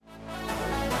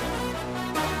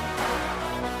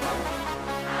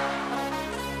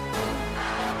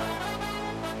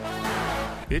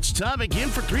It's time again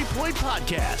for 3 Point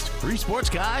Podcast. 3 sports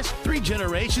guys, 3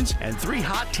 generations, and 3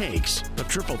 hot takes. The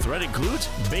triple threat includes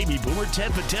baby boomer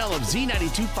Ted Patel of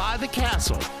Z92.5 The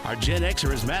Castle. Our Gen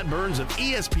Xer is Matt Burns of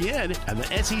ESPN and the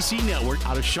SEC Network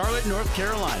out of Charlotte, North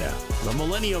Carolina. The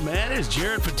millennial man is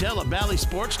Jared Patel of Bally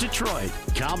Sports Detroit.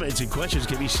 Comments and questions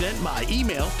can be sent by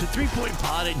email to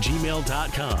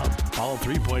 3pointpod@gmail.com. Follow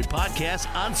 3 Point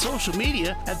Podcast on social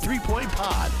media at 3 Point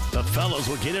Pod. The fellows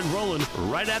will get it rolling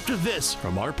right after this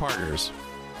from our partners.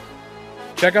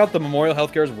 Check out the Memorial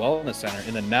Healthcare's Wellness Center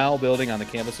in the Now building on the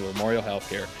campus of Memorial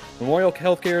Healthcare. Memorial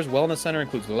Healthcare's Wellness Center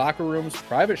includes locker rooms,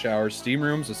 private showers, steam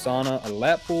rooms, a sauna, a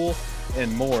lap pool,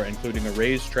 and more, including a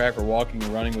raised track for walking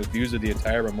and running with views of the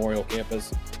entire Memorial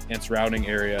campus and surrounding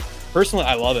area. Personally,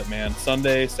 I love it, man.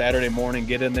 Sunday, Saturday morning,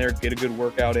 get in there, get a good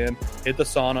workout in, hit the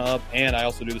sauna up, and I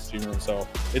also do the steam room, so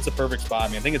it's a perfect spot. I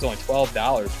mean, I think it's only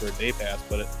 $12 for a day pass,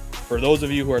 but for those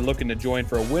of you who are looking to join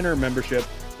for a winter membership,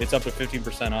 it's up to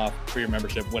 15% off for your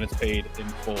membership when it's paid in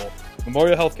full.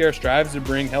 Memorial Healthcare strives to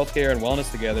bring healthcare and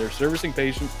wellness together, servicing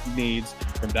patient needs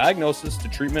from diagnosis to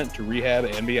treatment to rehab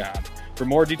and beyond. For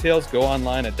more details, go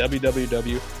online at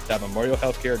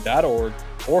www.memorialhealthcare.org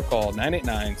or call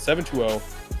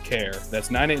 989-720-CARE. That's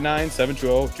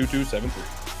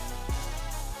 989-720-2273.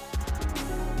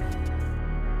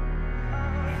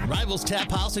 Rivals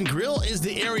Taphouse Grille is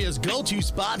the area's go-to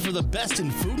spot for the best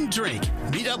in food and drink.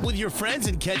 Meet up with your friends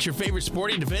and catch your favorite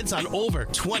sporting events on over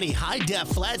 20 high-def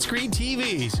flat-screen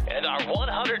TVs and our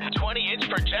 120-inch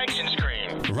projection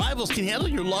screen. Rivals can handle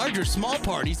your large or small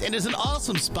parties and is an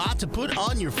awesome spot to put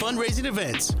on your fundraising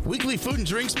events. Weekly food and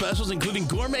drink specials including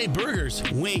gourmet burgers,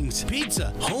 wings,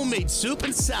 pizza, homemade soup,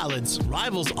 and salads.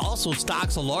 Rivals also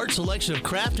stocks a large selection of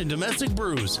craft and domestic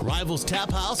brews. Rivals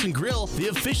Taphouse Grille, the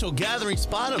official gathering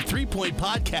spot of 3 Point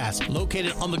Podcast,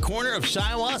 located on the corner of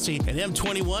Shiawassee and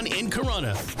M21 in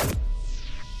Corona.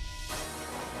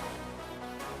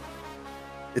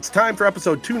 It's time for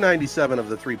episode 297 of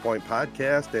the 3 Point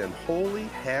Podcast, and holy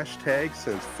hashtag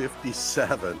since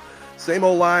 57. Same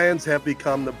old Lions have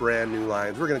become the brand new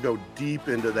Lions. We're going to go deep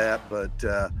into that, but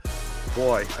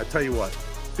boy, I tell you what,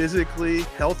 physically,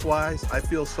 health-wise, I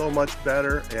feel so much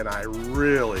better, and I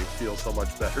really feel so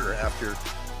much better after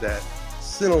that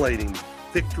scintillating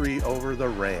victory over the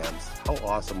Rams. How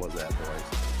awesome was that, boys?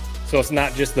 So it's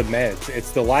not just the meds.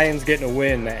 It's the Lions getting a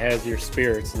win that has your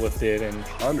spirits lifted. And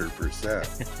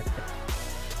 100%.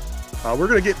 We're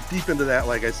going to get deep into that,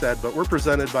 like I said, but we're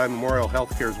presented by Memorial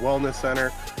Healthcare's Wellness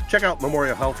Center. Check out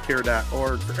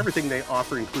memorialhealthcare.org for everything they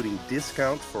offer, including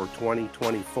discounts for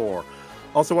 2024.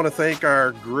 Also want to thank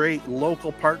our great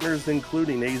local partners,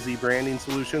 including AZee Branding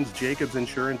Solutions, Jacobs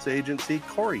Insurance Agency,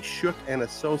 Kori Shook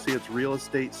Associates Real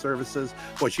Estate Services.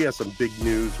 Boy, she has some big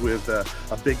news with a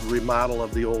big remodel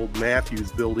of the old Matthews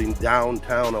building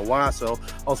downtown Owasso.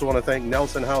 Also want to thank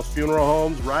Nelson House Funeral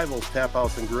Homes, Rivals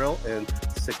Taphouse Grille, and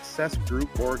Success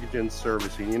Group Mortgage and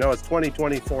Servicing. You know, it's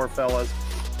 2024, fellas,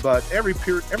 but every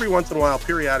once in a while,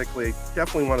 periodically,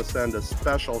 definitely want to send a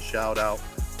special shout out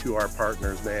to our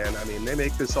partners, man. I mean, they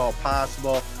make this all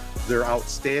possible. They're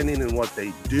outstanding in what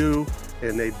they do,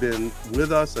 and they've been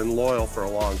with us and loyal for a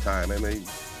long time. I mean,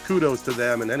 kudos to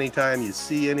them. And anytime you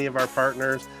see any of our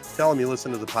partners, tell them you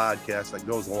listen to the podcast. That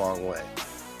goes a long way.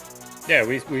 yeah,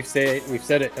 we've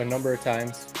said it a number of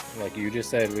times. Like you just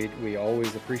said, we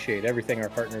always appreciate everything our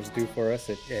partners do for us.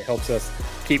 It helps us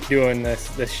keep doing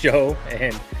this show,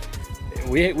 and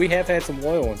we have had some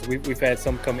loyal ones. We've had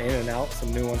some come in and out,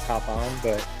 some new ones hop on,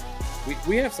 but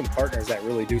we have some partners that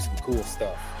really do some cool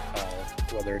stuff,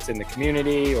 whether it's in the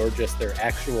community or just their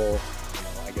actual,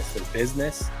 I guess their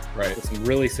business. Right. With some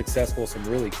really successful, some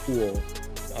really cool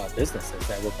businesses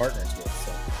that we're partners with.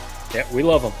 So, yeah, we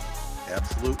love them.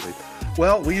 Absolutely.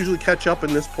 Well, we usually catch up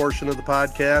in this portion of the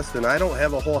podcast, and I don't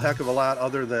have a whole heck of a lot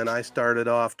other than I started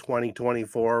off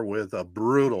 2024 with a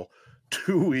brutal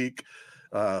 2-week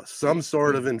some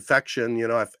sort of infection.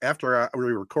 After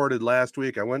we recorded last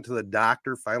week, I went to the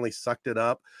doctor, finally sucked it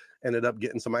up, ended up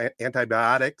getting some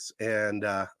antibiotics, and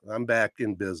I'm back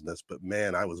in business. But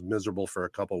man, I was miserable for a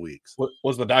couple weeks.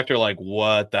 Was the doctor like,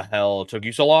 what the hell took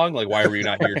you so long? Like, why were you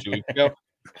not here 2 weeks ago?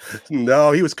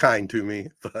 No, he was kind to me,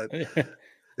 but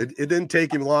it didn't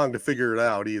take him long to figure it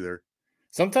out either.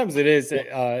 Sometimes it is,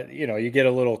 you get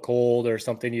a little cold or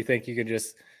something. You think you could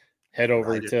just head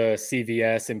over to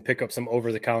CVS and pick up some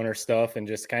over-the-counter stuff and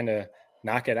just kind of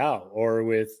knock it out, or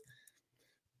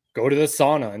go to the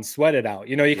sauna and sweat it out.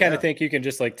 You kind of think you can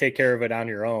just like take care of it on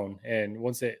your own. And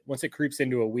once it creeps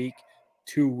into a week,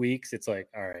 2 weeks, it's like,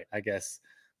 all right, I guess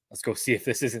let's go see if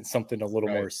this isn't something a little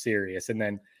more serious. And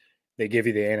then they give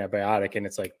you the antibiotic and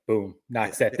it's like, boom,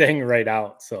 knocks that thing right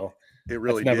out. So It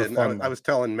really never did. fun, I was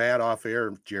telling Matt off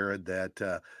air, Jared,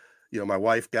 that my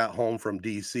wife got home from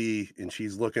DC and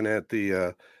she's looking at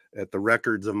the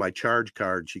records of my charge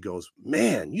card. She goes,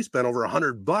 "Man, you spent over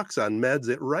 $100 on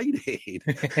meds at Rite Aid."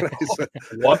 And I said,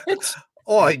 What?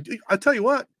 "Oh, I tell you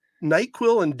what,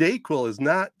 NyQuil and DayQuil is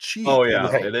not cheap." Oh yeah,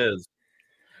 Right. it is.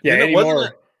 Yeah,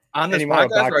 Wasn't it on this anymore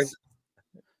podcast where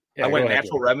Yeah, I went go ahead,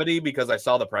 Natural Joe. Remedy because I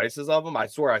saw the prices of them. I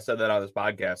swear I said that on this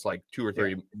podcast like 2 or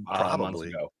 3 months probably.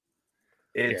 ago.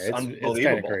 It's Unbelievable.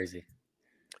 kind of crazy.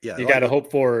 Yeah, You got to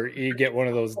hope for you get one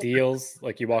of those deals,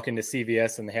 like you walk into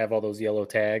CVS and they have all those yellow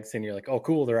tags, and you're like, "Oh,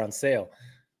 cool, they're on sale."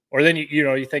 Or then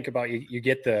you think about you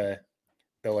get the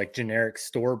like generic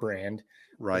store brand,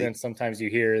 right. Then sometimes you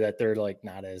hear that they're like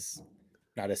not as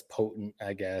potent,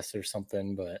 I guess, or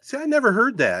something. But see, I never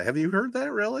heard that. Have you heard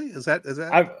that? Really? Is that?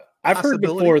 I've heard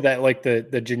before that like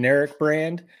the generic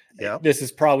brand. Yeah. This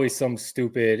is probably some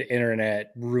stupid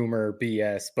internet rumor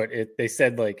BS, but they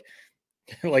said like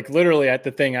literally at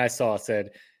the thing I saw said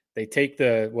they take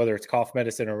whether it's cough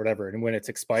medicine or whatever, and when it's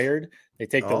expired, they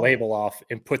take the label off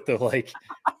and put the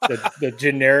the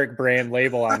generic brand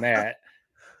label on that.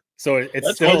 So it's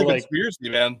That's still like conspiracy,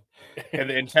 man.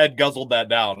 And Ted guzzled that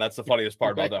down. That's the funniest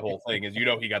part about that whole thing is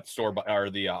he got the store or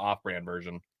the off-brand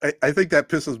version. I think that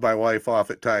pisses my wife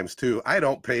off at times too. I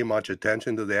don't pay much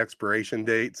attention to the expiration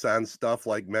dates on stuff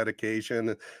like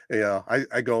medication.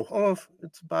 I go, oh,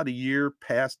 it's about a year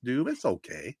past due. It's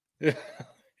okay.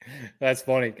 That's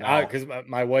funny because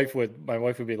my wife would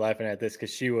be laughing at this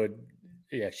because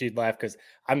she'd laugh because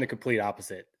I'm the complete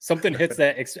opposite. Something hits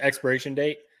that expiration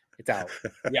date, it's out.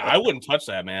 Yeah, I wouldn't touch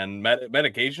that, man.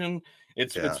 Medication.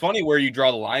 It's funny where you draw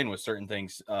the line with certain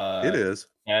things. It is.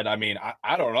 And I mean,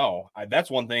 I don't know. That's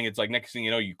one thing. It's like next thing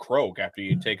you know, you croak after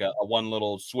you take a one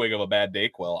little swig of a bad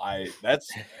DayQuil.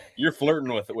 You're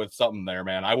flirting with something there,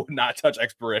 man. I would not touch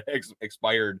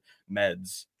expired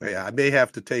meds. Yeah, I may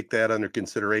have to take that under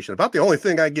consideration. About the only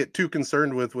thing I get too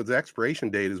concerned with the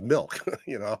expiration date is milk.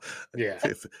 Yeah.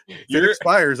 If it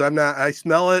expires, I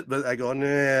smell it, but I go,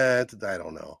 nah, I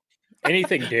don't know.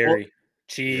 Anything dairy.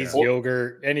 Cheese,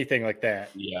 yogurt, anything like that.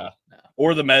 Yeah. No.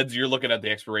 Or the meds, you're looking at the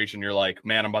expiration, you're like,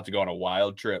 man, I'm about to go on a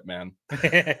wild trip, man.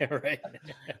 Right.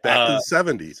 Back to the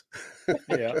 70s.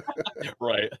 Yeah.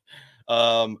 Right.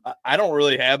 I don't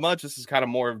really have much. This is kind of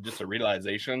more of just a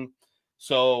realization.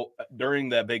 So during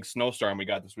that big snowstorm we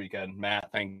got this weekend,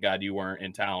 Matt, thank God you weren't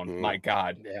in town. Mm. My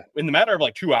God. Yeah. In the matter of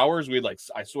like 2 hours, we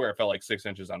I swear it felt like 6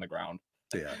 inches on the ground.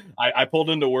 Yeah. I pulled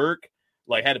into work,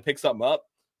 had to pick something up.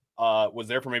 Was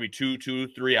there for maybe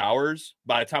 2-3 hours.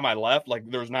 By the time I left,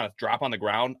 there was not a drop on the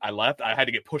ground. I left. I had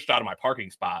to get pushed out of my parking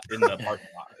spot in the parking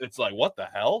lot. It's like, what the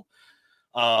hell?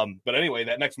 But anyway,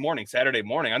 that next morning, Saturday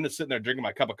morning, I'm just sitting there drinking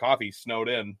my cup of coffee, snowed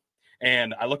in,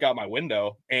 and I look out my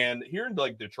window. And here in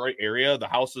Detroit area, the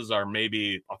houses are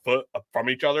maybe a foot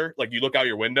from each other. You look out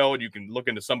your window and you can look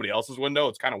into somebody else's window.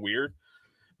 It's kind of weird.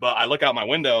 But I look out my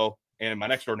window and my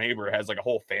next door neighbor has a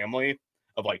whole family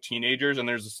of teenagers, and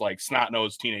there's this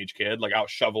snot-nosed teenage kid out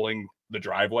shoveling the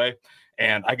driveway,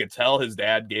 and I could tell his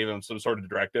dad gave him some sort of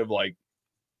directive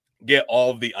get all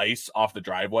of the ice off the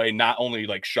driveway, not only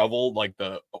shovel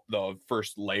the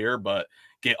first layer, but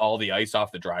get all the ice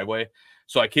off the driveway.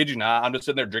 So I kid you not, I'm just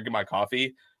sitting there drinking my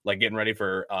coffee, getting ready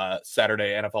for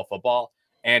Saturday NFL football,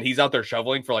 and he's out there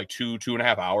shoveling for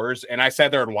 2.5 hours. And I sat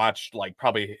there and watched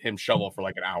probably him shovel for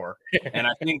an hour. And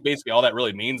I think basically all that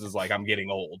really means is I'm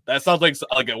getting old. That sounds like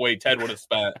a way Ted would have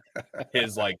spent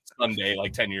his Sunday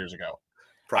 10 years ago.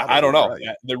 Probably, I don't know.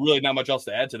 Right. There's really not much else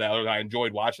to add to that. I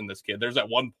enjoyed watching this kid. There's at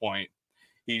one point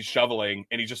he's shoveling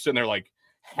and he's just sitting there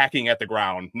hacking at the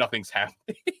ground. Nothing's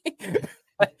happening.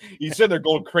 He's sitting there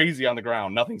going crazy on the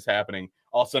ground. Nothing's happening.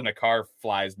 All of a sudden a car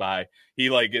flies by. He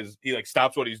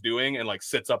stops what he's doing and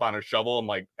sits up on a shovel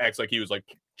and acts like he was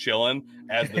chilling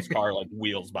as this car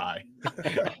wheels by.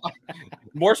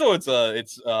 More so it's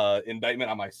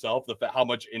indictment on myself, how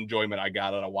much enjoyment I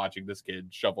got out of watching this kid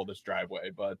shovel this driveway.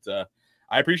 But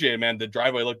I appreciate it, man. The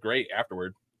driveway looked great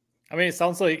afterward. I mean, it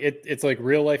sounds like it's like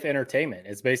real life entertainment.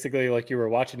 It's basically like you were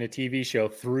watching a TV show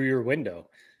through your window.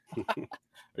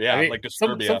 Yeah, I mean,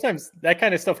 sometimes that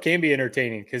kind of stuff can be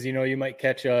entertaining because you might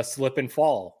catch a slip and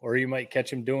fall, or you might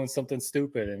catch him doing something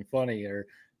stupid and funny, or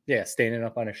standing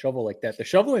up on a shovel like that. The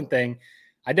shoveling thing,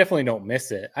 I definitely don't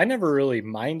miss it. I never really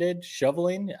minded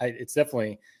shoveling.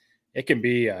 It can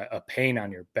be a pain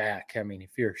on your back. I mean,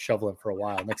 if you're shoveling for a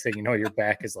while, next thing you know, your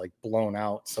back is blown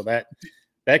out. So that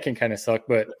can kind of suck.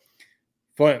 But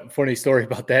funny story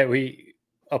about that. We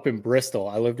up in Bristol,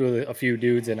 I lived with a few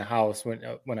dudes in a house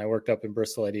when I worked up in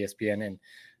Bristol at ESPN,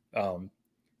 and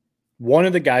one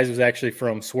of the guys was actually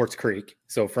from Swartz Creek,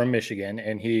 so from Michigan,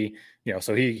 and he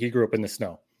grew up in the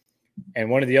snow. And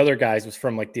one of the other guys was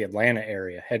from like the Atlanta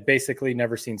area, had basically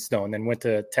never seen snow, and then went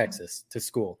to Texas to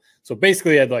school. So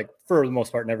basically had, like, for the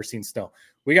most part, never seen snow.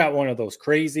 We got one of those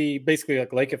crazy, basically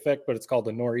like lake effect, but it's called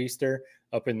the nor'easter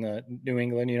up in the New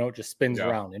England, it just spins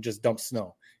around and just dumps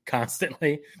snow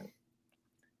constantly.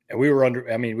 And we were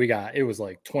it was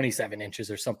like 27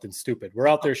 inches or something stupid. We're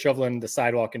out there shoveling the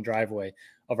sidewalk and driveway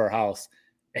of our house.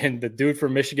 And the dude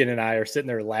from Michigan and I are sitting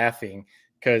there laughing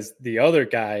because the other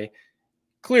guy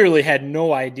clearly had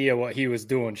no idea what he was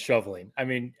doing shoveling. I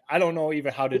mean, I don't know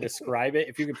even how to describe it.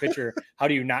 If you can picture, how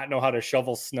do you not know how to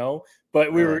shovel snow? But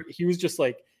he was just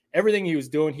like, everything he was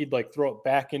doing, he'd like throw it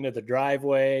back into the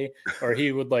driveway, or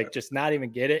he would like just not even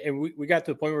get it. And we got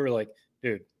to the point where we were like,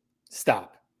 dude,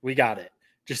 stop. We got it.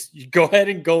 Just go ahead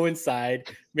and go inside,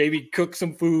 maybe cook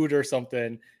some food or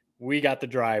something. We got the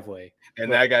driveway.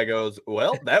 And that guy goes,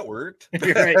 well, that worked.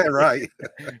 Right. Right.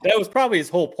 That was probably his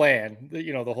whole plan,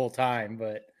 the whole time.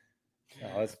 But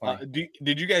that's funny.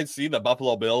 Did you guys see the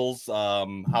Buffalo Bills,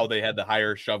 how they had to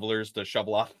hire shovelers to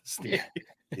shovel off the stadium?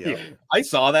 Yeah. I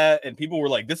saw that, and people were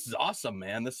like, this is awesome,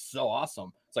 man. This is so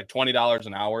awesome. It's like $20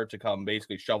 an hour to come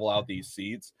basically shovel out these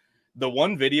seats. The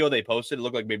one video they posted, it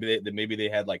looked like maybe they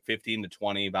had like 15 to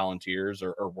 20 volunteers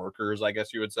or workers, I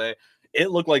guess you would say.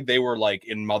 It looked like they were like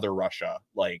in Mother Russia,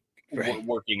 like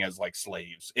working as like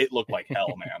slaves. It looked like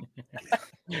hell, man.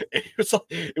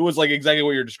 It was like exactly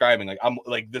what you're describing. Like, I'm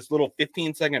like, this little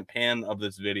 15-second pan of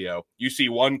this video, you see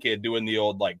one kid doing the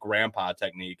old like grandpa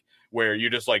technique, where you're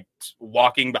just like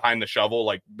walking behind the shovel,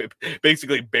 like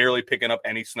basically barely picking up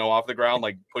any snow off the ground,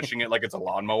 like pushing it like it's a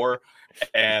lawnmower.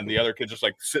 And the other kid's just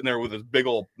like sitting there with this big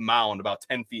old mound about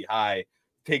 10 feet high,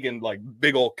 taking like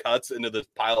big old cuts into this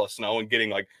pile of snow and getting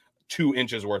like 2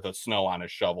 inches worth of snow on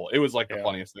his shovel. It was like the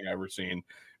funniest thing I've ever seen.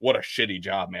 What a shitty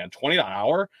job, man. $20 an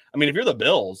hour. I mean, if you're the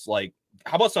Bills, like,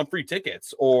 how about some free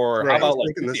tickets? Or how about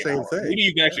like the same thing? Maybe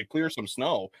you can actually clear some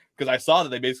snow. Because I saw that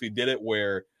they basically did it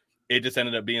where it just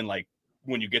ended up being like,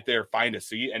 when you get there, find a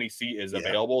seat. Any seat is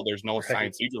available. There's no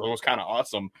assigned seats. It was kind of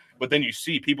awesome. But then you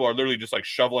see people are literally just like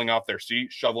shoveling off their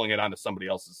seat, shoveling it onto somebody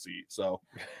else's seat. So,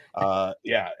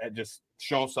 just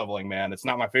snow shoveling, man. It's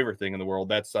not my favorite thing in the world.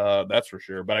 That's for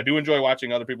sure. But I do enjoy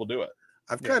watching other people do it.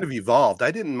 I've kind of evolved.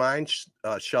 I didn't mind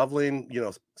shoveling,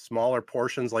 smaller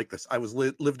portions like this. I was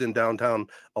lived in downtown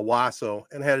Owasso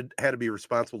and had to be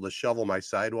responsible to shovel my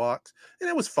sidewalks, and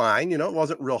it was fine. It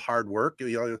wasn't real hard work.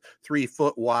 3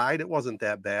 foot wide. It wasn't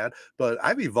that bad. But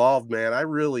I've evolved, man. I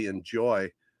really enjoy.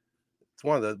 It's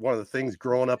one of the things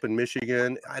growing up in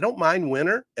Michigan. I don't mind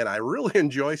winter, and I really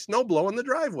enjoy snow blowing the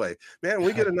driveway. Man, when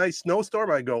we get a nice snowstorm,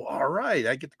 I go, all right,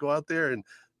 I get to go out there and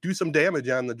do some damage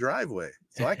on the driveway.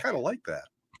 So I kind of like that.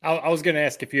 I was going to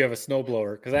ask if you have a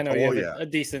snowblower, because I know you have a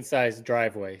decent sized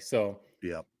driveway. So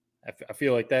I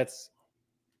feel like that's,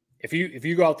 if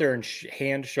you go out there and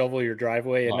hand shovel your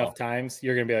driveway enough times,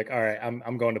 you're going to be like, all right,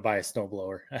 I'm going to buy a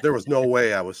snowblower. There was no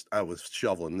way I was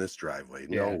shoveling this driveway.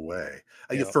 No way.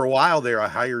 For a while there, I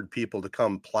hired people to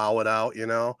come plow it out,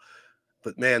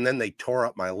 but man, then they tore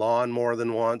up my lawn more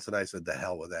than once. And I said, the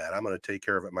hell with that. I'm going to take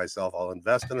care of it myself. I'll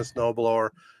invest in a snowblower.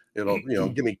 It'll,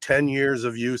 give me 10 years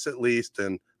of use at least,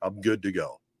 and I'm good to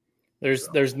go.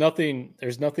 There's nothing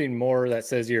more that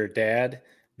says you're a dad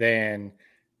than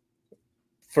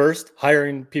first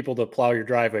hiring people to plow your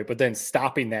driveway, but then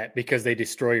stopping that because they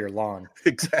destroy your lawn.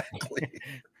 Exactly.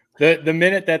 The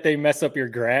minute that they mess up your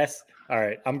grass, all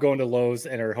right, I'm going to Lowe's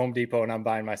or Home Depot and I'm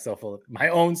buying myself my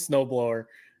own snowblower.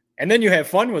 And then you have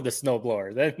fun with the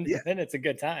snowblower. Then it's a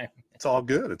good time. It's all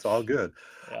good. Yeah.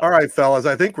 All right, fellas,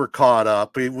 I think we're caught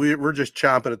up. We're just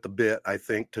chomping at the bit, I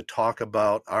think, to talk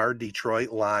about our Detroit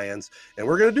Lions. And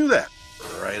we're going to do that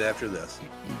right after this.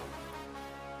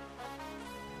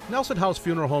 Nelson House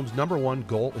Funeral Home's #1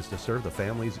 goal is to serve the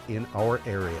families in our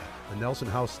area. The Nelson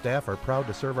House staff are proud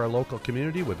to serve our local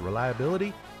community with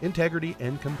reliability, integrity,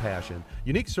 and compassion.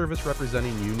 Unique service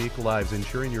representing unique lives,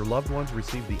 ensuring your loved ones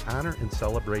receive the honor and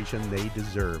celebration they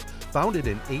deserve. Founded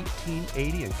in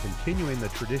 1880 and continuing the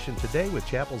tradition today with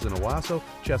chapels in Owasso,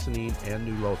 Chesaning, and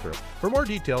New Lothrop. For more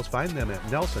details, find them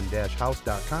at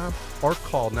nelson-house.com or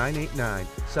call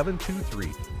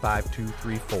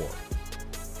 989-723-5234.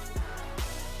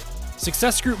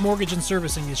 Success Group Mortgage and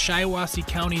Servicing is Shiawassee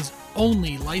County's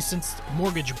only licensed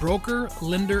mortgage broker,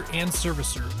 lender, and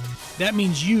servicer. That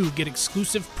means you get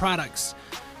exclusive products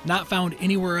not found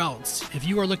anywhere else. If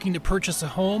you are looking to purchase a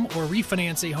home or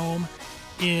refinance a home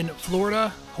in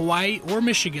Florida, Hawaii, or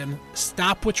Michigan,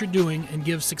 stop what you're doing and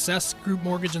give Success Group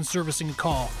Mortgage and Servicing a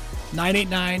call.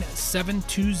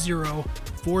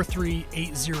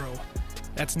 989-720-4380.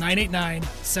 That's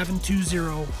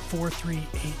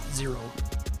 989-720-4380.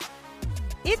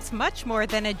 It's much more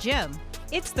than a gym.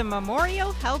 It's the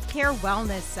Memorial Healthcare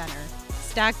Wellness Center.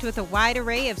 Stocked with a wide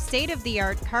array of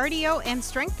state-of-the-art cardio and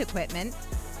strength equipment,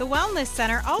 the Wellness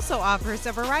Center also offers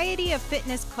a variety of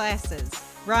fitness classes.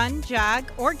 Run,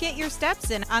 jog, or get your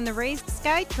steps in on the raised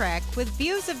sky track with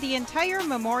views of the entire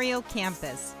Memorial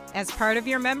campus. As part of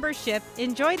your membership,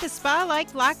 enjoy the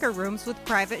spa-like locker rooms with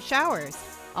private showers.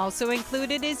 Also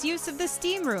included is use of the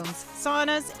steam rooms,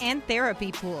 saunas, and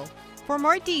therapy pool. For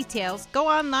more details, go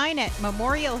online at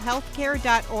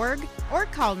memorialhealthcare.org or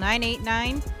call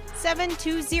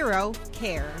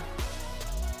 989-720-CARE.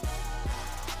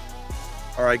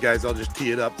 All right, guys, I'll just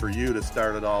tee it up for you to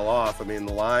start it all off. I mean,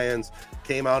 the Lions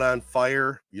came out on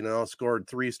fire, scored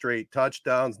 3 straight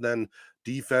touchdowns. Then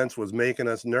defense was making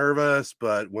us nervous.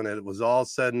 But when it was all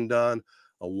said and done,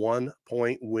 a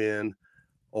 1-point win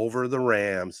over the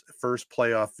Rams, first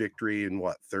playoff victory in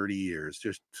 30 years.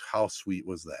 Just how sweet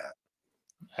was that?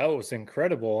 That was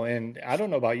incredible. And I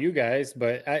don't know about you guys,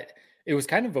 but it was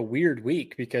kind of a weird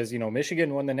week because,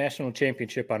 Michigan won the national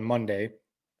championship on Monday.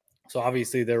 So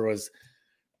obviously there was,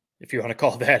 if you want to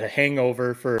call that a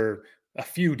hangover for a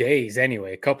few days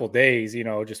anyway, a couple days,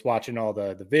 just watching all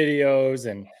the videos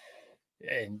and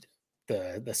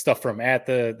the stuff from at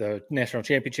the national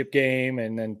championship game,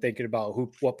 and then thinking about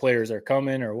what players are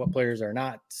coming or what players are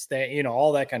not staying,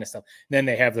 all that kind of stuff. And then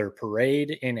they have their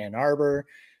parade in Ann Arbor.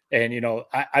 And,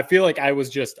 I feel like I was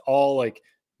just all like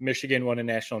Michigan won a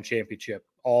national championship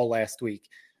all last week,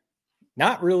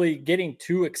 not really getting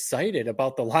too excited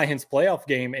about the Lions playoff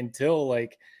game until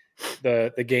like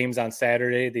the games on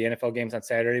Saturday, the NFL games on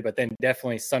Saturday, but then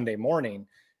definitely Sunday morning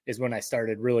is when I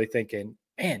started really thinking,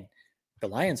 man, the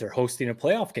Lions are hosting a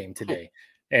playoff game today.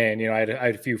 And, I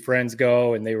had a few friends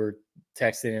go and they were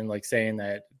texting and like saying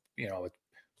that,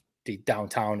 the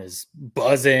downtown is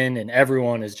buzzing and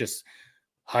everyone is just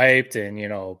hyped and,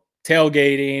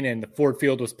 tailgating, and the Ford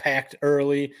Field was packed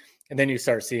early. And then you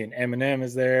start seeing Eminem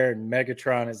is there and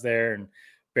Megatron is there and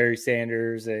Barry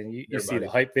Sanders, and you see the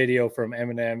hype video from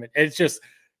Eminem. It's just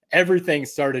everything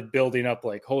started building up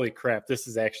like, holy crap, this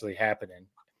is actually happening.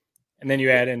 And then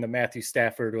you add in the Matthew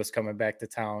Stafford was coming back to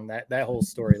town, that whole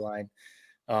storyline.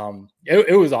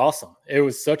 It was awesome. It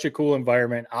was such a cool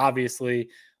environment, obviously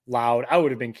loud. I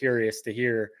would have been curious to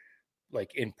hear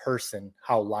like in person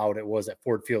how loud it was at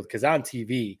Ford Field, because on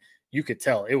TV you could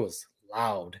tell it was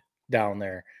loud down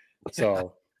there.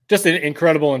 So just an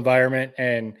incredible environment.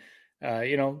 And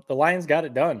the Lions got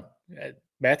it done.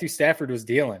 Matthew Stafford was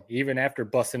dealing even after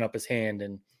busting up his hand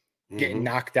and getting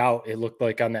knocked out. It looked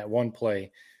like on that one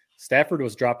play, Stafford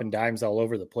was dropping dimes all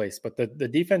over the place, but the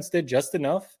defense did just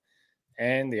enough,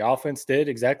 and the offense did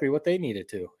exactly what they needed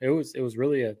to. It was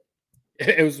really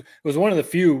it was one of the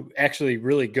few actually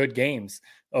really good games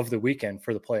of the weekend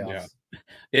for the playoffs. Yeah.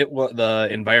 It was the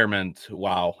environment.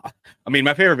 Wow. I mean,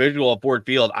 my favorite visual of Ford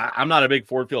Field, I'm not a big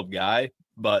Ford Field guy,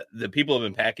 but the people have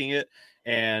been packing it,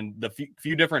 and the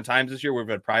few different times this year we've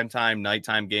had primetime,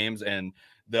 nighttime games, and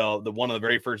the one of the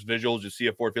very first visuals you see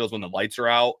at Ford Field is when the lights are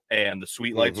out and the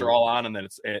suite lights are all on, and then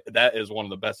that is one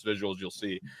of the best visuals you'll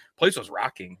see. Place was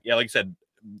rocking. Yeah, like you said,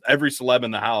 every celeb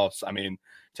in the house. I mean,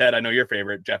 Ted, I know your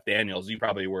favorite, Jeff Daniels. You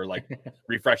probably were like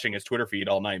refreshing his Twitter feed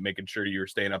all night, making sure you were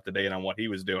staying up to date on what he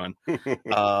was doing.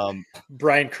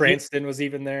 Brian Cranston was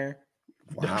even there.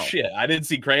 Wow. Shit, I didn't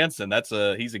see Cranston.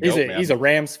 He's a goat, man. He's a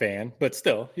Rams fan, but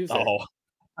still, he was there.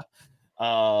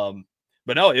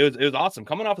 But no, it was awesome.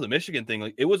 Coming off of the Michigan thing,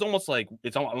 like it was almost like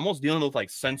it's almost dealing with like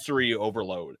sensory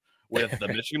overload with the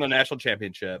Michigan national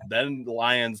championship, then the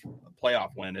Lions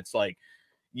playoff win. It's like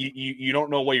you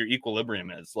don't know what your equilibrium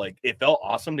is. Like it felt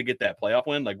awesome to get that playoff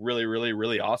win, like really, really,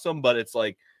 really awesome. But it's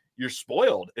like you're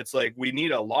spoiled. It's like we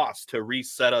need a loss to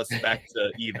reset us back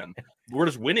to even. We're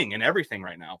just winning in everything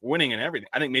right now. We're winning in everything.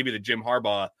 I think maybe the Jim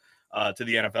Harbaugh to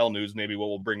the NFL news, maybe what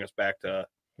will bring us back to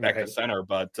center.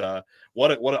 But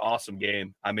what an awesome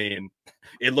game. I mean,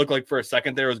 it looked like for a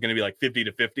second there it was going to be like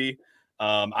 50-50.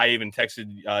 I even texted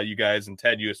you guys, and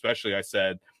Ted, you especially. I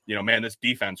said, man, this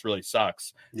defense really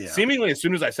sucks. Yeah. Seemingly as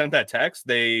soon as I sent that text,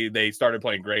 they started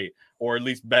playing great, or at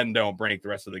least bend don't break the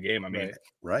rest of the game. I mean,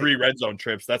 3 red zone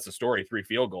trips, that's the story. 3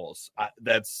 field goals.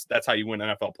 That's how you win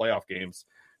NFL playoff games.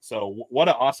 So what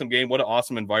an awesome game. What an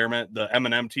awesome environment. The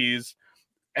M&M tees,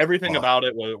 everything about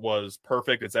it was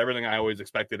perfect. It's everything I always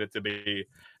expected it to be.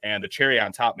 And the cherry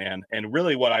on top, man. And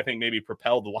really what I think maybe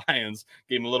propelled the Lions,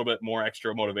 gave them a little bit more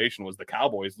extra motivation, was the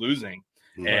Cowboys losing.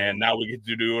 Right. And now we get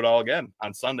to do it all again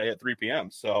on Sunday at 3 p.m.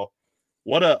 So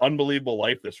what an unbelievable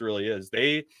life this really is.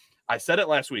 I said it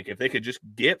last week, if they could just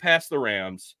get past the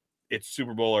Rams it's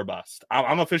Super Bowl or bust.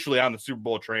 I'm officially on the Super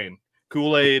Bowl train.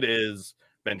 Kool-Aid is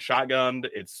been shotgunned.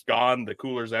 It's gone. The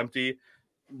cooler's empty.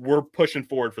 We're pushing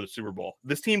forward for the Super Bowl.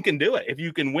 This team can do it. If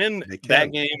you can win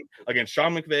that game against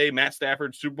Sean McVay, Matt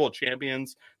Stafford, Super Bowl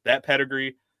champions, that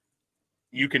pedigree,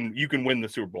 you can win the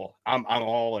Super Bowl. I'm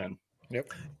all in.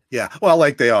 Yep. Yeah. Well,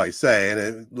 like they always say,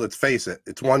 and let's face it,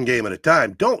 it's one game at a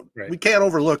time. We can't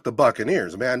overlook the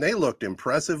Buccaneers, man. They looked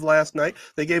impressive last night.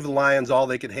 They gave the Lions all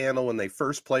they could handle when they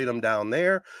first played them down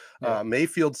there. Yeah.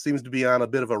 Mayfield seems to be on a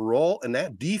bit of a roll, and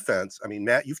that defense, I mean,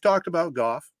 Matt, you've talked about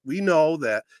Goff. We know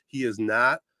that he is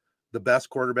not the best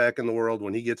quarterback in the world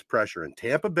when he gets pressure, and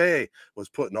Tampa Bay was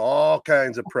putting all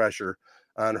kinds of pressure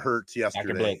on Hurts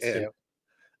yesterday.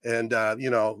 And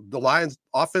the Lions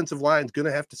offensive line is going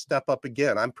to have to step up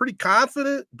again. I'm pretty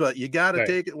confident, but you got to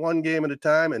take it one game at a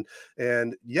time.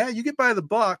 And yeah, you get by the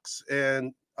Bucs,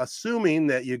 and assuming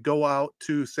that you go out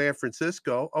to San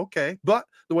Francisco, okay. But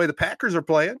the way the Packers are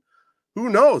playing, who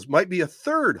knows? Might be a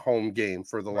third home game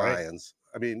for the Lions.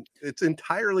 I mean, it's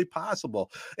entirely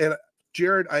possible. And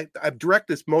Jared, I direct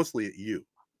this mostly at you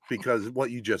because of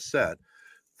what you just said.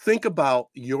 Think about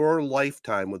your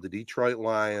lifetime with the Detroit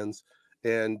Lions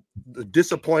and the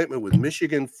disappointment with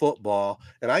Michigan football.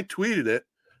 And I tweeted it.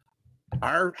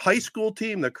 Our high school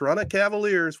team, the Corunna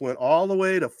Cavaliers, went all the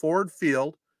way to Ford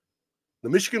Field. The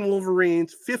Michigan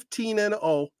Wolverines,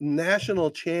 15-0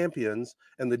 national champions,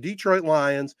 and the Detroit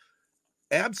Lions,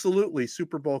 absolutely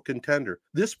Super Bowl contender.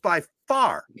 This by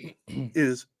far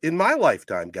is, in my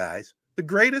lifetime, guys, the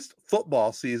greatest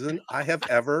football season I have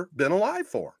ever been alive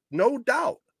for. No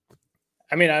doubt.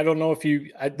 I mean, I don't know if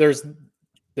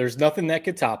there's nothing that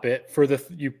could top it for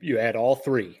you add all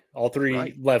three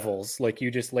levels like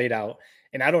you just laid out.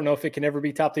 And I don't know if it can ever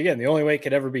be topped again. The only way it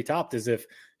could ever be topped is if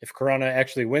Corunna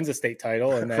actually wins a state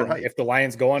title, and then if the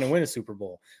Lions go on and win a Super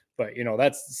Bowl. But,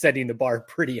 that's setting the bar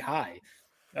pretty high.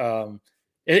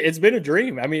 It's been a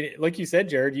dream. I mean, like you said,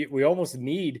 Jared, we almost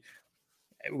need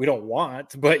 – we don't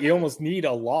want, but you almost need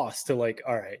a loss to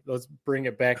all right, let's bring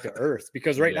it back to earth.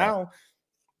 Because right now,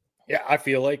 I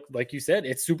feel like you said,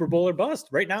 it's Super Bowl or bust.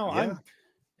 Right now, I'm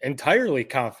entirely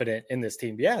confident in this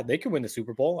team. Yeah, they could win the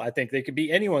Super Bowl. I think they could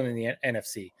beat anyone in the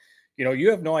NFC.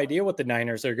 You have no idea what the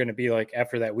Niners are going to be like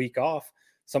after that week off.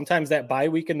 Sometimes that bye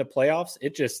week in the playoffs,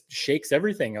 it just shakes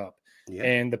everything up. Yeah.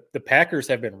 And the Packers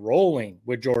have been rolling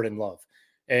with Jordan Love,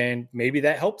 and maybe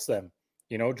that helps them.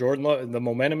 Jordan Love, the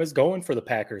momentum is going for the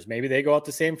Packers. Maybe they go out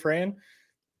to San Fran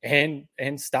and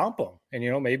stomp them.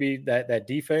 And, maybe that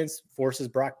defense forces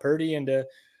Brock Purdy into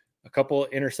a couple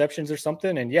of interceptions or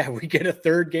something. And we get a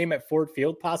third game at Ford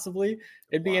Field, possibly.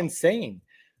 It'd be insane.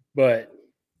 But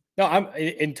no, I'm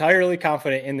entirely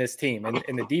confident in this team and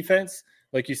in the defense.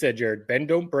 Like you said, Jared, bend,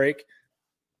 don't break.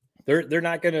 They're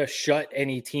not going to shut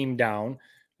any team down.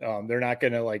 They're not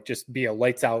going to just be a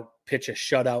lights out, pitch a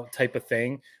shutout type of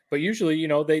thing. But usually,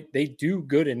 they do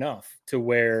good enough to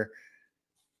where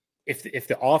if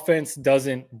the offense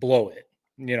doesn't blow it,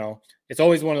 it's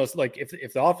always one of those,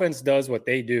 if the offense does what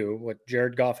they do, what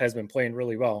Jared Goff has been playing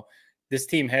really well, this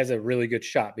team has a really good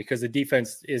shot because the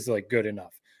defense is good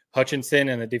enough. Hutchinson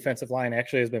and the defensive line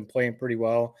actually has been playing pretty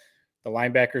well. The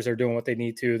linebackers are doing what they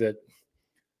need to. The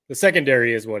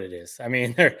secondary is what it is. I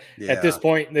mean, at this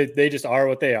point, they just are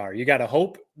what they are. You got to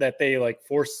hope that they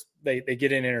they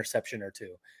get an interception or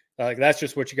two. That's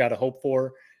just what you got to hope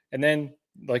for. And then,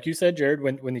 like you said, Jared,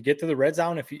 when you get to the red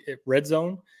zone,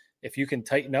 if you can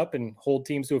tighten up and hold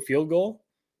teams to a field goal,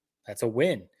 that's a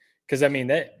win. Because I mean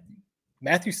that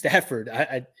Matthew Stafford,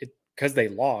 because they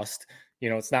lost,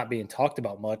 it's not being talked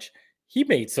about much. He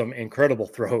made some incredible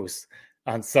throws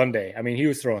on Sunday. I mean, he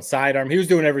was throwing sidearm. He was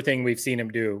doing everything we've seen him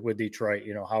do with Detroit,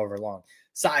 however long.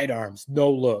 Sidearms, no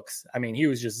looks. I mean, he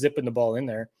was just zipping the ball in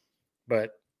there.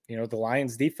 But, the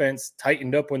Lions defense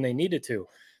tightened up when they needed to.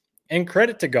 And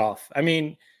credit to Goff. I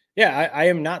mean, I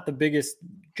am not the biggest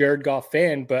Jared Goff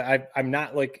fan, but I'm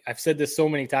not I've said this so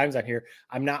many times on here,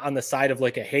 I'm not on the side of a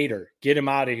hater. Get him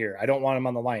out of here. I don't want him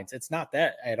on the Lions. It's not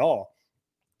that at all.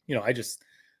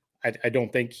 I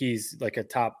don't think he's a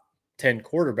top 10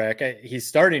 quarterback. He's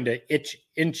starting to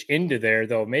inch into there,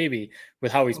 though, maybe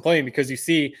with how he's playing, because you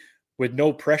see with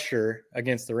no pressure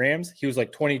against the Rams, he was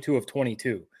 22 of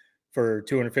 22 for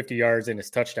 250 yards and his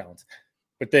touchdowns.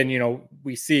 But then,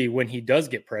 we see when he does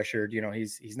get pressured,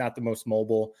 he's not the most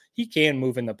mobile. He can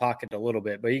move in the pocket a little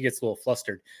bit, but he gets a little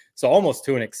flustered. So almost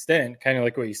to an extent, kind of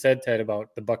like what you said, Ted,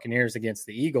 about the Buccaneers against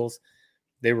the Eagles,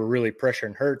 they were really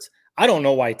pressuring Hurts. I don't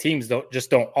know why teams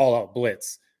don't all out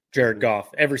blitz Jared Goff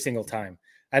every single time.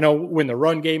 I know when the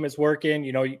run game is working,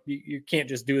 you can't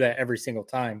just do that every single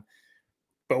time.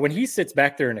 But when he sits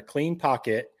back there in a clean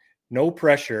pocket, no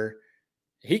pressure,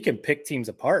 he can pick teams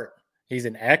apart. He's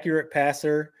an accurate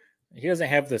passer. He doesn't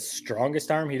have the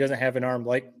strongest arm. He doesn't have an arm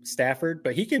like Stafford,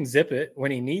 but he can zip it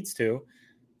when he needs to.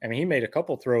 I mean, he made a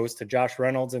couple throws to Josh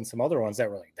Reynolds and some other ones that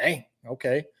were like, dang,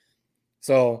 okay.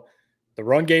 So the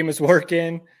run game is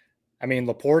working. I mean,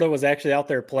 Laporta was actually out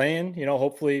there playing,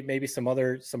 hopefully maybe some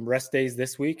rest days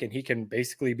this week, and he can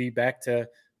basically be back to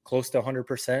close to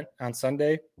 100% on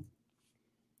Sunday.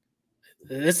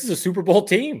 This is a Super Bowl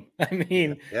team. I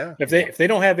mean, if they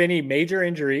don't have any major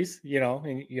injuries, you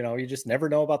just never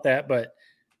know about that, but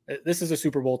this is a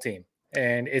Super Bowl team.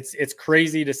 And it's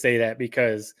crazy to say that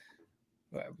because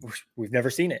we've never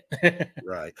seen it.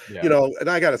 Right. Yeah. And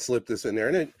I got to slip this in there.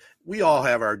 And we all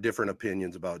have our different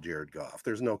opinions about Jared Goff.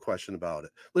 There's no question about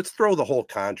it. Let's throw the whole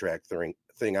contract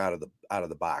thing out of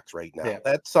the box right now. Yeah.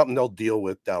 That's something they'll deal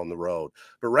with down the road.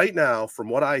 But right now, from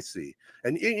what I see,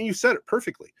 and you said it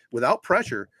perfectly, without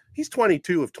pressure, he's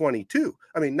 22 of 22.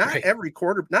 I mean, not every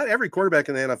quarterback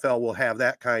in the NFL will have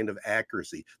that kind of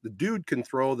accuracy. The dude can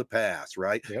throw the pass,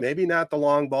 right? Yep. Maybe not the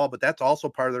long ball, but that's also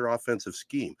part of their offensive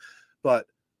scheme. But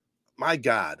my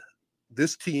God,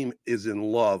 this team is in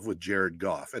love with Jared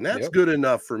Goff, and that's good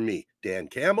enough for me. Dan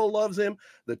Campbell loves him.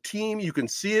 The team, you can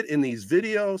see it in these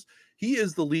videos. He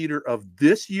is the leader of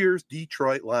this year's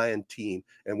Detroit Lion team,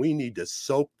 and we need to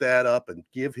soak that up and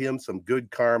give him some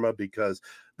good karma because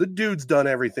the dude's done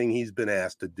everything he's been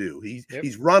asked to do.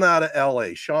 He's run out of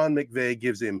LA. Sean McVay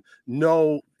gives him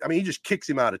he just kicks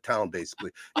him out of town, basically.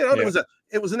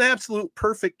 It was an absolute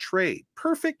perfect trade.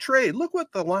 Perfect trade. Look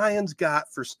what the Lions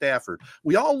got for Stafford.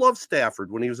 We all loved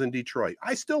Stafford when he was in Detroit.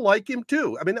 I still like him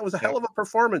too. I mean, that was a hell of a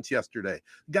performance yesterday.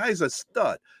 Guy's a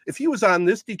stud. If he was on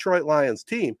this Detroit Lions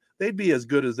team, they'd be as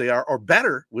good as they are or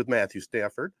better with Matthew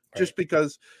Stafford, just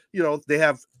because, they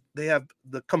have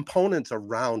the components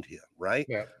around him, right?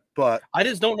 Yeah. But I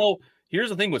just don't know. Here's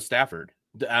the thing with Stafford,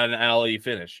 and I'll let you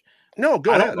finish. No,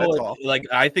 go ahead. That's all. Like,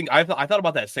 I thought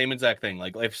about that same exact thing.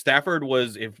 Like, if Stafford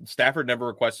never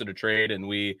requested a trade,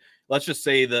 and let's just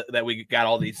say that we got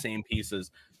all these same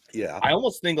pieces. Yeah, I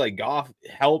almost think like Goff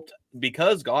helped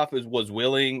because Goff was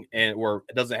willing or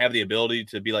doesn't have the ability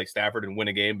to be like Stafford and win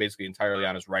a game basically entirely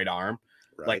on his right arm.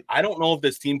 Right. Like, I don't know if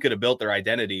this team could have built their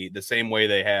identity the same way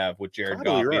they have with Jared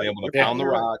Goff being able to pound the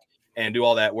rock and do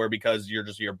all that. Where because you're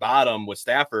just your bottom with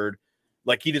Stafford.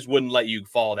 Like, he just wouldn't let you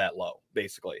fall that low,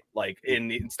 basically. Like,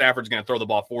 and Stafford's going to throw the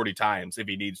ball 40 times if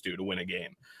he needs to win a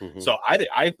game. Mm-hmm. So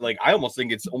I almost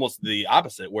think it's almost the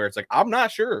opposite, where it's like, I'm not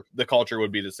sure the culture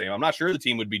would be the same. I'm not sure the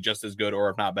team would be just as good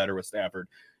or if not better with Stafford.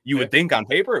 You would think on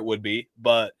paper it would be,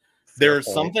 but there's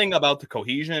something about the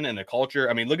cohesion and the culture.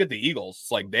 I mean, look at the Eagles.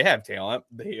 It's like they have talent.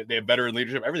 They have veteran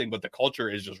leadership, everything, but the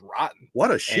culture is just rotten. What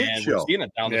a shit show. We're seeing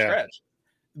it down the stretch.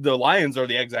 The Lions are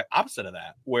the exact opposite of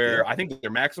that, where I think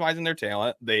they're maximizing their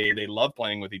talent. They love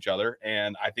playing with each other.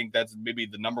 And I think that's maybe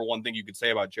the number one thing you could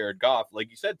say about Jared Goff, like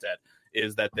you said, Ted,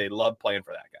 is that they love playing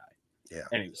for that guy.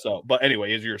 Yeah.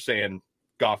 Anyway, as you're saying,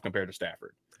 Goff compared to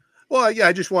Stafford. Well, yeah,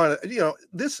 I just want to,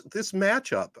 this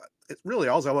matchup, it's really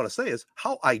all I want to say is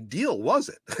how ideal was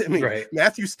it? I mean,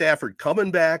 Matthew Stafford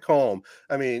coming back home.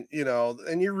 I mean,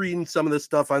 and you're reading some of this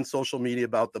stuff on social media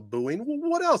about the booing. Well,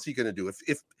 what else are you going to do?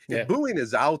 If booing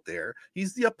is out there,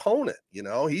 he's the opponent,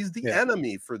 he's the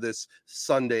enemy for this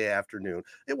Sunday afternoon.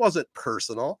 It wasn't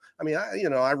personal. I mean,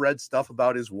 I read stuff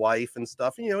about his wife and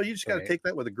stuff. You just got to take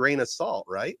that with a grain of salt,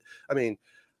 right? I mean,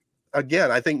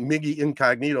 again, I think Miggy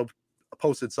Incognito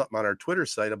posted something on our Twitter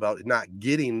site about not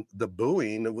getting the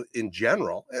booing in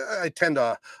general. I tend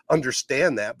to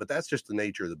understand that, but that's just the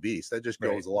nature of the beast. That just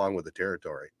goes along with the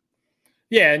territory.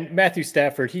 Yeah, and Matthew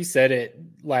Stafford, he said it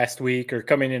last week or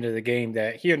coming into the game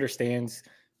that he understands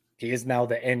he is now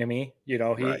the enemy.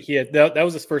 He had that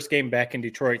was his first game back in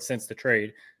Detroit since the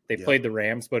trade. They played the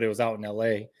Rams, but it was out in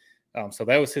LA. So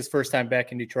that was his first time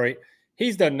back in Detroit.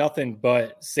 He's done nothing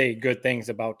but say good things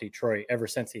about Detroit ever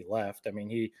since he left. I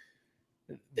mean,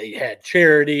 they had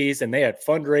charities and they had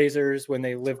fundraisers when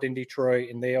they lived in Detroit,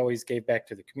 and they always gave back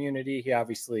to the community. He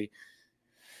obviously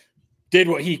did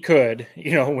what he could,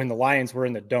 when the Lions were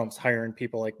in the dumps, hiring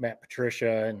people like Matt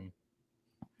Patricia and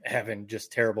having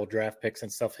just terrible draft picks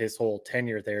and stuff his whole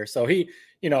tenure there. So he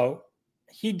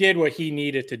did what he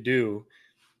needed to do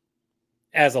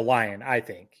as a Lion, I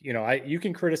think. You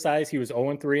can criticize he was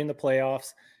 0-3 in the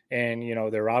playoffs, and,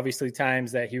 there were obviously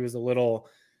times that he was a little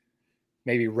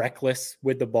maybe reckless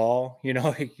with the ball.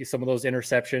 Some of those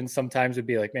interceptions sometimes would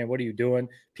be like, man, what are you doing?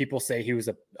 People say he was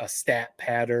a stat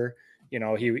padder.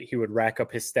 He would rack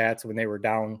up his stats when they were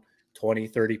down 20,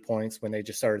 30 points when they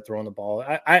just started throwing the ball.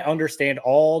 I understand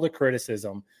all the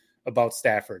criticism about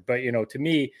Stafford, but, to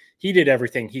me, he did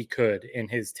everything he could in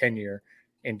his tenure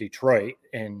in Detroit.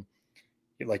 And,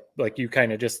 like you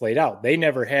kind of just laid out. They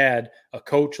never had a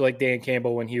coach like Dan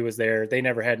Campbell when he was there. They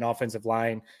never had an offensive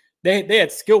line. They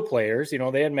had skill players, you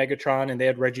know, they had Megatron and they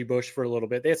had Reggie Bush for a little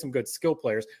bit. They had some good skill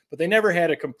players, but they never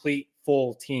had a complete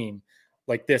full team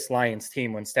like this Lions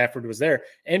team when Stafford was there.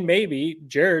 And maybe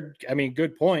Jared, I mean,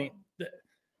 good point.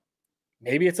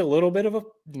 Maybe it's a little bit of a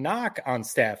knock on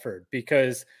Stafford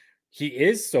because he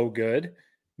is so good.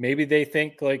 Maybe they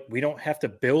think like, we don't have to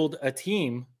build a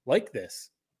team like this.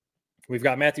 We've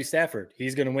got Matthew Stafford.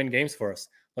 He's going to win games for us.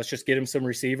 Let's just get him some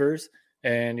receivers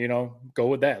and, you know, go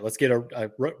with that. Let's get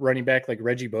a running back like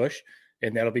Reggie Bush,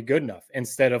 and that'll be good enough.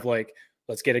 Instead of like,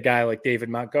 let's get a guy like David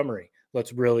Montgomery.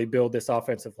 Let's really build this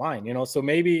offensive line, you know? So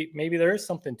maybe there is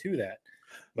something to that.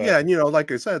 But, yeah. And, you know,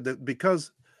 like I said, that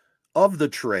because of the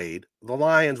trade, the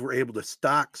Lions were able to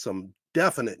stock some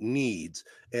definite needs.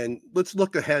 And let's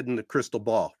look ahead in the crystal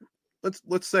ball.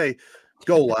 Let's say,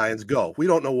 go Lions, go. We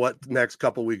don't know what the next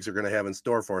couple of weeks are going to have in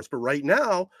store for us. But right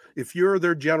now, if you're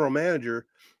their general manager,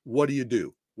 what do you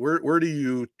do? Where do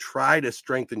you try to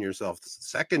strengthen yourself?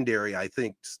 Secondary, I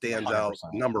think, stands 100%. Out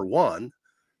number one,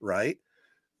 right?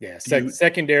 Yeah,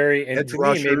 secondary, and to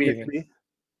me, maybe even,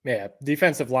 yeah,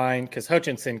 defensive line, because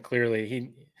Hutchinson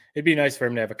clearly it'd be nice for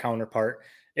him to have a counterpart.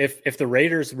 If the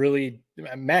Raiders really,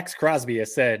 Max Crosby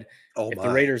has said, the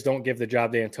Raiders don't give the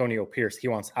job to Antonio Pierce, he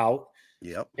wants out.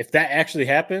 Yep. If that actually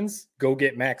happens, go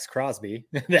get Max Crosby.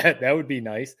 that would be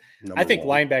nice. I think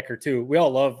linebacker too. We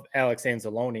all love Alex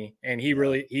Anzalone, and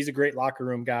he's a great locker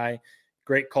room guy,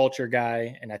 great culture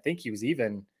guy, and I think he was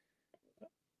even.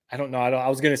 I don't know. I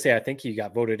was going to say I think he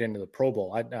got voted into the Pro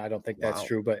Bowl. I don't think that's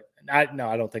true, but I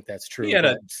don't think that's true. He had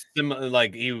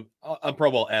a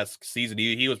Pro Bowl-esque season.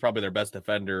 He was probably their best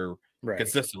defender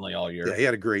consistently all year. Yeah, he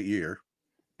had a great year.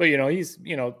 But, you know, he's,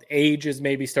 you know, age is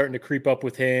maybe starting to creep up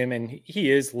with him, and he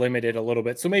is limited a little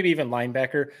bit. So maybe even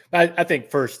linebacker. I think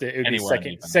first it would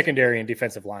be secondary and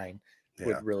defensive line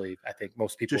would really, I think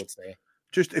most people would say.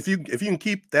 Just if you can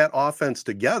keep that offense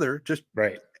together, just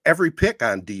every pick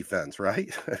on defense,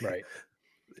 right? Right.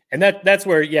 And that's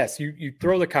where, yes, you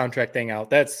throw the contract thing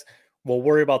out. We'll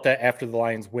worry about that after the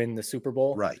Lions win the Super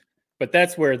Bowl. Right. But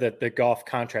that's where the golf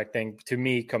contract thing to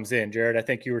me comes in. Jared, I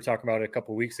think you were talking about it a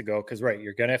couple of weeks ago because,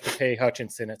 you're going to have to pay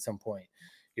Hutchinson at some point.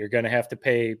 You're going to have to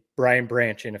pay Brian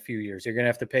Branch in a few years. You're going to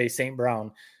have to pay St.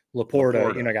 Brown,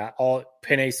 Laporta. You know, got all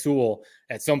Penei Sewell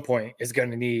at some point is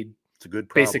going to need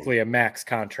basically a max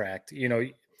contract. You know,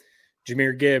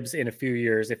 Jahmyr Gibbs in a few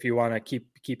years if you want to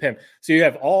keep him. So you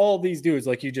have all these dudes,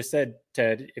 like you just said,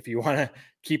 Ted, if you want to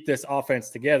keep this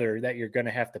offense together that you're going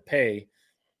to have to pay.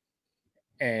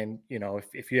 And, you know,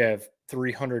 if you have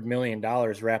 $300 million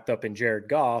wrapped up in Jared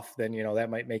Goff, then, you know, that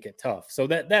might make it tough. So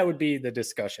that would be the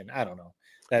discussion. I don't know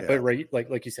that, but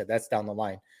like you said, that's down the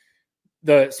line.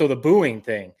 So the booing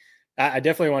thing, I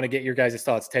definitely want to get your guys'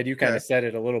 thoughts. Ted, you kind of said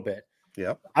it a little bit.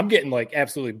 Yeah. I'm getting like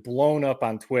absolutely blown up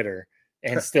on Twitter.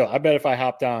 And still, I bet if I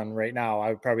hopped on right now, I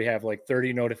would probably have like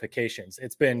 30 notifications.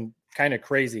 It's been kind of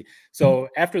crazy. So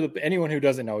after anyone who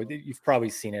doesn't know, you've probably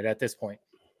seen it at this point.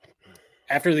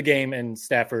 After the game and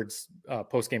Stafford's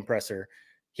post-game presser,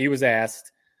 he was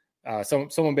asked,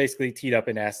 someone basically teed up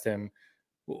and asked him,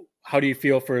 how do you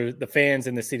feel for the fans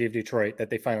in the city of Detroit that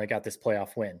they finally got this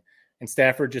playoff win? And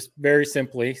Stafford just very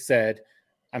simply said,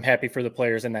 I'm happy for the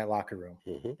players in that locker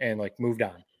room, and like moved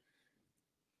on.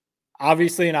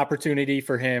 Obviously an opportunity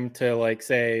for him to like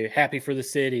say, happy for the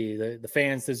city, the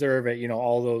fans deserve it, you know,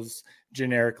 all those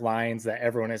generic lines that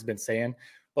everyone has been saying.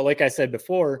 But like I said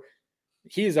before,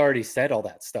 he has already said all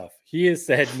that stuff. He has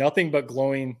said nothing but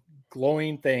glowing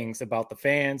things about the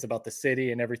fans, about the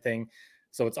city and everything.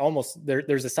 So it's almost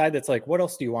there's a side that's like, what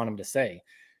else do you want him to say?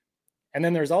 And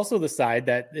then there's also the side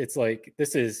that it's like,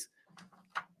 this is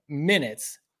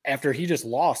minutes after he just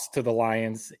lost to the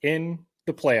Lions in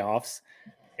the playoffs.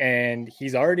 And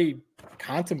he's already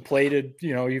contemplated,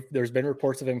 you know, there's been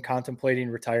reports of him contemplating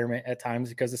retirement at times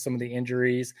because of some of the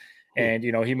injuries. And,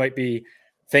 you know, he might be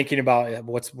thinking about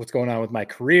what's going on with my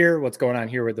career, what's going on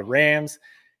here with the Rams.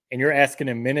 And you're asking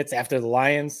him minutes after the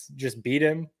Lions just beat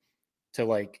him to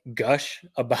like gush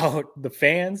about the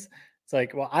fans. It's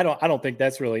like, well, I don't think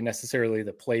that's really necessarily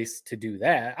the place to do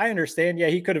that. I understand. Yeah,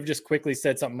 he could have just quickly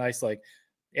said something nice like,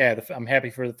 yeah, I'm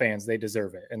happy for the fans. They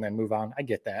deserve it. And then move on. I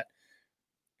get that.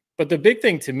 But the big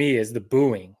thing to me is the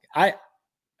booing. I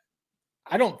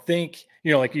don't think,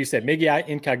 you know, like you said, Miggy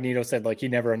Incognito said like he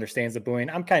never understands the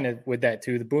booing. I'm kind of with that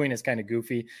too. The booing is kind of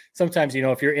goofy. Sometimes, you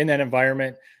know, if you're in that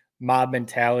environment, mob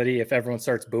mentality, if everyone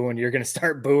starts booing, you're going to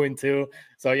start booing too.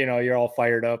 So, you know, you're all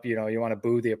fired up, you know, you want to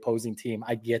boo the opposing team.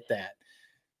 I get that.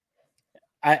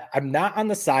 I'm not on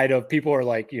the side of people are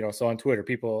like, you know, so on Twitter,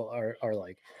 people are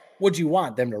like, What'd you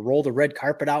want them to roll the red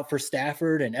carpet out for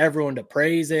Stafford and everyone to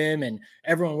praise him and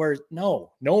everyone wears?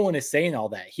 No one is saying all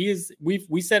that.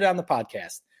 We said it on the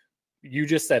podcast. You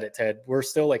just said it, Ted. We're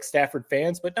still like Stafford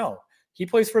fans, but no, he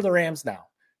plays for the Rams now.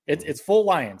 It's full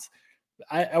Lions.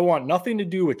 I want nothing to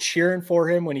do with cheering for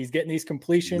him when he's getting these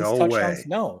completions, touchdowns.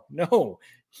 Way. No,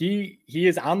 he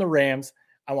is on the Rams.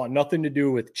 I want nothing to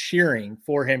do with cheering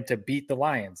for him to beat the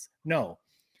Lions. No.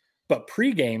 But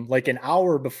pregame, like an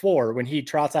hour before, when he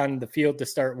trots on the field to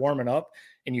start warming up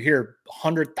and you hear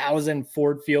 100,000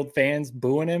 Ford Field fans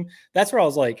booing him, that's where I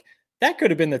was like, that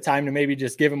could have been the time to maybe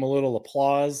just give him a little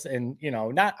applause. And,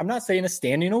 I'm not saying a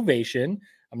standing ovation.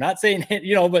 I'm not saying,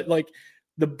 but like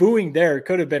the booing there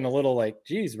could have been a little like,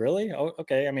 geez, really? Oh,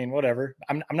 okay. I mean, whatever.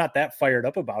 I'm not that fired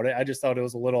up about it. I just thought it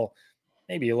was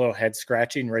maybe a little head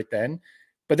scratching right then.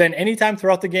 But then anytime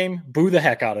throughout the game, boo the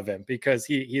heck out of him because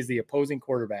he's the opposing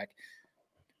quarterback.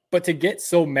 But to get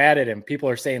so mad at him, people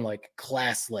are saying like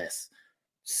classless.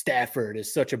 Stafford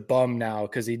is such a bum now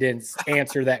because he didn't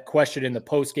answer that question in the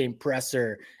post-game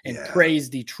presser and praise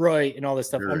Detroit and all this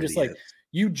stuff. I'm just like,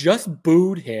 you just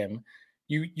booed him.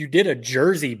 You did a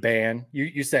jersey ban.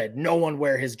 You said no one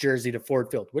wear his jersey to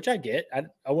Ford Field, which I get.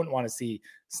 I wouldn't want to see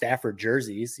Stafford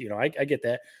jerseys. I get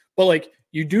that. But like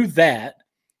you do that.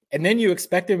 And then you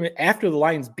expect him after the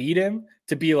Lions beat him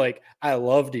to be like, I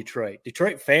love Detroit.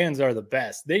 Detroit fans are the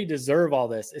best. They deserve all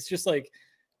this. It's just like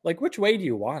which way do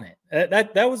you want it?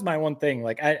 That was my one thing.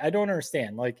 Like, I don't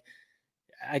understand. Like,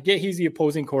 I get he's the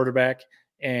opposing quarterback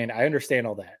and I understand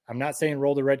all that. I'm not saying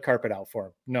roll the red carpet out for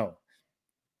him. No.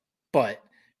 But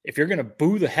if you're going to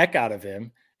boo the heck out of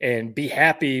him and be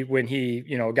happy when he,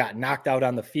 got knocked out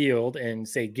on the field and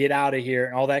say, get out of here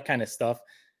and all that kind of stuff,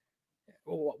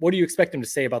 what do you expect him to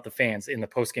say about the fans in the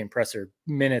postgame presser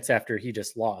minutes after he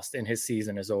just lost and his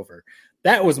season is over?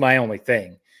 That was my only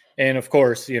thing. And of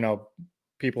course,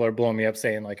 people are blowing me up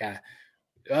saying like,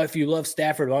 if you love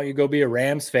Stafford, why don't you go be a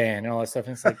Rams fan and all that stuff?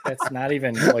 And it's like, that's not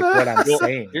even like what I'm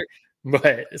saying.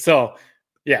 But so,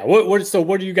 yeah.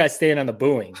 What do you guys stand on the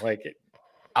booing? Like,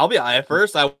 I'll be at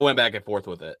first, I went back and forth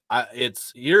with it.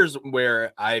 Here's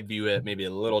where I view it maybe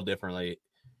a little differently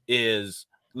is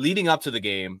leading up to the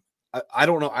game. I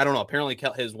don't know. Apparently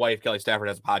his wife, Kelly Stafford,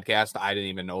 has a podcast. I didn't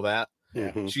even know that.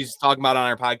 Mm-hmm. She's talking about on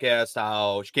our podcast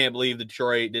how she can't believe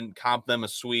Detroit didn't comp them a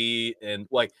suite and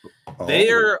like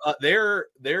their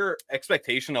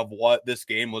expectation of what this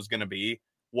game was going to be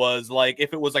was like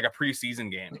if it was like a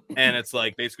preseason game and it's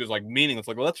like basically it was like meaningless.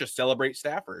 Like, well, let's just celebrate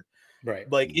Stafford. Right.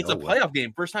 Like it's a playoff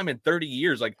game, first time in 30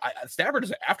 years. Like Stafford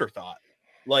is an afterthought.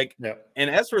 Like, and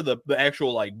as for the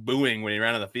actual like booing when he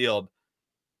ran on the field,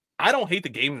 I don't hate the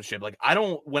gamesmanship. Like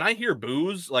when I hear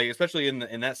boos, like especially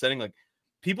in that setting, like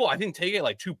people I think take it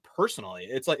like too personally.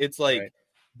 It's like right.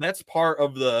 That's part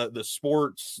of the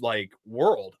sports like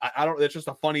world. I don't. It's just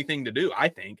a funny thing to do. I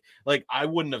think like I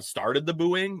wouldn't have started the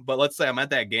booing, but let's say I'm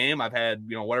at that game. I've had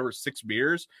 6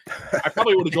 beers. I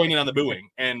probably would have joined in on the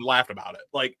booing and laughed about it.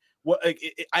 Like what? Like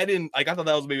I didn't. Like I thought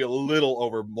that was maybe a little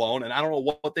overblown, and I don't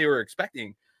know what they were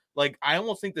expecting. Like I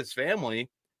almost think this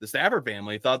family, the Stafford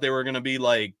family, thought they were going to be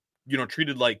like.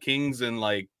 Treated like kings and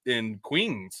like in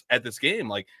queens at this game.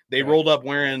 Like they rolled up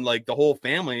wearing like the whole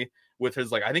family with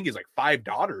his like I think he's like 5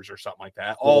 daughters or something like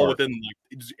that, all within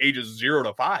like ages 0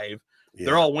 to 5. Yeah.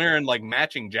 They're all wearing like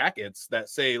matching jackets that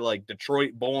say like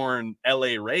Detroit born,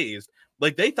 LA raised.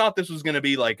 Like they thought this was going to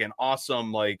be like an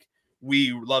awesome like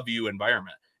we love you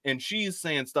environment. And she's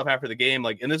saying stuff after the game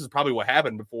like, and this is probably what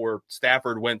happened before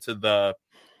Stafford went to the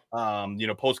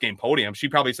post-game podium. She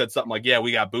probably said something like, yeah,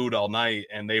 we got booed all night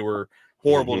and they were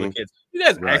horrible to the kids. You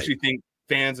guys actually think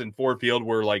fans in Ford Field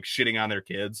were like shitting on their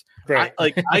kids? Right.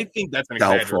 I think that's an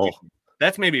exaggeration.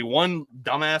 That's maybe one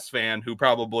dumbass fan who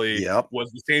probably was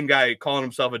the same guy calling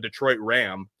himself a Detroit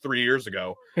Ram 3 years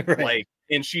ago. Right. Like,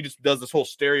 and she just does this whole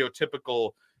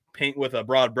stereotypical paint with a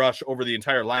broad brush over the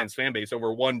entire Lions fan base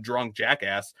over one drunk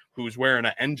jackass who's wearing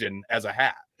an engine as a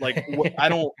hat. Like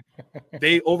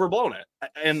they overblown it.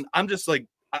 And I'm just like,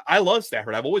 I love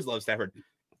Stafford. I've always loved Stafford.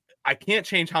 I can't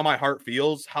change how my heart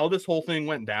feels, how this whole thing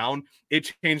went down.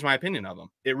 It changed my opinion of him.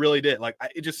 It really did. Like,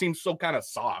 it just seems so kind of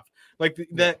soft. Like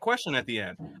that question at the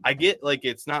end, I get like,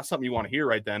 it's not something you want to hear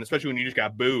right then, especially when you just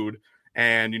got booed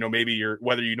and, maybe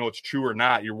whether it's true or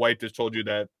not, your wife just told you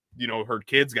that, her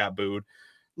kids got booed.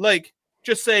 Like,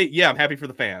 just say, yeah, I'm happy for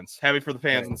the fans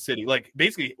in the city. Like,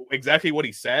 basically exactly what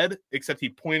he said, except he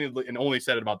pointed and only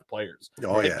said it about the players.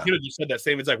 Oh, if yeah. he would have just said that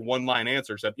same exact one-line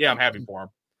answer, said, yeah, I'm happy for him.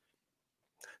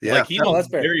 Yeah. Like, he was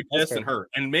very pissed and hurt.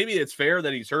 And maybe it's fair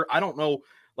that he's hurt. I don't know.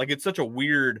 Like, it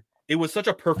was such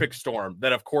a perfect storm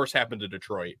that, of course, happened to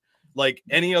Detroit. Like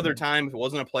any other time, if it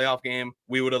wasn't a playoff game,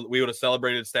 we would have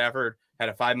celebrated Stafford, had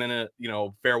a 5-minute,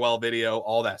 farewell video,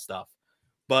 all that stuff.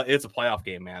 But it's a playoff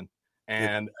game, man.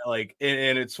 And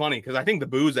and it's funny because I think the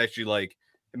boos actually like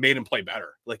made him play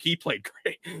better. Like he played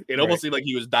great. It almost seemed like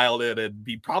he was dialed in, and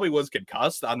he probably was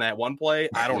concussed on that one play.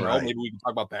 I don't know. Maybe we can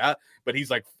talk about that. But he's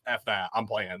like, F that. I'm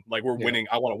playing. Like we're winning.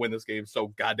 I want to win this game so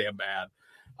goddamn bad.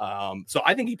 So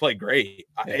I think he played great.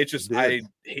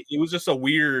 It was just a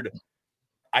weird.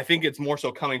 I think it's more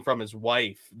so coming from his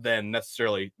wife than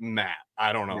necessarily Matt.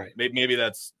 I don't know. Right. Maybe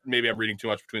I'm reading too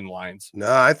much between the lines.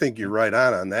 No, I think you're right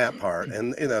on that part.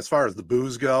 And as far as the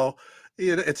boos go,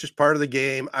 it's just part of the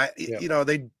game.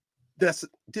 They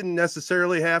didn't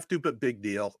necessarily have to, but big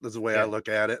deal. That's the way I look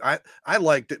at it. I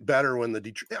liked it better when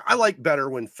I like better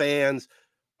when fans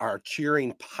are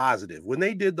cheering positive. When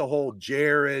they did the whole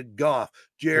Jared Goff.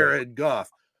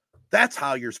 That's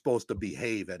how you're supposed to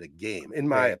behave at a game, in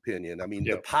my opinion. I mean,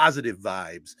 the positive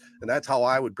vibes, and that's how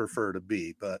I would prefer to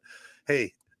be. But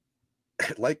hey,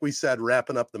 like we said,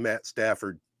 wrapping up the Matt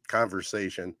Stafford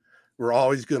conversation, we're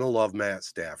always going to love Matt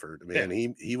Stafford.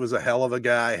 Man, he was a hell of a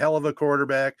guy, hell of a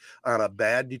quarterback on a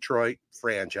bad Detroit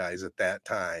franchise at that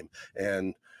time.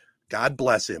 And God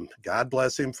bless him. God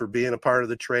bless him for being a part of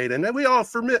the trade. And then we all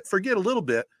forget a little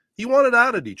bit. He wanted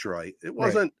out of Detroit. It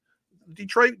wasn't.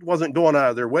 Detroit wasn't going out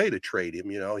of their way to trade him.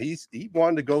 He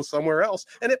wanted to go somewhere else,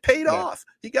 and it paid off.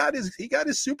 He got his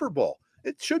Super Bowl.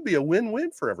 It should be a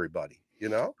win-win for everybody.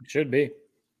 It should be.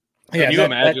 Can you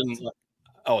imagine?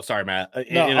 Oh, sorry, Matt.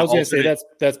 No, I was going to say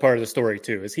that's part of the story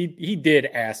too. Is he did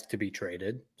ask to be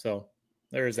traded, so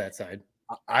there is that side.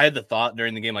 I had the thought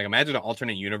during the game, like imagine an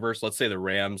alternate universe. Let's say the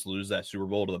Rams lose that Super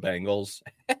Bowl to the Bengals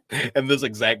and this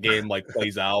exact game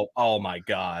plays out. Oh my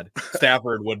God.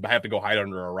 Stafford would have to go hide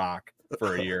under a rock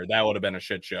for a year. That would have been a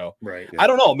shit show. Right. Yeah. I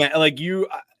don't know, Matt.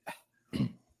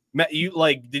 Matt,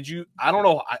 I don't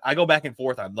know. I go back and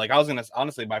forth. I was going to,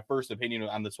 honestly, my first opinion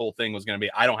on this whole thing was going to be,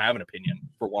 I don't have an opinion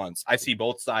for once. I see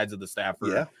both sides of the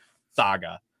Stafford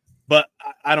saga, but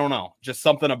I don't know. Just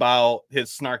something about his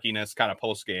snarkiness kind of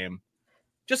post game.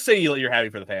 Just say you're happy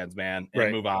for the fans, man,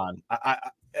 and move on.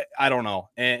 I don't know,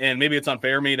 and maybe it's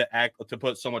unfair of me to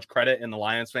put so much credit in the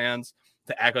Lions fans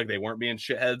to act like they weren't being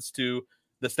shitheads to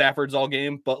the Staffords all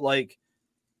game, but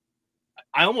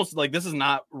I almost this is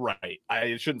not right.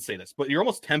 I shouldn't say this, but you're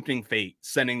almost tempting fate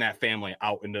sending that family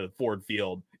out into Ford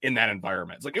Field in that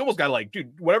environment. It's you almost got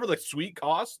dude, whatever the suite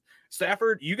costs,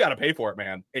 Stafford, you got to pay for it,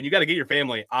 man, and you got to get your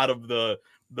family out of the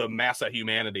mass of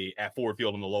humanity at Ford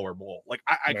Field in the lower bowl.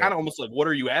 I kind of almost what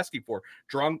are you asking for?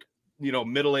 Drunk,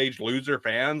 middle-aged loser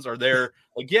fans are there.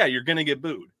 You're going to get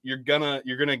booed. You're going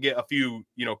to get a few,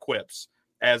 quips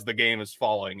as the game is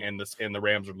falling and the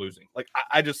Rams are losing.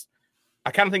 I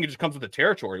kind of think it just comes with the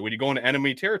territory when you go into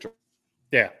enemy territory.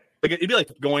 Yeah. It'd be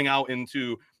like going out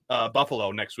into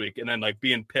Buffalo next week and then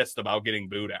being pissed about getting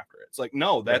booed after it. It's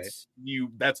no, that's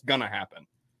that's going to happen.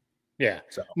 Yeah.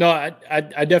 So. No, I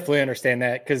definitely understand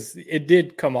that because it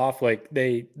did come off like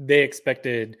they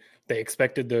expected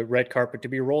the red carpet to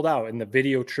be rolled out and the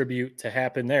video tribute to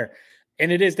happen there.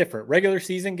 And it is different. Regular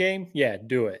season game,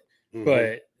 do it. Mm-hmm.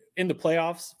 But in the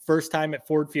playoffs, first time at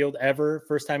Ford Field ever,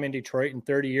 first time in Detroit in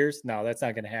 30 years, no, that's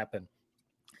not going to happen.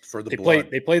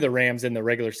 They play the Rams in the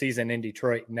regular season in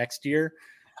Detroit next year.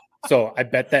 So I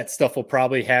bet that stuff will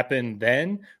probably happen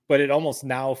then, but it almost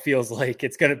now feels like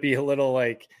it's going to be a little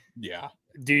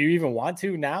do you even want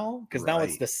to now? Because now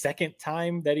it's the second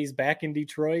time that he's back in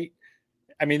Detroit.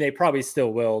 I mean, they probably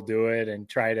still will do it and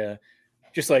try to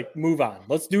just move on.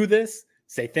 Let's do this.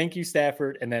 Say thank you,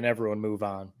 Stafford, and then everyone move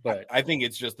on. But I think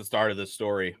it's just the start of this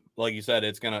story. Like you said,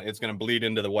 it's gonna bleed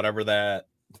into the whatever that.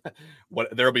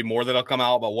 There'll be more that'll come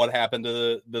out about what happened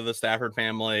to the Stafford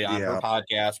family on her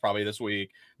podcast probably this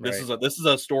week. This is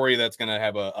a story that's gonna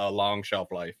have a long shelf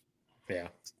life. Yeah.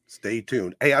 Stay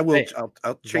tuned. Hey, I'll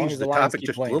change the topic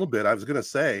just a little bit. I was going to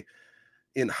say,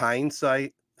 in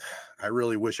hindsight, I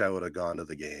really wish I would have gone to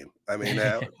the game. I mean,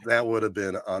 that would have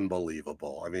been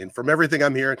unbelievable. I mean, from everything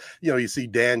I'm hearing, you see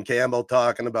Dan Campbell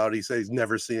talking about, he says he's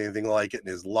never seen anything like it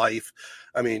in his life.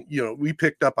 I mean, we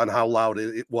picked up on how loud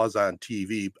it was on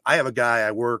TV. I have a guy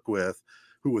I work with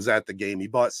who was at the game. He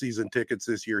bought season tickets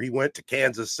this year. He went to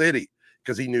Kansas City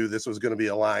because he knew this was going to be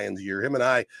a Lions year. Him and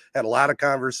I had a lot of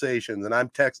conversations, and I'm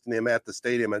texting him at the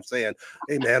stadium and saying,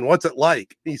 hey, man, what's it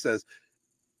like? He says,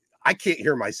 I can't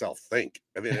hear myself think.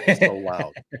 I mean, it's so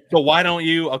loud. So why don't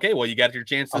you? Okay, well, you got your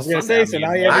chance. I was going to say, so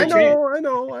now you have your chance. I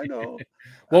know.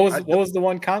 What was the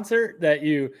one concert that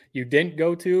you didn't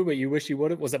go to, but you wish you would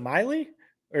have? Was it Miley?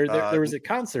 Or there was a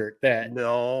concert that?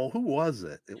 No, who was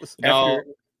it? It was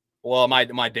Well,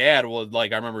 my dad was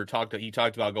like, I remember he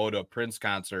talked about going to a Prince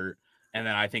concert, and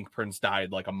then I think Prince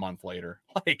died like a month later.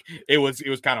 Like it was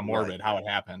kind of morbid how it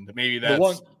happened. Maybe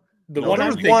that's the one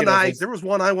I'm thinking of. There was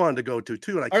one I wanted to go to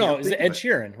too, and I can't. Oh no, is it Ed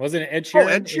Sheeran? Wasn't it Ed Sheeran? Oh,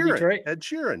 Ed Sheeran. In Detroit? Ed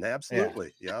Sheeran,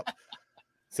 absolutely. Yeah. Yep.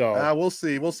 So we'll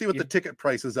see. We'll see what the ticket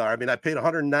prices are. I mean, I paid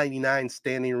 $199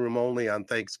 standing room only on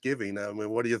Thanksgiving. I mean,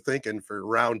 what are you thinking for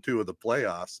round 2 of the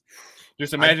playoffs?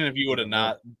 Just imagine if you would have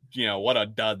not, what a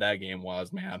dud that game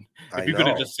was, man. If you could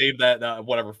have just saved that,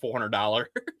 $400.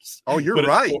 Oh, you're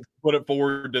right. Put it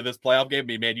forward to this playoff game,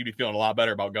 man, you'd be feeling a lot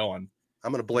better about going.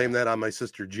 I'm going to blame that on my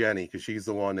sister Jenny because she's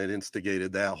the one that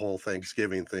instigated that whole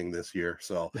Thanksgiving thing this year.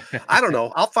 So I don't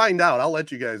know. I'll find out. I'll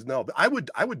let you guys know. But I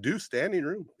would do standing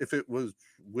room if it was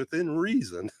within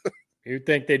reason. You'd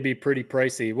think they'd be pretty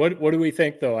pricey. What do we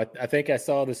think though? I think I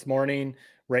saw this morning.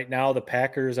 Right now, the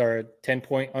Packers are a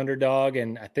 10-point underdog,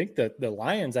 and I think the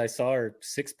Lions I saw are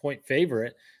 6-point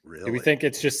favorite. Really? Do we think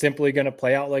it's just simply going to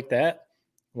play out like that?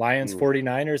 Lions,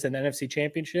 49ers, and NFC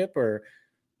Championship, or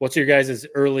what's your guys'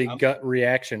 early gut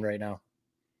reaction right now?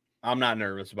 I'm not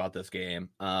nervous about this game.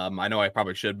 I know I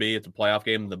probably should be. It's a playoff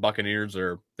game. The Buccaneers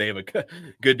they have a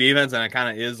good defense, and it kind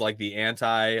of is like the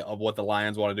anti of what the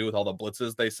Lions want to do with all the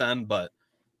blitzes they send. But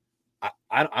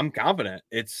I'm confident.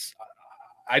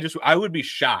 I would be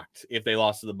shocked if they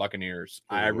lost to the Buccaneers.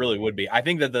 I really would be. I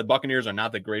think that the Buccaneers are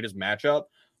not the greatest matchup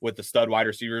with the stud wide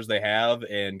receivers they have,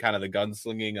 and kind of the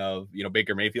gunslinging of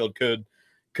Baker Mayfield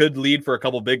could lead for a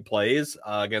couple big plays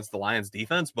against the Lions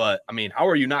defense. But I mean, how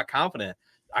are you not confident?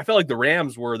 I felt like the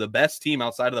Rams were the best team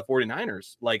outside of the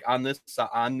 49ers, like on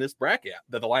this bracket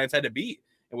that the Lions had to beat.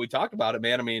 And we talked about it,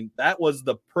 man. I mean, that was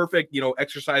the perfect,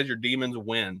 exercise your demons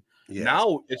win. Yes.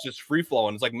 Now it's just free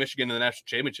flowing. It's like Michigan in the national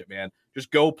championship, man. Just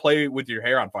go play with your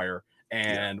hair on fire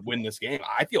and win this game.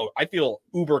 I feel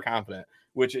uber confident,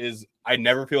 which is I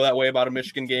never feel that way about a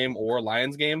Michigan game or a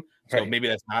Lions game. So maybe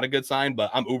that's not a good sign, but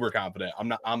I'm uber confident. I'm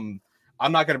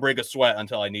not going to break a sweat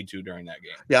until I need to during that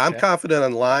game. Yeah, I'm confident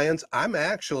on Lions. I'm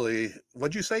actually,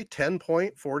 what'd you say,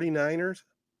 10-point 49ers?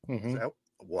 Mm-hmm.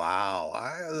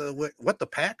 Wow. What the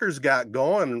Packers got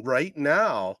going right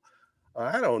now,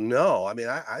 I don't know. I mean,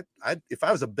 I if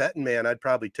I was a betting man, I'd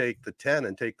probably take the 10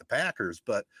 and take the Packers.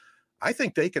 But I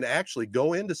think they can actually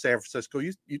go into San Francisco.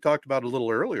 You talked about it a little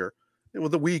earlier.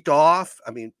 With a week off,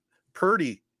 I mean,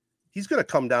 Purdy, he's going to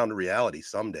come down to reality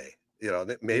someday.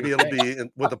 Maybe it'll be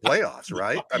with the playoffs,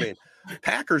 right? I mean,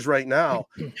 Packers right now,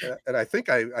 and I think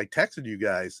I texted you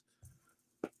guys.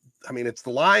 I mean, it's the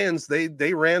Lions.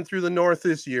 They ran through the North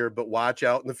this year, but watch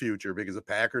out in the future because the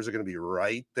Packers are going to be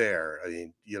right there. I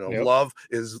mean, Love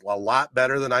is a lot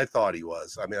better than I thought he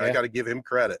was. I mean, I got to give him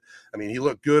credit. I mean, he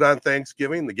looked good on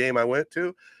Thanksgiving, the game I went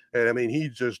to, and I mean, he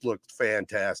just looked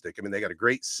fantastic. I mean, they got a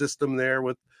great system there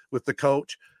with the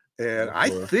coach. And I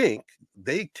think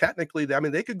they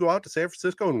could go out to San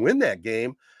Francisco and win that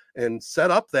game and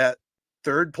set up that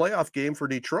third playoff game for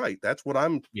Detroit. That's what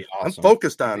I'm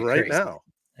focused on right now.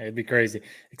 It'd be crazy.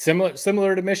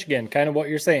 Similar to Michigan, kind of what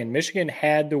you're saying. Michigan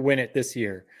had to win it this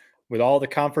year with all the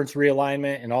conference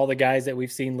realignment and all the guys that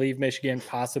we've seen leave Michigan,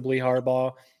 possibly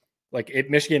Harbaugh.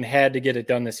 Michigan had to get it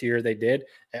done this year. They did.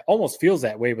 It almost feels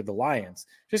that way with the Lions,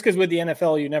 just because with the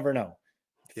NFL, you never know.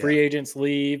 Free agents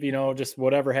leave, just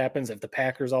whatever happens. If the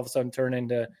Packers all of a sudden turn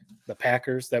into the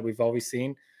Packers that we've always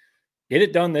seen, get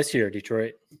it done this year,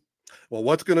 Detroit. Well,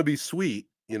 what's going to be sweet,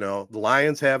 the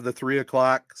Lions have the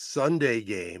 3:00 Sunday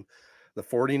game. The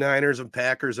 49ers and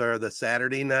Packers are the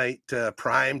Saturday night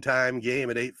prime time game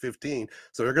at 8:15.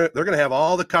 So they're going to have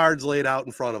all the cards laid out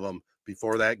in front of them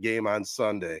before that game on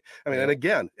Sunday. I mean, and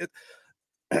again,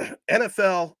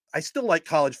 NFL, I still like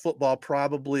college football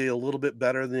probably a little bit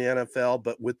better than the NFL,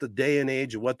 but with the day and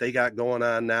age of what they got going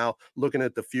on now, looking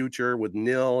at the future with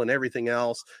NIL and everything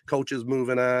else, coaches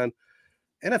moving on,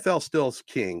 NFL still is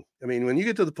king. I mean, when you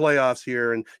get to the playoffs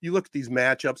here and you look at these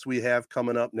matchups we have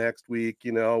coming up next week,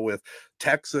 with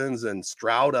Texans and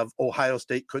Stroud of Ohio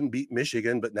State couldn't beat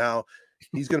Michigan, but now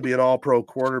he's going to be an all-pro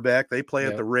quarterback. They play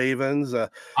at the Ravens.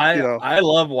 I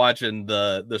love watching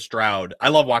the Stroud. I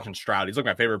love watching Stroud. He's like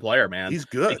my favorite player, man. He's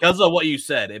good. Because of what you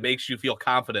said, it makes you feel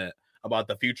confident about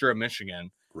the future of Michigan.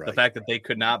 Right. The fact that they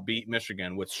could not beat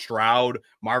Michigan with Stroud,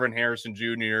 Marvin Harrison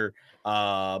Jr.,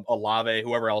 Olave,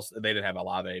 whoever else. They didn't have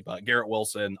Olave, but Garrett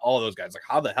Wilson, all of those guys. Like,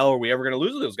 how the hell are we ever going to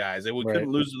lose to those guys? We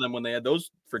couldn't lose to them when they had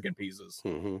those freaking pieces.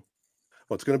 Mm-hmm.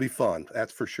 Well, it's going to be fun.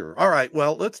 That's for sure. All right.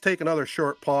 Well, let's take another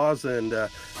short pause, and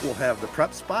we'll have the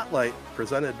Prep Spotlight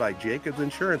presented by Jacobs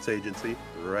Insurance Agency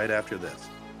right after this.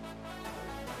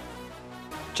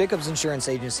 Jacobs Insurance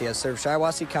Agency has served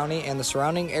Shiawassee County and the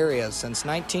surrounding areas since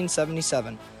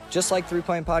 1977. Just like 3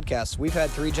 Point Podcasts, we've had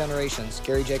 3 generations: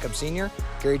 Gary Jacobs Sr.,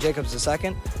 Gary Jacobs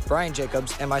II, Brian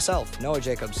Jacobs, and myself, Noah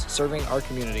Jacobs, serving our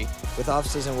community with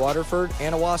offices in Waterford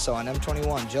and Owasso on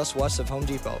M21, just west of Home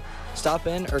Depot. Stop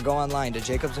in or go online to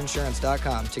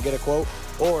jacobsinsurance.com to get a quote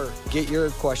or get your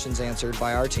questions answered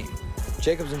by our team.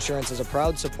 Jacobs Insurance is a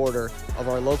proud supporter of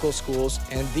our local schools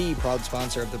and the proud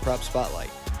sponsor of the Prep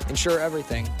Spotlight. Insure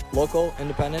everything, local,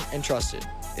 independent, and trusted.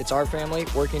 It's our family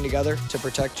working together to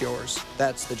protect yours.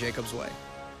 That's the Jacobs way.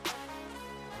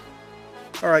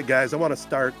 All right, guys, I want to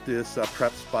start this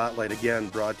Prep Spotlight again,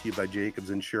 brought to you by Jacobs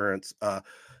Insurance. I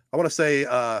want to say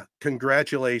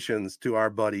congratulations to our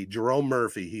buddy Jerome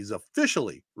Murphy. He's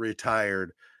officially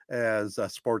retired as a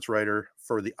sports writer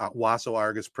for the Owasso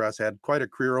Argus Press. Had quite a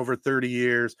career, over 30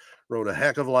 years, wrote a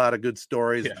heck of a lot of good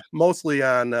stories, mostly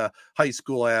on high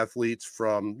school athletes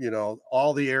from,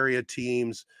 all the area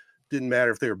teams. Didn't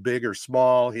matter if they were big or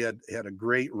small. He had a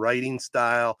great writing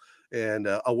style and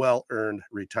a well-earned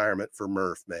retirement for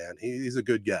Murph, man. He's a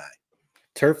good guy.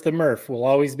 Turf the Murph will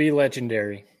always be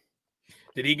legendary.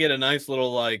 Did he get a nice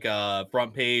little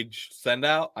front page send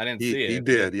out? I didn't see it. He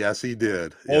did. Yes, he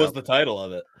did. What was the title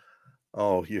of it?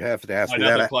 Oh, you have to ask me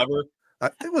that. That. Clever?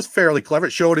 It was fairly clever.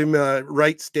 It showed him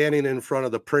standing in front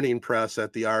of the printing press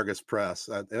at the Argus Press.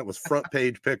 It was front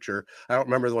page picture. I don't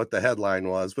remember what the headline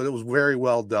was, but it was very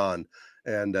well done.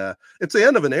 And it's the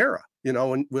end of an era.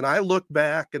 When I look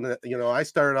back and, I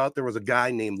started out, there was a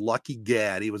guy named Lucky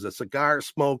Gadd. He was a cigar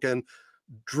smoking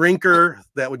drinker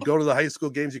that would go to the high school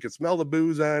games. You could smell the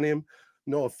booze on him.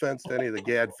 No offense to any of the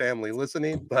Gadd family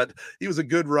listening, but he was a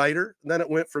good writer. And then it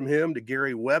went from him to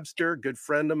Gary Webster, good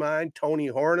friend of mine. Tony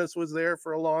Hornis was there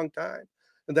for a long time.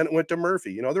 And then it went to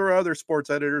Murphy. There were other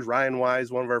sports editors, Ryan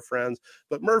Wise, one of our friends,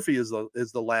 but Murphy is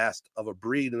the last of a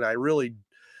breed. And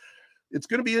it's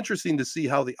going to be interesting to see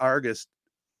how the Argus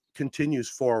continues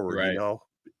forward, right.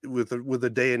 With the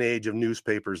day and age of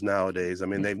newspapers nowadays. I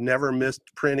mean, they've never missed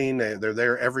printing. They're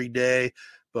there every day.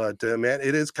 But, man,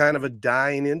 it is kind of a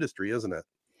dying industry, isn't it?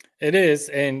 It is.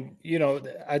 And,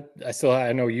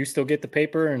 I know you still get the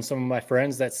paper, and some of my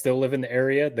friends that still live in the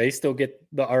area, they still get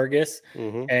the Argus.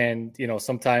 Mm-hmm. And,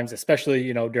 sometimes,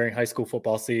 especially, during high school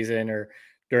football season or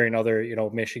during other,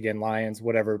 Michigan Lions,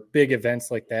 whatever, big events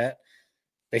like that,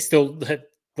 they still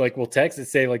will text and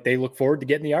say they look forward to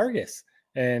getting the Argus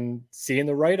and seeing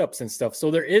the write-ups and stuff.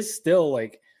 So there is still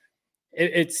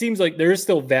it seems like there is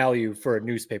still value for a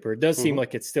newspaper. It does seem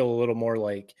like it's still a little more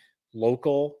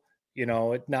local,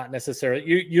 it's not necessarily,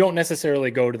 you don't necessarily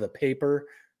go to the paper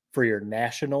for your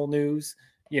national news.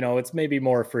 It's maybe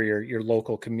more for your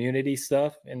local community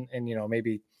stuff and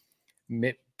maybe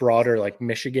broader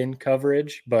Michigan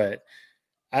coverage. But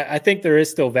I think there is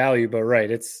still value, but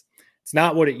right. It's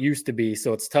not what it used to be.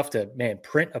 So it's tough to,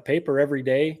 print a paper every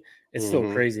day. It's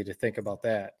still crazy to think about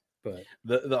that. But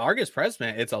the Argus Press,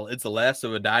 man, it's the last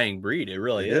of a dying breed. It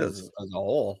really is as a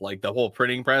whole. The whole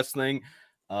printing press thing,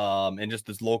 and just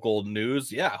this local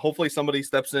news. Yeah, hopefully somebody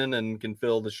steps in and can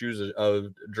fill the shoes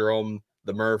of Jerome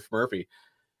the Murphy,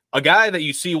 a guy that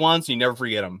you see once, you never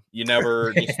forget him. You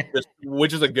never, just,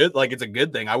 which is it's a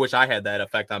good thing. I wish I had that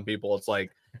effect on people. It's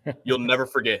you'll never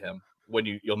forget him.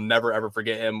 You'll never ever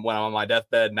forget him. When I'm on my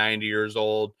deathbed, 90 years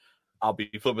old, I'll be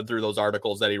flipping through those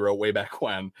articles that he wrote way back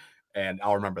when. And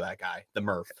I'll remember that guy, the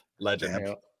Murph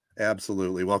legend.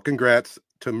 Absolutely. Well, congrats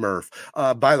to Murph.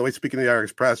 By the way, speaking of the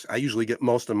Argus Press, I usually get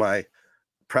most of my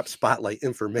Prep Spotlight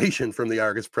information from the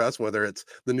Argus Press, whether it's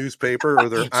the newspaper or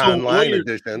their online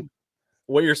edition.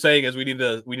 What you're saying is we need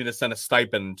to send a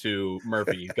stipend to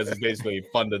Murphy because he's basically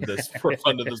funded this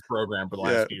program for the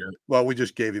last year. Well, we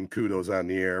just gave him kudos on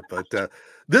the air, but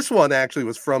this one actually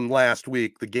was from last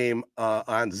week. The game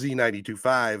on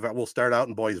Z92.5. We'll start out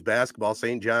in boys basketball.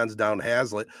 St. John's down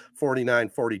Hazlitt,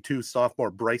 49-42.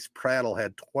 Sophomore Bryce Prattle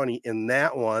had 20 in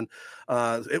that one.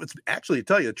 It was actually, to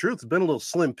tell you the truth, it's been a little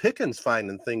slim pickings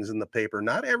finding things in the paper.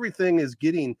 Not everything is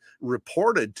getting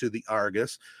reported to the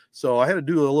Argus. So I had to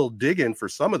do a little digging for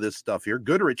some of this stuff here.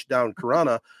 Goodrich down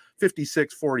Corunna,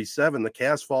 56-47. The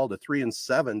Cavs fall to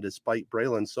 3-7 despite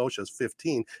Braylon Socha's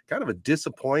 15. Kind of a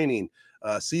disappointing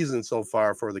season so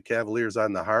far for the Cavaliers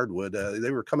on the hardwood.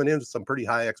 They were coming in with some pretty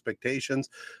high expectations.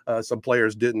 Some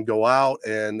players didn't go out,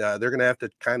 and they're going to have to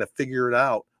kind of figure it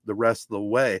out the rest of the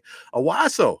way.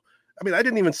 Owasso, I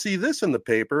didn't even see this in the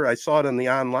paper. I saw it in the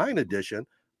online edition.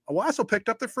 Owasso picked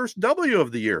up their first W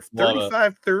of the year,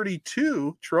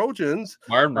 35-32 Trojans.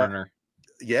 Barn burner.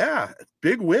 Yeah,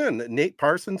 big win. Nate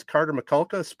Parsons, Carter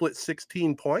McCulka split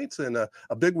 16 points, and a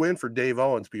big win for Dave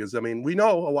Owens because, we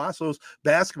know Owasso's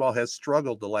basketball has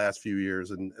struggled the last few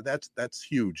years, and that's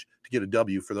huge to get a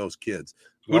W for those kids.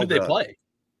 Who did they play?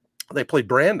 They played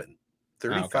Brandon.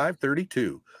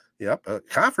 35-32. Yep, a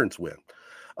conference win.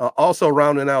 Also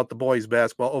rounding out the boys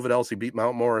basketball, Ovid Elsie beat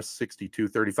Mount Morris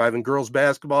 62-35. And girls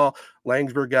basketball,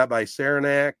 Langsburg got by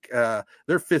Saranac.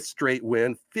 Their fifth straight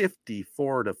win,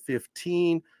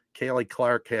 54-15. Kaylee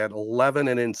Clark had 11.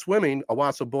 And in swimming,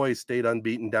 Owasso boys stayed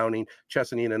unbeaten, downing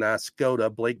Chesaning and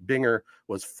Oscoda. Blake Binger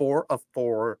was 4 of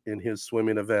 4 in his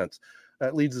swimming events.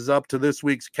 That leads us up to this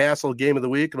week's Castle Game of the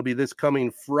Week. It'll be this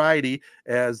coming Friday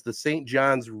as the St.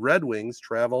 John's Red Wings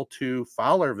travel to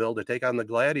Fowlerville to take on the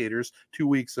Gladiators 2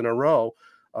 weeks in a row.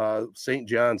 St.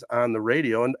 John's on the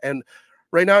radio. And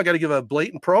right now, I got to give a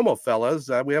blatant promo, fellas.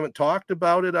 We haven't talked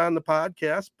about it on the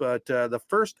podcast, but the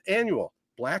first annual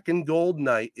Black and Gold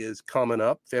Night is coming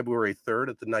up February 3rd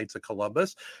at the Knights of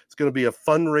Columbus. It's going to be a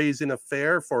fundraising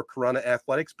affair for Corunna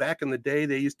Athletics. Back in the day,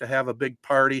 they used to have a big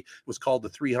party. It was called the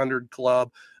 300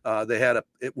 Club.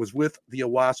 It was with the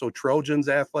Owasso Trojans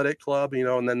Athletic Club,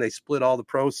 and then they split all the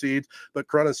proceeds. But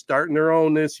Corunna's starting their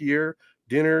own this year.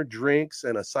 Dinner, drinks,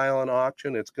 and a silent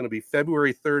auction. It's going to be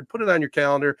February 3rd. Put it on your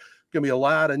calendar. Going to be a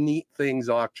lot of neat things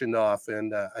auctioned off,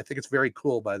 and I think it's very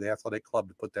cool by the Athletic Club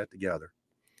to put that together.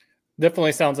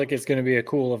 Definitely sounds like it's going to be a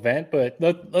cool event, but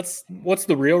what's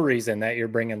the real reason that you're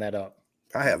bringing that up?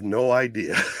 I have no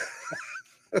idea.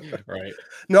 Right.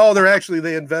 No,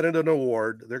 they invented an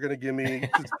award. They're going to give me,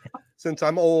 since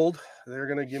I'm old, they're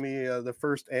going to give me the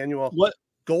first annual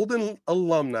Golden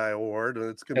Alumni Award. And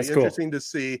it's going to be interesting to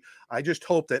see. I just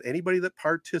hope that anybody that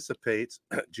participates,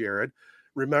 Jared,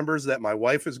 remembers that my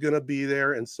wife is going to be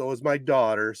there and so is my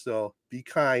daughter. So be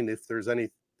kind if there's any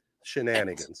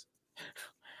shenanigans.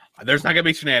 There's not gonna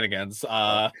be shenanigans.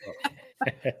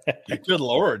 Good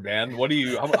Lord, man.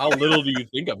 How little do you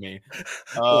think of me?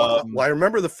 Well, I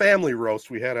remember the family roast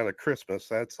we had on a Christmas.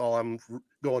 That's all I'm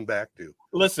going back to.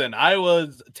 Listen, I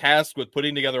was tasked with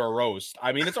putting together a roast.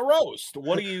 I mean, it's a roast.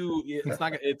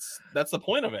 That's the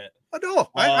point of it. No,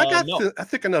 I got a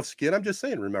thick enough skin. I'm just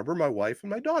saying, remember my wife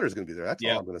and my daughter's going to be there. That's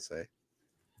all I'm going to say.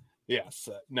 Yes.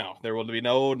 No, there will be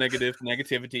no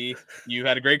negativity. You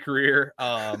had a great career.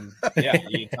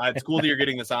 It's cool that you're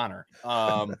getting this honor.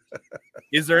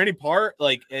 Is there any part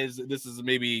as this is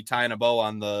maybe tying a bow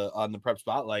on the prep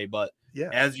spotlight, but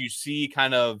as you see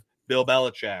kind of Bill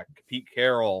Belichick, Pete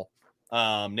Carroll,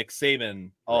 Nick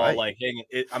Saban, all hanging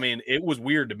it. I mean, it was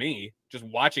weird to me just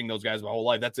watching those guys my whole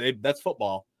life. That's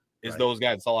football is those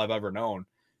guys. That's all I've ever known.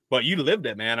 But you lived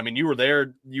it, man. I mean, you were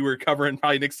there. You were covering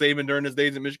probably Nick Saban during his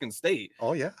days at Michigan State.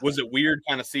 Oh, yeah. Was it weird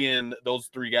kind of seeing those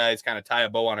three guys kind of tie a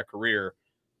bow on a career?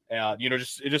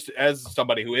 Just as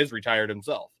somebody who is retired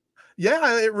himself.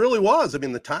 Yeah, it really was. I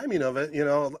mean, the timing of it,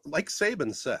 like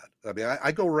Saban said. I mean,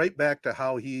 I go right back to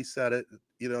how he said it.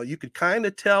 You could kind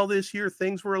of tell this year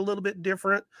things were a little bit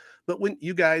different. But when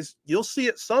you'll see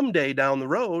it someday down the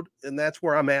road, and that's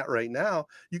where I'm at right now.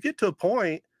 You get to a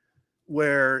point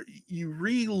where you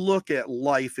re-look at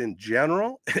life in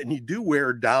general and you do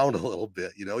wear down a little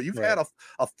bit. You've had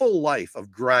a full life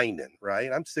of grinding, right?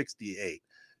 I'm 68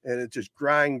 and it's just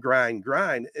grind.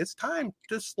 It's time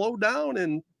to slow down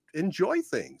and enjoy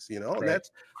things, and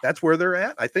that's where they're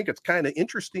at. I think it's kind of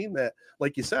interesting that,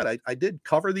 like you said, I did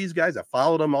cover these guys. I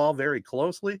followed them all very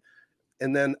closely.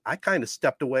 And then I kind of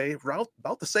stepped away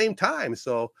about the same time.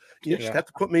 So you just have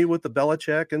to put me with the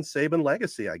Belichick and Saban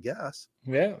legacy, I guess.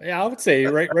 Yeah, I would say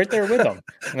you're right there with them.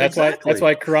 And that's why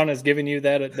Corunna is giving you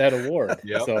that award.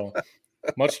 Yep. So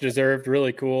much deserved,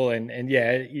 really cool. And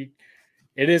it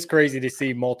is crazy to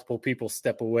see multiple people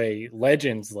step away,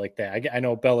 legends like that. I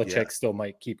know Belichick still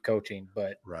might keep coaching,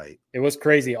 but it was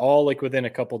crazy. All within a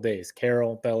couple days,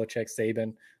 Carroll, Belichick,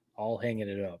 Saban, all hanging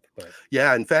it up. But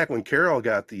in fact, when Carroll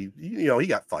got he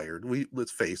got fired.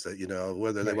 Let's face it,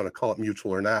 whether they want to call it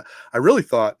mutual or not, I really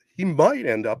thought he might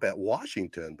end up at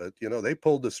Washington, but they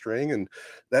pulled the string, and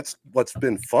that's what's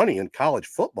been funny in college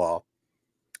football.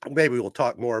 Maybe we'll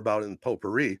talk more about it in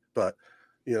potpourri, but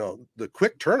the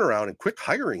quick turnaround and quick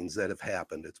hirings that have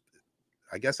happened.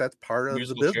 I guess that's part of the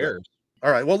business. Chairs.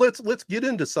 All right, well, let's get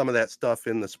into some of that stuff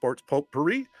in the sports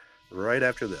potpourri right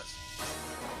after this.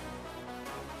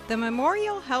 The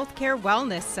Memorial Healthcare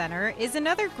Wellness Center is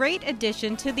another great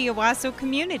addition to the Owasso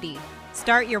community.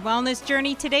 Start your wellness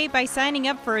journey today by signing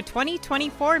up for a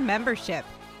 2024 membership.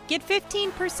 Get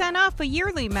 15% off a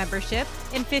yearly membership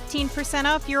and 15%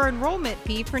 off your enrollment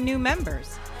fee for new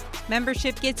members.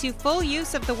 Membership gets you full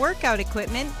use of the workout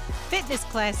equipment, fitness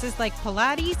classes like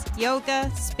Pilates,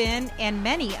 yoga, spin, and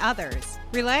many others.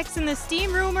 Relax in the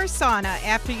steam room or sauna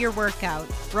after your workout.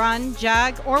 Run,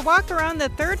 jog, or walk around the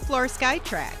third floor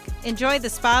SkyTrack. Enjoy the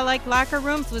spa-like locker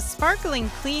rooms with sparkling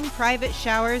clean private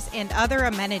showers and other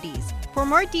amenities. For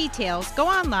more details, go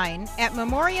online at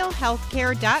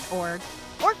memorialhealthcare.org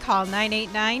or call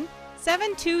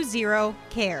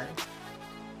 989-720-CARE.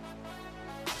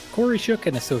 Kori Shook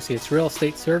Associates Real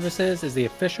Estate Services is the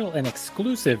official and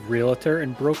exclusive realtor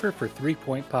and broker for 3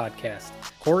 Point Podcast.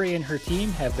 Kori and her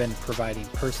team have been providing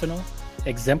personal,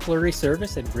 exemplary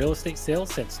service in real estate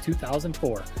sales since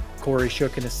 2004. Kori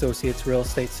Shook Associates Real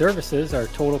Estate Services are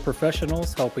total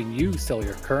professionals helping you sell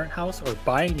your current house or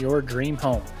buying your dream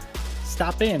home.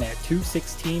 Stop in at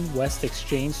 216 West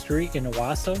Exchange Street in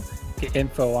Owasso. Get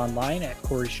info online at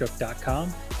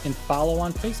korishook.com and follow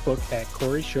on Facebook at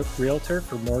Kori Shook Realtor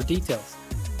for more details.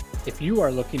 If you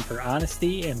are looking for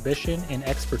honesty, ambition, and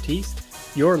expertise,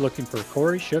 you're looking for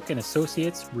Kori Shook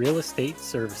Associates Real Estate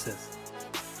Services.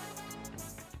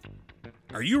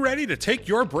 Are you ready to take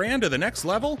your brand to the next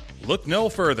level? Look no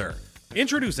further.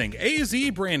 Introducing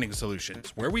AZee Branding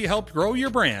Solutions, where we help grow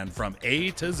your brand from A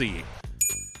to Z.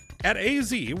 At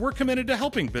AZee, we're committed to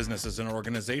helping businesses and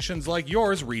organizations like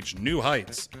yours reach new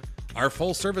heights. Our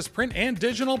full-service print and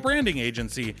digital branding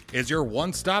agency is your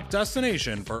one-stop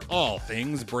destination for all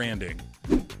things branding.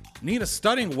 Need a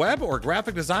stunning web or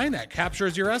graphic design that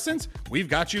captures your essence? We've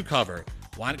got you covered.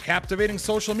 Want captivating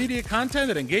social media content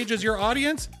that engages your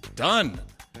audience? Done.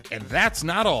 And that's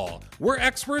not all. We're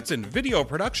experts in video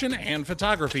production and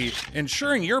photography,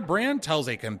 ensuring your brand tells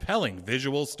a compelling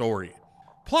visual story.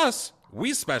 Plus,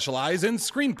 we specialize in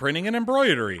screen printing and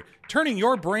embroidery, turning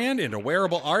your brand into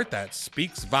wearable art that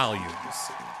speaks volumes.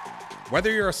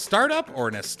 Whether you're a startup or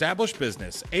an established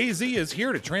business, AZee is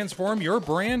here to transform your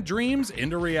brand dreams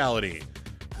into reality.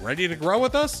 Ready to grow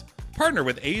with us? Partner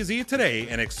with AZee today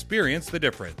and experience the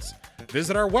difference.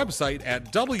 Visit our website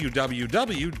at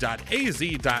www.azee.co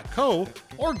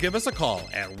or give us a call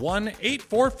at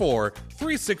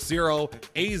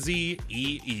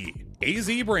 1-844-360-AZEE.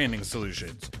 AZee Branding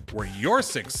Solutions, where your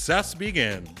success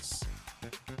begins.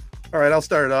 All right, I'll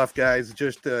start it off, guys.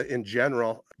 Just in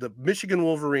general, the Michigan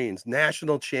Wolverines,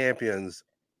 national champions,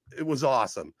 it was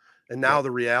awesome. And now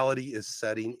the reality is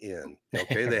setting in.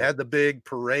 Okay, they had the big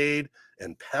parade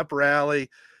and pep rally.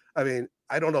 I mean,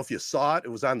 I don't know if you saw it. It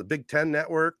was on the Big Ten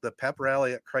Network, the pep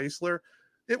rally at Chrysler.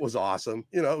 It was awesome.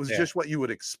 You know, it was just what you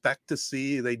would expect to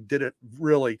see. They did it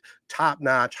really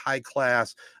top-notch, high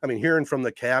class. I mean, hearing from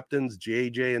the captains,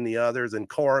 JJ and the others, and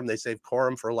Corum, they saved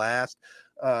Corum for last.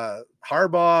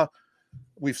 Harbaugh,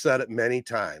 we've said it many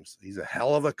times. He's a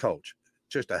hell of a coach,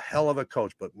 just a hell of a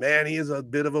coach. But, man, he is a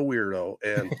bit of a weirdo.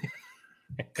 And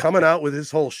coming out with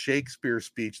his whole Shakespeare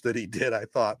speech that he did, I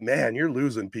thought, man, you're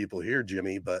losing people here,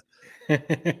 Jimmy. But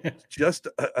just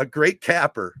a great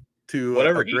capper to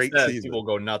whatever a great he says, season. people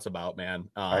go nuts about, man.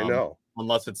 I know.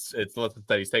 Unless it's that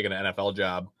he's taking an NFL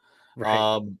job.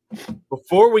 Right.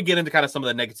 Before we get into kind of some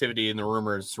of the negativity and the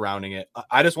rumors surrounding it,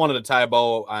 I just wanted to tie a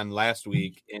bow on last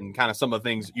week and kind of some of the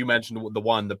things you mentioned.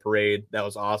 The parade, that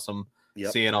was awesome.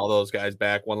 Yep. Seeing all those guys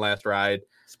back, one last ride,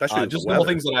 Especially just the little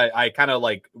weather. things that I kind of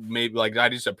like, maybe like I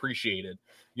just appreciated.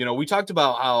 You know, we talked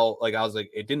about how like I was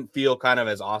like it didn't feel kind of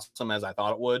as awesome as I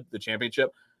thought it would. The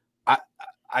championship,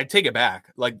 I take it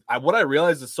back. Like what I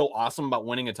realized is so awesome about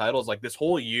winning a title is like this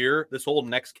whole year, this whole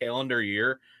next calendar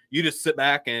year, you just sit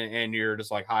back and you're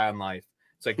just like high on life.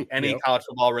 It's like any college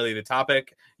football related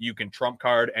topic, you can trump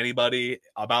card anybody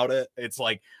about it. It's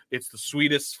like, it's the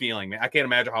sweetest feeling, man. I can't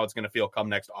imagine how it's going to feel come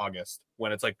next August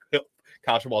when it's like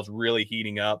college football is really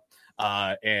heating up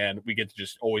and we get to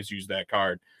just always use that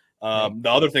card. The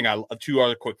other thing, two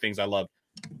other quick things I love.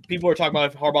 People are talking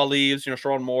about if Harbaugh leaves, you know,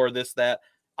 Sharon Moore, this, that.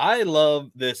 I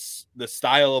love the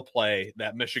style of play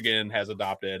that Michigan has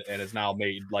adopted and has now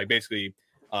made like basically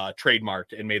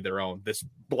trademarked and made their own. This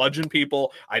bludgeon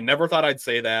people. I never thought I'd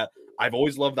say that. I've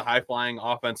always loved the high flying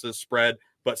offenses spread,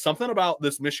 but something about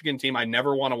this Michigan team, I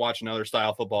never want to watch another style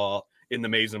of football in the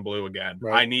maize and blue again.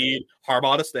 Right. I need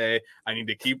Harbaugh to stay. I need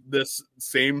to keep this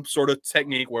same sort of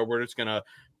technique where we're just going to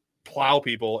plow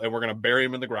people and we're going to bury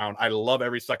them in the ground. I love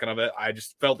every second of it. I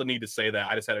just felt the need to say that.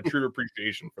 I just had a true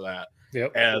appreciation for that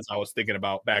as I was thinking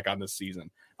about back on this season.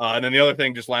 And then the other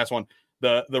thing, just last one,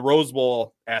 the Rose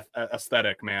Bowl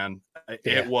aesthetic, man,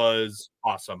 it was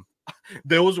awesome.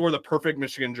 Those were the perfect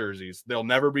Michigan jerseys. There'll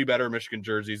never be better Michigan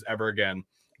jerseys ever again.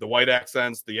 The white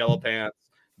accents, the yellow pants,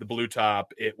 the blue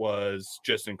top, it was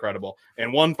just incredible.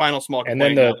 And one final small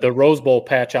complaint. And then the Rose Bowl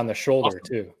patch on the shoulder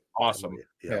too. Awesome.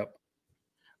 Yep.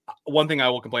 One thing I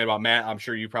will complain about, Matt, I'm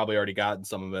sure you probably already gotten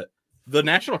some of it. The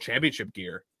national championship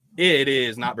gear, it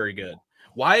is not very good.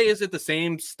 Why is it the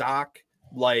same stock,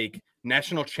 like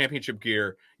national championship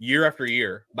gear year after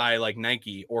year by like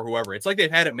Nike or whoever? It's like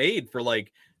they've had it made for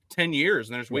like 10 years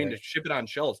and they're just waiting to ship it on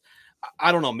shelves.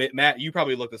 I don't know, Matt, you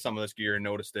probably looked at some of this gear and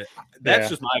noticed it. That's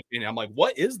just my opinion. I'm like,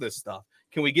 what is this stuff?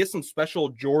 Can we get some special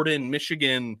Jordan,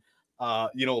 Michigan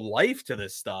life to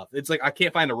this stuff. It's like I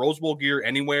can't find a Rose Bowl gear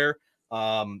anywhere.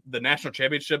 The national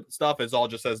championship stuff is all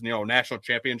just says, national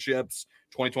championships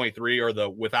 2023 or the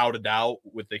without a doubt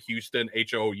with the Houston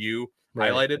HOU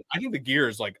highlighted. I think the gear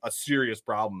is like a serious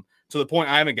problem to the point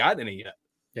I haven't gotten any yet.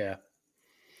 Yeah.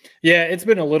 Yeah, it's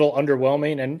been a little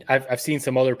underwhelming, and I've seen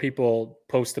some other people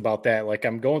post about that. Like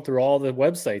I'm going through all the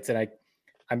websites, and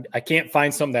I can't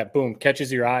find something that boom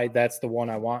catches your eye. That's the one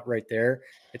I want right there.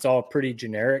 It's all pretty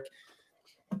generic.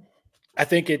 I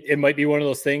think it might be one of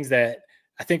those things that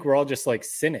I think we're all just like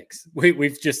cynics.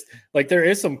 We've just like there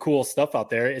is some cool stuff out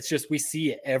there. It's just we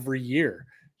see it every year.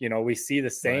 We see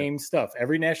the same stuff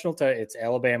every national time. It's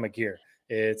Alabama gear.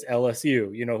 It's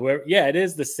LSU. Whoever. Yeah, it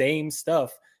is the same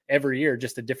stuff every year,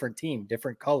 just a different team,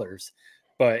 different colors.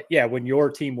 But yeah, when your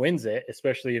team wins it,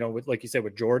 especially, with, like you said,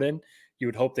 with Jordan, you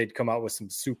would hope they'd come out with some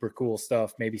super cool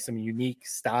stuff, maybe some unique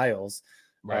styles.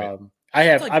 Right.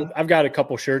 I've got a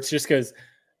couple shirts just because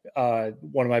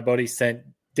one of my buddies sent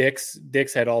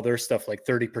Dick's had all their stuff like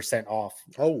 30% off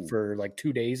for like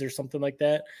 2 days or something like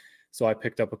that. So I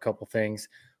picked up a couple things.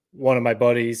 One of my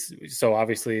buddies, so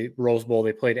obviously Rose Bowl,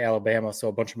 they played Alabama. So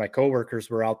a bunch of my coworkers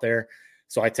were out there.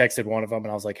 So I texted one of them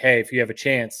and I was like, hey, if you have a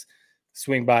chance,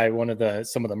 swing by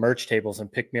some of the merch tables and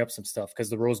pick me up some stuff. Cause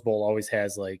the Rose Bowl always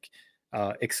has like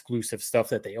exclusive stuff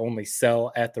that they only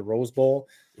sell at the Rose Bowl.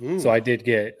 So I did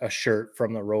get a shirt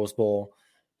from the Rose Bowl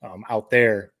out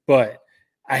there, but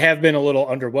I have been a little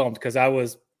underwhelmed because I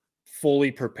was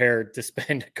fully prepared to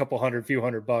spend a few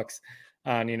hundred bucks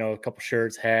on, a couple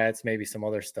shirts, hats, maybe some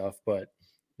other stuff. But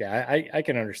yeah, I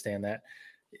can understand that.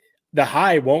 The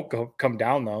high won't come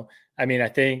down though. I mean, I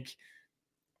think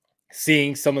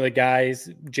seeing some of the guys,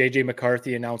 JJ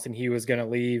McCarthy announcing he was going to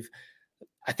leave,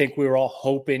 I think we were all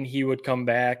hoping he would come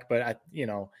back, but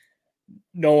no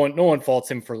one faults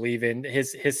him for leaving.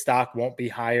 His stock won't be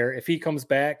higher if he comes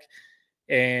back.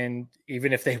 And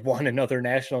even if they won another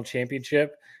national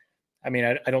championship, I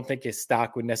mean, I don't think his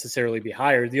stock would necessarily be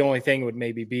higher. The only thing would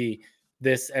maybe be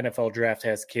this NFL draft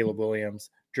has Caleb Williams,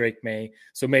 Drake May.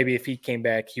 So maybe if he came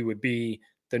back, he would be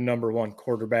the number one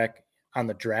quarterback on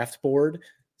the draft board.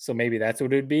 So maybe that's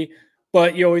what it would be.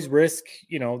 But you always risk,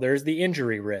 there's the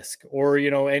injury risk or,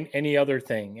 any other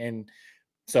thing. And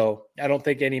so I don't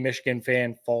think any Michigan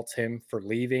fan faults him for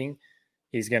leaving.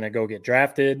 He's going to go get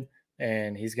drafted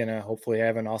and he's going to hopefully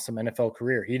have an awesome NFL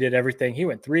career. He did everything. He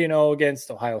went 3-0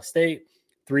 against Ohio State,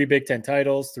 3 Big Ten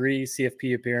titles, 3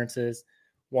 CFP appearances,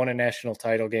 won a national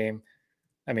title game.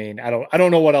 I mean, I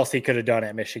don't know what else he could have done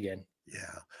at Michigan.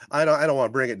 Yeah. I don't want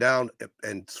to bring it down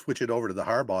and switch it over to the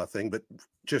Harbaugh thing, but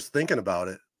just thinking about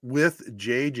it, with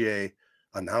JJ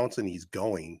announcing he's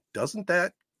going, doesn't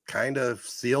that kind of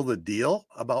seal the deal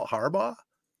about Harbaugh?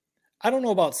 I don't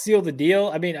know about seal the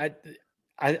deal. I mean,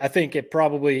 I think it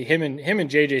probably him and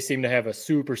JJ seem to have a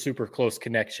super, super close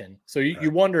connection. So you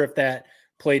wonder if that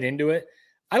played into it.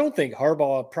 I don't think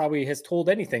Harbaugh probably has told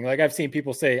anything. Like I've seen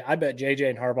people say, I bet JJ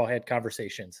and Harbaugh had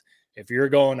conversations. If you're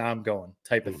going, I'm going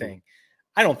type of thing.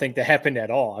 I don't think that happened at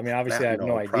all. I mean, obviously I have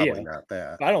no idea. Not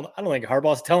that. I don't think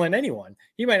Harbaugh's telling anyone.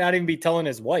 He might not even be telling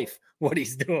his wife what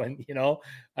he's doing.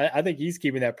 I think he's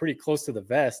keeping that pretty close to the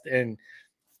vest. And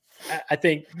I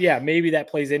think, yeah, maybe that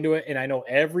plays into it. And I know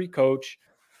every coach,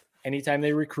 anytime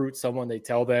they recruit someone, they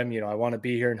tell them, I want to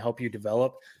be here and help you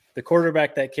develop. The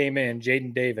quarterback that came in,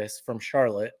 Jaden Davis from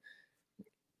Charlotte,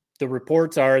 the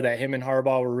reports are that him and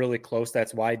Harbaugh were really close.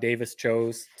 That's why Davis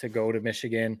chose to go to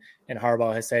Michigan. And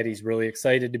Harbaugh has said he's really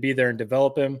excited to be there and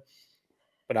develop him.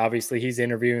 But obviously he's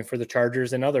interviewing for the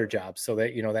Chargers and other jobs. So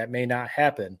that, that may not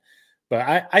happen.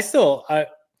 But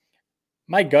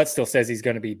my gut still says he's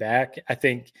going to be back. I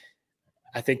think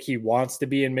he wants to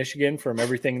be in Michigan from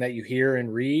everything that you hear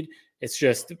and read. It's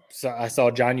just, I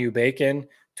saw John U. Bacon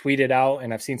tweet it out,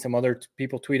 and I've seen some other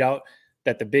people tweet out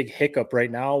that the big hiccup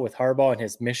right now with Harbaugh and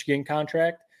his Michigan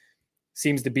contract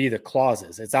seems to be the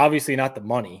clauses. It's obviously not the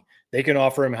money. They can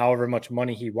offer him however much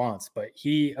money he wants, but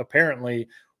he apparently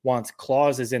wants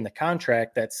clauses in the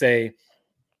contract that say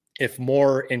if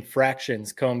more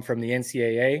infractions come from the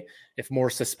NCAA, if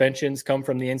more suspensions come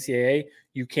from the NCAA,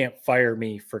 you can't fire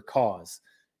me for cause.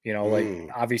 Like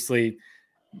obviously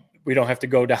we don't have to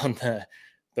go down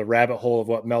the rabbit hole of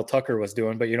what Mel Tucker was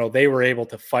doing, but they were able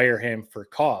to fire him for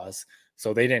cause.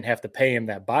 So they didn't have to pay him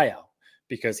that buyout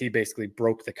because he basically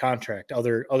broke the contract.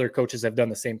 Other coaches have done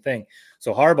the same thing.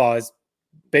 So Harbaugh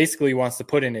basically wants to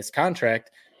put in his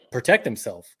contract, protect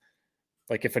himself.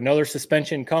 Like if another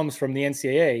suspension comes from the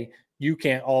NCAA, you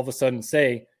can't all of a sudden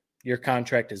say your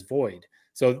contract is void.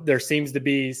 So there seems to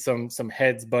be some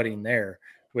heads butting there,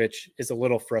 which is a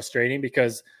little frustrating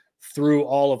because through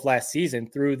all of last season,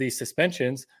 through these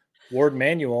suspensions, Ward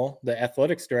Manuel, the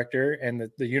athletics director, and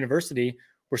the university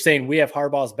were saying, we have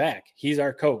Harbaugh's back. He's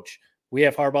our coach. We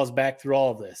have Harbaugh's back through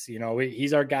all of this.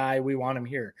 He's our guy. We want him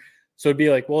here. So it'd be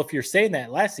like, well, if you're saying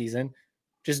that last season,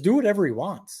 just do whatever he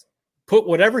wants. Put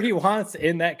whatever he wants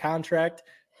in that contract.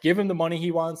 Give him the money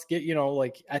he wants.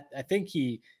 I think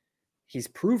he's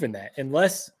proven that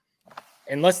unless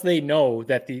they know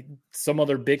that some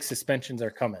other big suspensions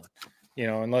are coming,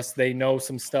 unless they know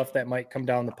some stuff that might come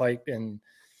down the pipe and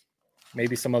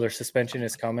maybe some other suspension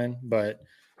is coming. But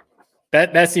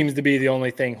that seems to be the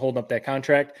only thing holding up that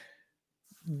contract.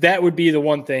 That would be the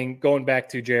one thing, going back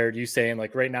to Jared, you saying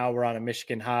like right now we're on a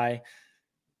Michigan high.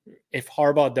 If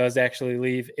Harbaugh does actually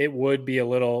leave, it would be a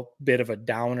little bit of a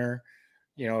downer.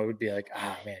 It would be like,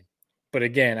 man. But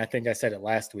again, I think I said it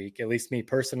last week, at least me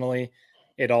personally,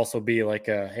 it'd also be like,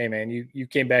 hey man, you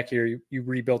came back here, you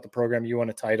rebuilt the program, you won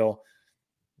a title.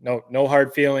 No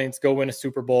hard feelings, go win a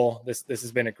Super Bowl. This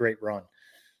has been a great run.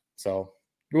 So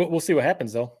we'll see what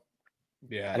happens though.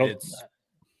 Yeah.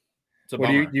 What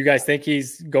do you guys think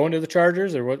he's going to the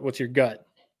Chargers, or what's your gut?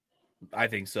 I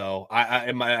think so.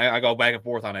 I go back and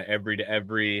forth on it every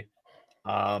day.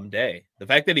 The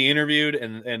fact that he interviewed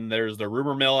and there's the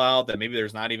rumor mill out that maybe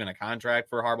there's not even a contract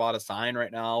for Harbaugh to sign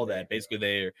right now, that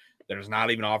basically there's not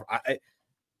even offer.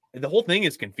 The whole thing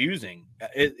is confusing.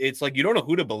 It's like you don't know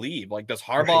who to believe. Like, does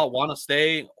Harbaugh want to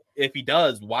stay? If he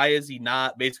does, why is he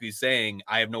not basically saying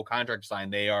I have no contract to sign?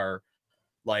 They are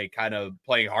like kind of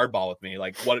playing hardball with me.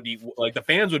 Like, the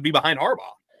fans would be behind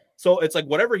Harbaugh. So it's like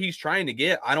whatever he's trying to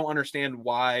get, I don't understand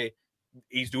why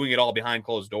he's doing it all behind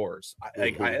closed doors. I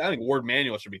think Ward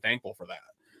Manuel should be thankful for that.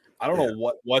 I don't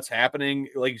know what's happening.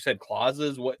 Like you said,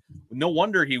 clauses. No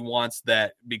wonder he wants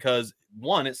that, because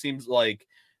one, it seems like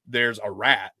there's a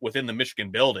rat within the Michigan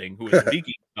building who is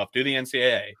leaking stuff to the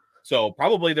NCAA. So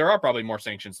there are more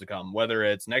sanctions to come, whether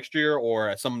it's next year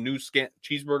or some new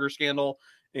cheeseburger scandal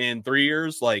in 3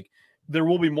 years. Like, there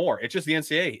will be more. It's just the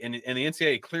NCAA, and the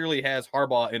NCAA clearly has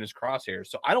Harbaugh in his crosshairs.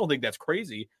 So I don't think that's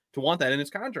crazy to want that in his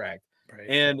contract. Right.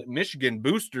 And Michigan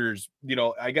boosters,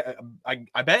 I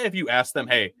bet if you ask them,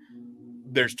 hey,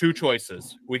 there's two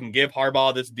choices. We can give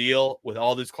Harbaugh this deal with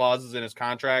all these clauses in his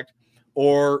contract,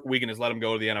 or we can just let him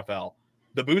go to the NFL.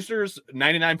 The boosters,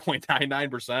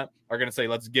 99.99% are going to say,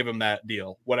 let's give him that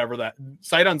deal. Whatever that,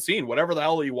 sight unseen, whatever the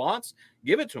hell he wants,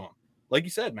 give it to him. Like you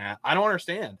said, Matt, I don't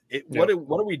understand it. What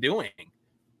are we doing?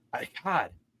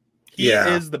 He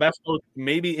is the best coach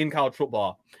maybe in college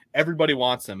football. Everybody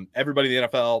wants him. Everybody in the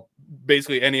NFL,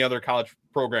 basically any other college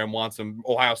program wants him.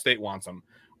 Ohio State wants him.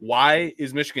 Why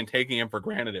is Michigan taking him for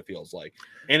granted, it feels like?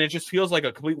 And it just feels like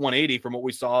a complete 180 from what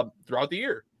we saw throughout the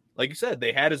year. Like you said,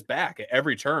 they had his back at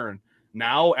every turn.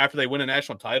 Now, after they win a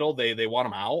national title, they want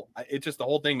him out. It just, the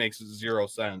whole thing makes zero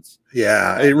sense.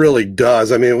 Yeah, it really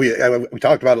does. I mean, we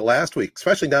talked about it last week,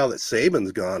 especially now that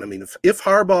Saban's gone. I mean, if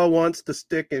Harbaugh wants to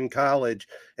stick in college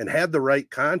and had the right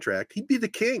contract, he'd be the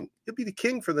king. He'd be the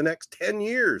king for the next 10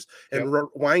 years and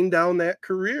wind down that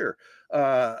career.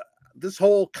 This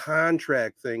whole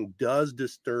contract thing does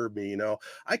disturb me.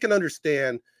 I can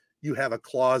understand you have a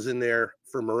clause in there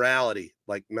for morality,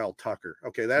 like Mel Tucker.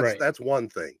 Okay, that's one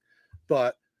thing.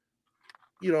 But,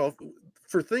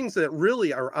 for things that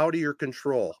really are out of your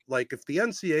control, like if the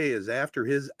NCAA is after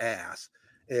his ass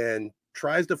and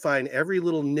tries to find every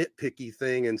little nitpicky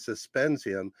thing and suspends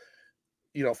him,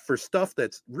 for stuff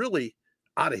that's really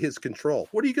out of his control,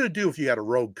 what are you going to do if you had a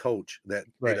rogue coach that,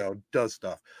 does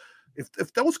stuff?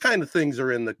 If those kind of things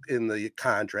are in the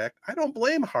contract, I don't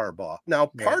blame Harbaugh. Now,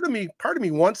 part of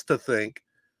me wants to think,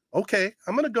 okay,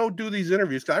 I'm going to go do these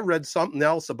interviews. I read something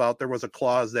else about there was a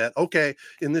clause that, okay,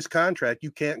 in this contract,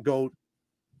 you can't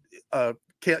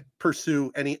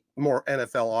pursue any more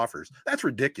NFL offers. That's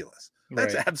ridiculous.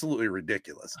 That's absolutely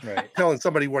ridiculous. Telling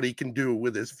somebody what he can do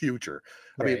with his future.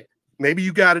 I mean, maybe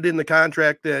you got it in the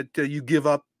contract that you give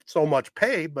up so much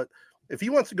pay, but if he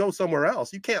wants to go somewhere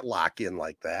else, you can't lock in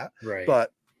like that.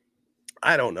 But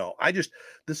I don't know. I just,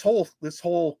 this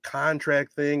whole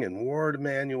contract thing and Ward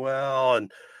Manuel,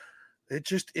 and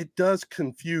it does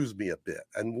confuse me a bit.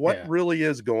 And what really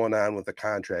is going on with the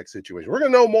contract situation? We're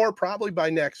going to know more probably by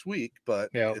next week, but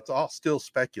it's all still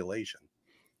speculation.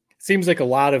 Seems like a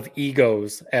lot of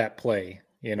egos at play.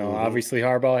 Obviously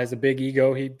Harbaugh has a big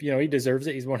ego. He deserves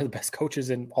it. He's one of the best coaches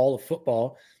in all of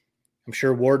football. I'm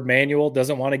sure Ward Manuel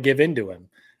doesn't want to give in to him.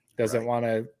 Doesn't want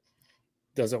to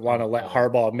let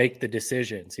Harbaugh make the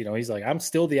decisions. He's like, I'm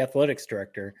still the athletics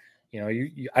director.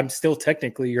 I'm still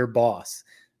technically your boss.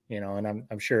 And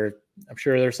I'm sure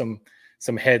there's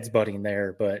some heads butting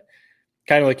there, but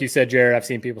kind of like you said, Jared, I've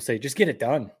seen people say, just get it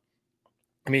done.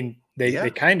 I mean,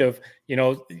 they kind of,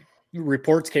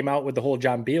 reports came out with the whole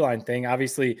John Beilein thing.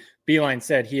 Obviously, Beilein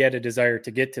said he had a desire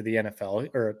to get to the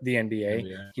NFL or the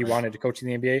NBA. He wanted to coach in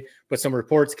the NBA, but some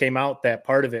reports came out that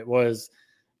part of it was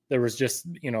there was just,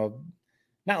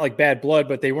 not like bad blood,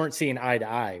 but they weren't seeing eye to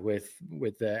eye with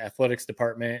the athletics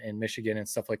department in Michigan and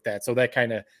stuff like that. So that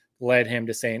kind of led him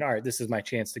to saying, all right, this is my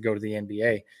chance to go to the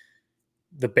NBA.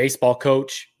 The baseball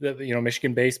coach,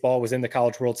 Michigan baseball was in the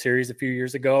College World Series a few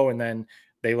years ago, and then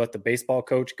they let the baseball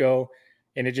coach go.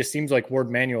 And it just seems like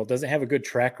Ward Manuel doesn't have a good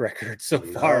track record so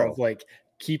far of like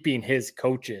keeping his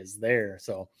coaches there.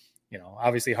 So,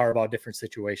 obviously Harbaugh, different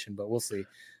situation, but we'll see.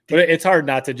 But it's hard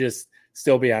not to just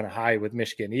still be on a high with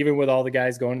Michigan, even with all the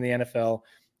guys going to the NFL.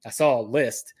 I saw a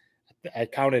list. I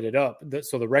counted it up.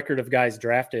 So the record of guys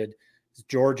drafted is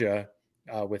Georgia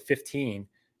with 15.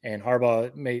 And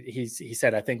Harbaugh he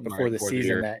said, I think before the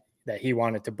season that he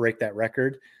wanted to break that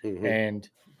record. Mm-hmm. And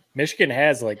Michigan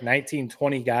has like 19,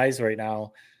 20 guys right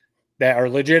now that are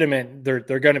legitimate.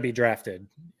 They're going to be drafted,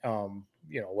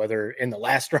 whether in the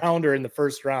last round or in the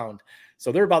first round.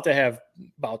 So they're about to have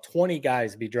about 20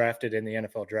 guys be drafted in the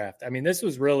NFL draft. I mean, it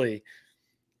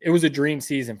was a dream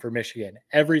season for Michigan.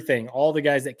 Everything, all the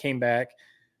guys that came back,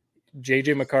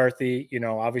 JJ McCarthy,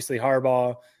 obviously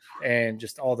Harbaugh, and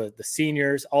just all the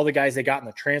seniors, all the guys they got in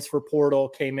the transfer portal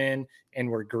came in and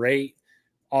were great.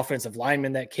 Offensive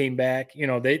linemen that came back,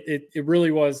 it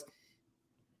really was.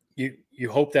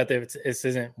 You hope that this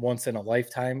isn't once in a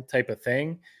lifetime type of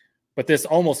thing, but this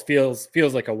almost feels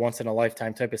like a once in a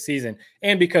lifetime type of season.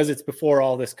 And because it's before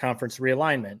all this conference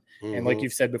realignment, and like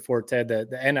you've said before, Ted,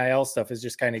 the NIL stuff is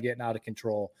just kind of getting out of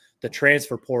control. The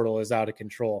transfer portal is out of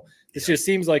control. This just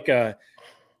seems like an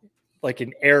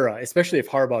era, especially if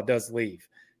Harbaugh does leave.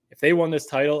 If they won this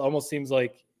title, it almost seems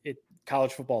like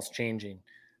college football's changing.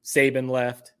 Saban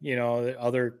left,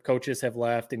 other coaches have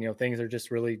left, and things are just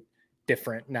really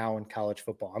different now in college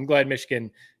football. I'm glad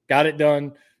Michigan got it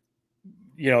done.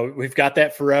 We've got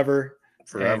that forever.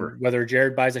 And whether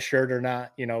Jared buys a shirt or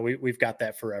not, we've got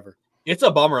that forever. It's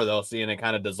a bummer though, seeing it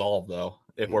kind of dissolve though,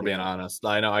 if we're being honest.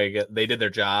 I know they did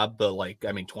their job, but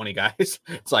 20 guys,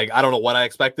 it's like, I don't know what I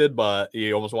expected, but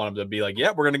you almost want them to be like, yeah,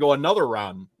 we're going to go another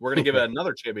run. We're going to give it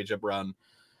another championship run.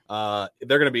 They're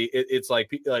going to be, it's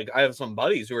like I have some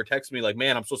buddies who are texting me like,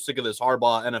 man, I'm so sick of this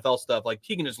Harbaugh NFL stuff. Like,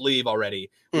 he can just leave already.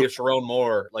 We have Sharon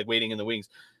Moore waiting in the wings.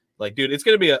 Like, dude, it's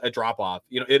going to be a drop off.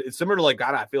 It's similar to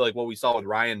God, I feel like what we saw with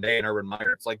Ryan Day and Urban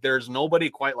Meyer. It's like, there's nobody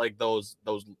quite like those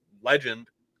legend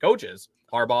coaches,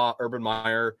 Harbaugh, Urban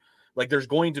Meyer. Like, there's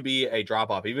going to be a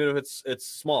drop off, even if it's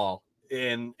small.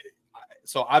 And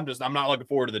so I'm not looking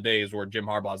forward to the days where Jim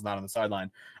Harbaugh is not on the sideline.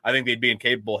 I think they'd be in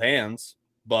capable hands,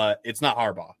 but it's not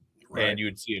Harbaugh. Right. And you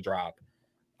would see a drop.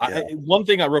 Yeah. One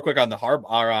thing real quick on the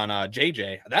on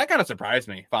JJ, that kind of surprised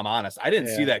me, if I'm honest. I didn't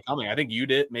see that coming. I think you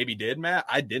maybe did, Matt.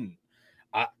 I didn't.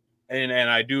 And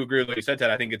I do agree with what you said, Ted.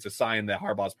 I think it's a sign that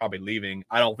Harbaugh's probably leaving.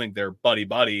 I don't think they're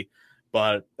buddy,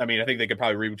 but I mean, I think they could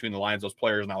probably read between the lines, those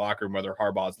players in that locker room, whether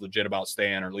Harbaugh's legit about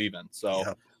staying or leaving.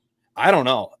 So I don't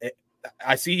know.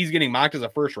 I see he's getting mocked as a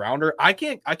first rounder. I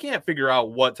can't figure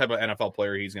out what type of NFL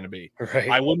player he's going to be. Right.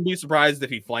 I wouldn't be surprised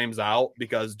if he flames out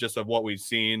because just of what we've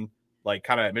seen,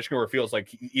 kind of at Michigan, where it feels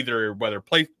like either whether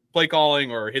play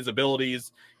calling or his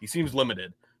abilities, he seems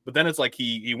limited. But then it's like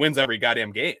he wins every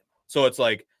goddamn game. So it's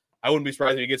like, I wouldn't be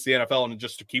surprised if he gets the NFL and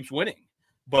just keeps winning.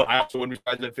 But I also wouldn't be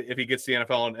surprised if he gets the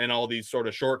NFL and all these sort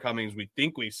of shortcomings we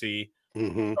think we see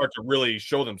start to really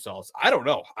show themselves. I don't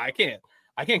know. I can't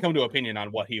come to an opinion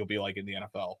on what he'll be like in the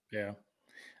NFL. Yeah.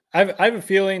 I have a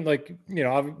feeling I'm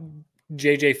a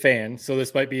JJ fan, so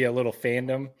this might be a little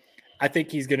fandom. I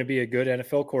think he's going to be a good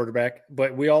NFL quarterback,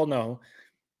 but we all know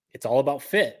it's all about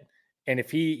fit. And if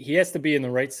he has to be in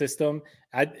the right system,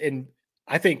 I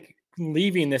think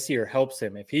leaving this year helps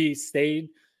him. If he stayed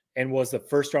and was the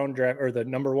first round draft or the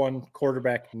number one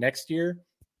quarterback next year,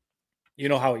 you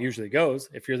know how it usually goes.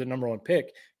 If you're the number one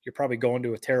pick, you're probably going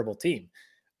to a terrible team.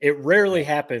 It rarely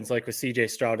happens like with CJ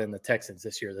Stroud and the Texans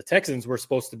this year. The Texans were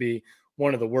supposed to be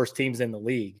one of the worst teams in the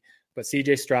league, but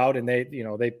CJ Stroud and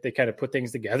they kind of put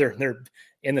things together and they're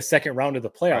in the second round of the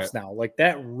playoffs now. Like,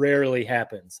 that rarely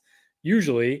happens.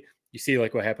 Usually you see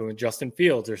like what happened with Justin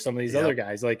Fields or some of these other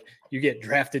guys. Like, you get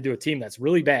drafted to a team that's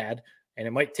really bad and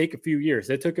it might take a few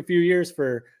years. It took a few years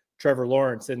for Trevor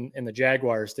Lawrence and the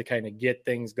Jaguars to kind of get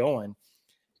things going.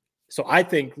 So I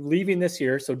think leaving this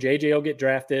year, so JJ will get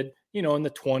drafted, in the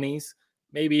 20s,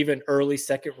 maybe even early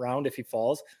second round if he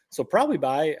falls. So probably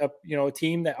by a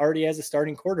team that already has a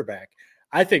starting quarterback.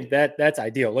 I think that's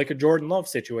ideal, like a Jordan Love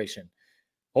situation.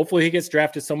 Hopefully he gets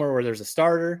drafted somewhere where there's a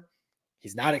starter.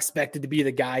 He's not expected to be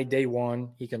the guy day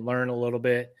one. He can learn a little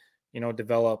bit,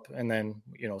 develop, and then,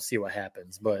 see what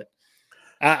happens. But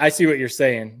I see what you're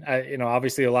saying.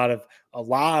 Obviously a lot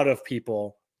of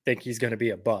people think he's going to be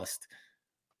a bust.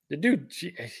 The dude,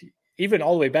 even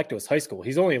all the way back to his high school,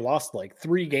 he's only lost like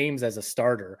 3 games as a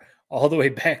starter, all the way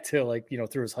back to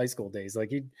through his high school days.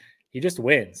 Like he just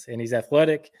wins, and he's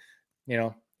athletic.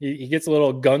 He gets a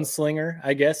little gunslinger,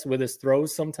 I guess, with his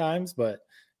throws sometimes, but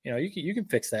you can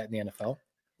fix that in the NFL.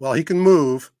 Well, he can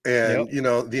move, and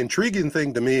the intriguing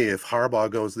thing to me, if Harbaugh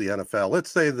goes to the NFL,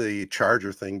 let's say the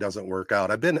Charger thing doesn't work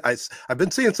out. I've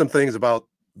been seeing some things about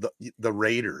the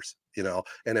Raiders,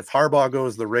 and if Harbaugh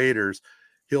goes to the Raiders,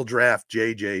 he'll draft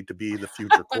JJ to be the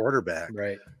future quarterback.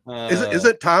 Right?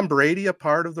 Isn't Tom Brady a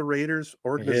part of the Raiders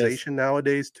organization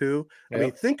nowadays too? Yep. I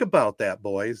mean, think about that,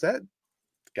 boys. That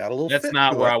got a little. That's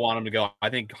not where I want him to go.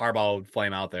 I think Harbaugh would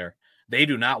flame out there. They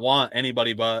do not want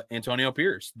anybody but Antonio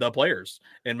Pierce, the players.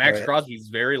 And Max Crosby's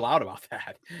very loud about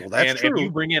that. Well, that's true. If you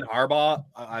bring in Harbaugh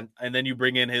and then you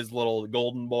bring in his little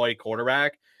golden boy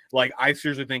quarterback, I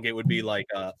seriously think it would be like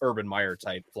a Urban Meyer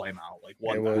type flame out. Like,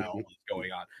 what the hell is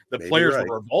going on? The players will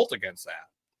revolt against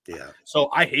that. Yeah. So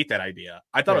I hate that idea.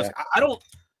 I thought I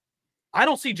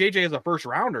don't see JJ as a first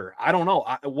rounder. I don't know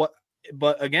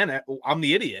but again, I'm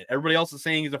the idiot. Everybody else is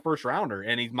saying he's a first rounder,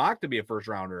 and he's mocked to be a first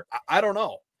rounder. I don't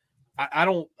know.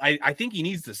 I think he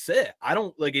needs to sit. I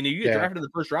don't and if you get drafted in the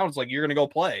first round, it's like you're going to go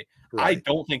play. Right. I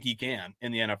don't think he can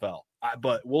in the NFL,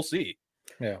 but we'll see.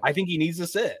 Yeah. I think he needs to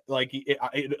sit. Let's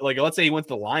say he went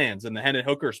to the Lions in the Hendon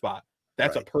Hooker spot.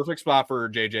 That's a perfect spot for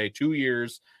JJ. 2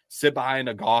 years, sit behind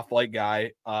a Goff-like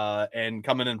guy, and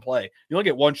come in and play. You only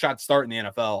get one shot to start in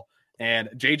the NFL, and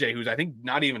JJ, who's I think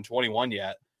not even 21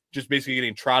 yet, just basically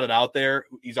getting trotted out there.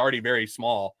 He's already very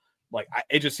small.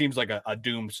 It just seems like a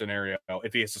doomed scenario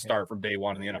if he has to start from day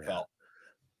one in the NFL.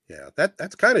 Yeah,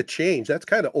 that's kind of changed. That's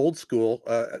kind of old school.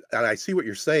 And I see what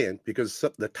you're saying, because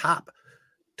the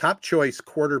top choice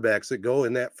quarterbacks that go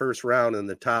in that first round in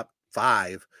the top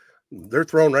 5, they're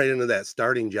thrown right into that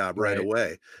starting job right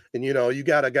away. And, you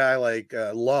got a guy like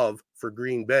Love for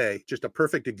Green Bay, just a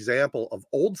perfect example of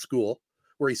old school,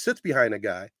 where he sits behind a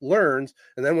guy, learns,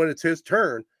 and then when it's his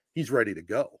turn, he's ready to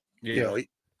go. Yeah.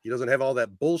 He doesn't have all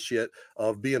that bullshit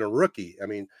of being a rookie. I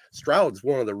mean, Stroud's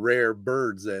one of the rare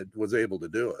birds that was able to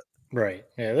do it. Right.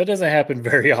 Yeah, that doesn't happen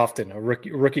very often. A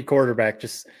rookie quarterback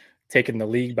just taking the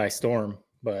league by storm.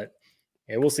 But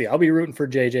yeah, we'll see. I'll be rooting for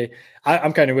JJ.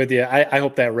 I'm kind of with you. I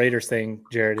hope that Raiders thing,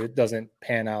 Jared, it doesn't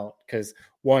pan out, because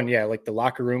the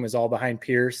locker room is all behind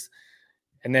Pierce.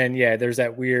 And then, there's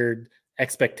that weird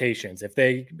expectations. If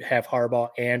they have Harbaugh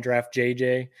and draft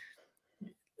JJ,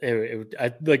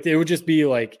 it would just be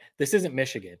like, this isn't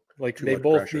Michigan. They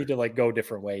both pressure. Need to go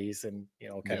different ways and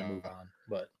kind of move on.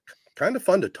 But kind of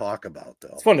fun to talk about, though.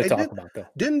 It's fun to talk about, though.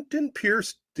 Didn't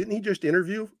Pierce? Didn't he just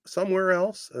interview somewhere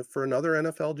else for another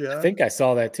NFL job? I think I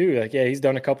saw that too. He's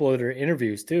done a couple of other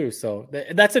interviews too. So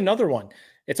that's another one.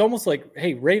 It's almost like,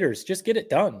 hey, Raiders, just get it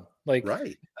done.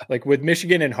 With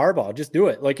Michigan and Harbaugh, just do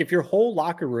it. If your whole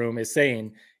locker room is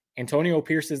saying Antonio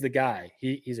Pierce is the guy,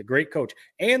 he's a great coach,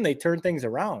 and they turned things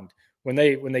around when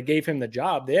they gave him the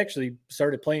job. They actually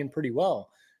started playing pretty well.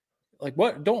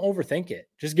 What? Don't overthink it.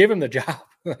 Just give him the job.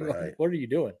 Right. What are you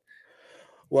doing?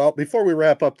 Well, before we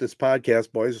wrap up this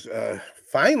podcast, boys,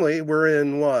 finally we're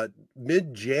in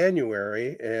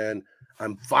mid-January, and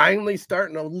I'm finally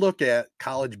starting to look at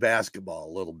college basketball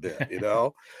a little bit,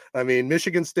 I mean,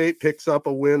 Michigan State picks up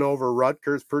a win over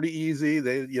Rutgers pretty easy.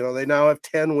 They now have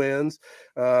 10 wins.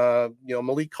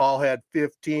 Malik Hall had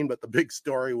 15, but the big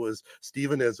story was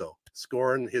Steven Izzo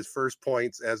scoring his first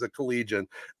points as a collegian.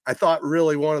 I thought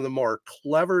really one of the more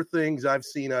clever things I've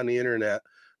seen on the internet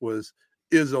was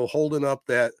Izzo holding up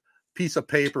that piece of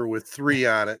paper with 3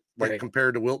 on it,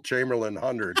 compared to Wilt Chamberlain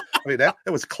 100. I mean, that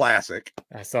was classic.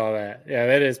 I saw that. Yeah,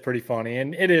 that is pretty funny.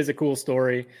 And it is a cool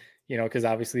story, because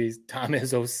obviously he's Tom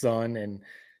Izzo's son, and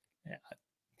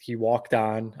he walked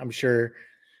on. I'm sure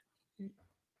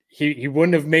he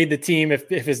wouldn't have made the team if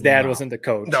his dad wasn't the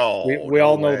coach. No, we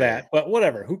all know that. But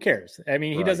whatever, who cares? I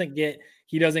mean, he doesn't get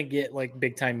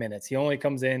big time minutes. He only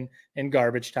comes in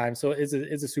garbage time. So it's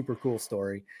a super cool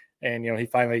story. And, he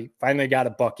finally got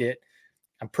a bucket.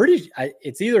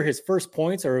 It's either his first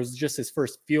points or it was just his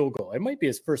first field goal. It might be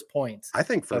his first points. I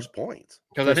think first points.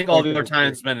 Because I think all the other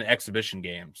times it's been in exhibition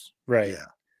games. Right. Yeah.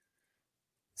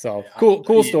 So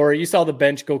cool story. You saw the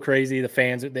bench go crazy. The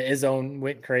fans, the Izzo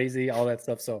went crazy, all that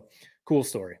stuff. So cool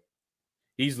story.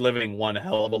 He's living one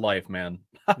hell of a life, man.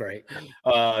 Right.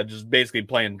 Just basically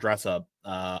playing dress up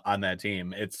on that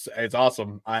team. It's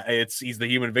awesome. He's the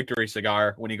human victory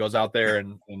cigar when he goes out there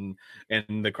and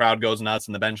the crowd goes nuts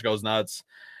and the bench goes nuts.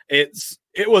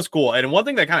 it was cool. And one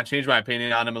thing that kind of changed my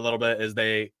opinion on him a little bit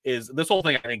is this whole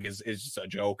thing I think is just a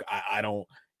joke. I don't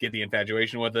get the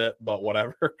infatuation with it, but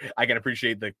whatever. I can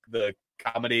appreciate the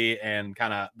comedy and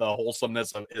kind of the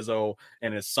wholesomeness of Izzo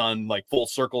and his son, like full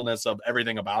circleness of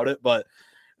everything about it. But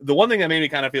the one thing that made me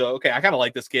kind of feel, okay, I kind of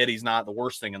like this kid. He's not the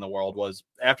worst thing in the world, was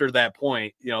after that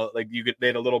point, like they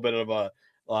had a little bit of a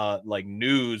like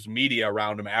news media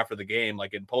around him after the game,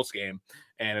 like in post game.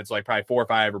 And it's like probably 4 or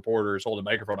 5 reporters holding a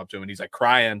microphone up to him. And he's like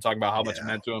crying, talking about how much it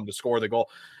meant to him to score the goal.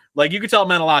 Like you could tell it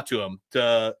meant a lot to him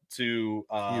to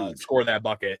score that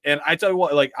bucket. And I tell you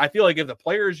what, like, I feel like if the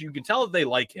players, you can tell that they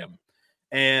like him,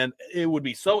 and it would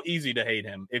be so easy to hate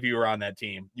him if you were on that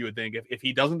team. You would think if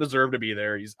he doesn't deserve to be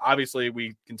there, he's obviously,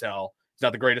 we can tell he's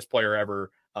not the greatest player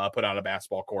ever put on a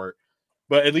basketball court,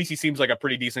 but at least he seems like a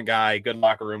pretty decent guy, good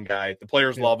locker room guy. The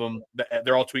players love him.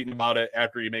 They're all tweeting about it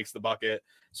after he makes the bucket.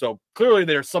 So clearly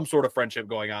there's some sort of friendship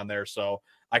going on there. So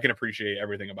I can appreciate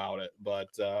everything about it. But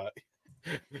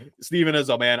Steven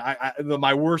Izzo, man,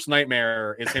 my worst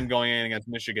nightmare is him going in against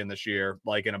Michigan this year,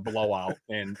 like in a blowout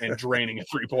and draining a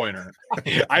 3-pointer.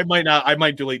 I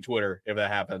might delete Twitter if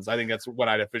that happens. I think that's when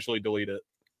I'd officially delete it.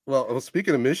 Well,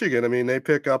 speaking of Michigan, I mean, they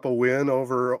pick up a win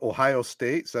over Ohio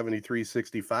State,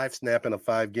 73-65, snapping a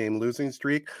 5-game losing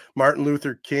streak. Martin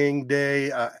Luther King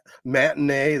Day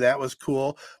matinee, that was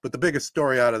cool. But the biggest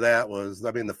story out of that was,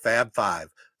 I mean, the Fab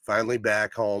Five finally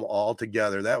back home all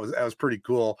together. That was pretty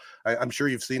cool. I'm sure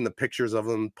you've seen the pictures of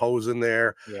them posing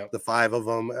there, the 5 of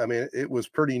them. I mean, it was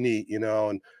pretty neat,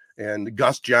 and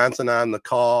Gus Johnson on the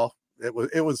call. It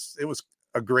was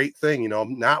a great thing,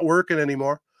 not working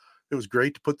anymore. It was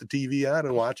great to put the TV on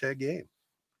and watch that game.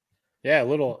 Yeah, a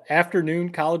little afternoon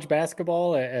college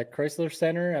basketball at Chrysler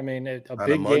Center. I mean, a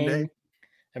big game.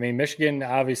 I mean, Michigan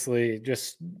obviously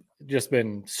just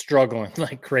been struggling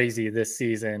like crazy this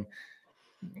season.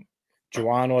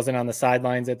 Juwan wasn't on the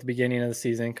sidelines at the beginning of the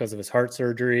season because of his heart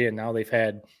surgery, and now they've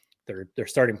had their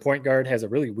starting point guard has a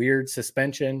really weird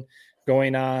suspension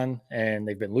going on, and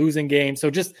they've been losing games. So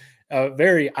just a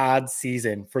very odd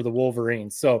season for the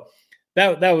Wolverines. So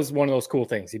that was one of those cool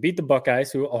things. He beat the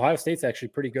Buckeyes, who Ohio State's actually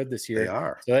pretty good this year. They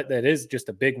are. So that is just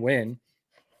a big win.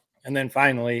 And then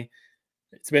finally,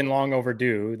 it's been long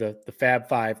overdue, the Fab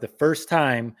Five, the first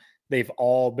time they've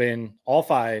all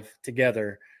 5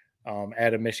 together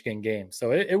at a Michigan game.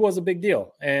 So it was a big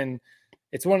deal. And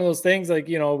it's one of those things like,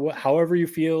 however you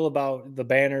feel about the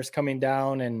banners coming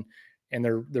down and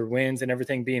their wins and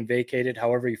everything being vacated,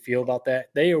 however you feel about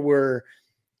that, they were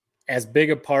as big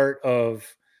a part of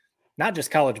not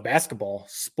just college basketball,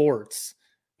 sports,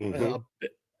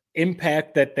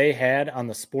 impact that they had on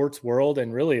the sports world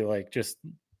and really like just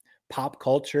pop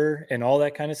culture and all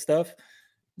that kind of stuff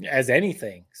as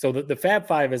anything. So the Fab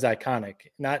Five is iconic,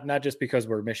 not just because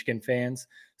we're Michigan fans.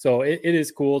 So it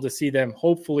is cool to see them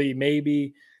hopefully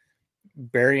maybe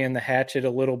burying the hatchet a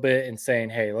little bit and saying,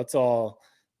 hey, let's all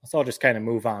just kind of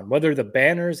move on. Whether the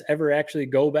banners ever actually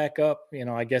go back up,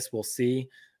 I guess we'll see.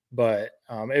 But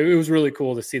it was really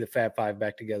cool to see the Fab Five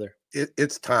back together.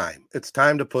 It's time. It's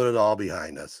time to put it all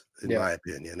behind us, in my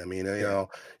opinion. I mean,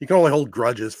 you can only hold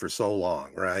grudges for so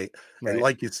long, right? And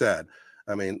like you said,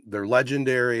 I mean, they're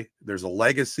legendary. There's a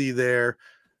legacy there.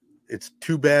 It's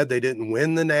too bad they didn't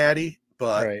win the Natty,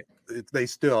 but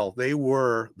they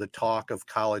were the talk of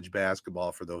college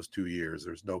basketball for those 2 years.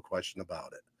 There's no question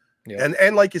about it. Yeah.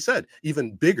 And like you said,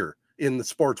 even bigger in the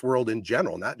sports world in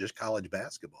general, not just college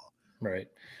basketball. Right.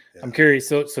 Yeah. I'm curious.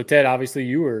 So Ted,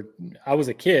 obviously I was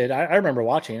a kid. I remember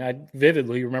watching. I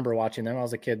vividly remember watching them. I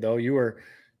was a kid though. You were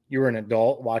an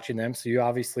adult watching them. So you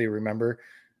obviously remember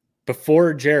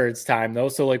before Jared's time though.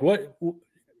 So like what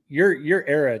your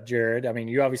era, Jared, I mean,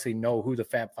 you obviously know who the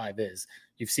Fab Five is.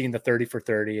 You've seen the 30 for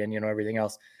 30 and everything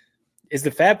else. Is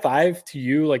the Fab Five to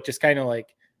you like just kind of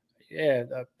like, yeah,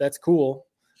 that's cool?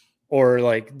 Or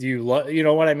like, do you love, you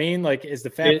know what I mean? Like, is the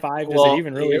Fab Five,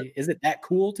 is it that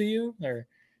cool to you? Or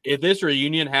if this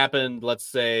reunion happened, let's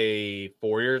say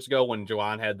 4 years ago when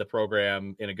Juwan had the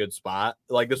program in a good spot,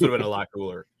 like this would have been a lot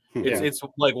cooler. It's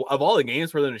like of all the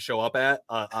games for them to show up at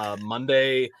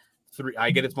Monday,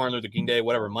 I get it's Martin Luther King Day,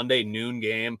 whatever, Monday noon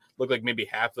game, looked like maybe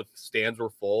half the stands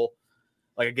were full.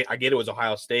 Like I get it was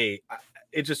Ohio State.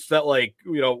 It just felt like,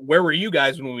 where were you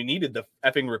guys when we needed the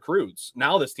effing recruits?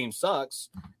 Now this team sucks.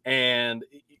 And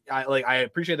I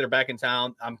appreciate they're back in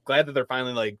town. I'm glad that they're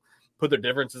finally like put their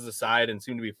differences aside and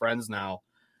seem to be friends now.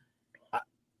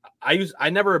 I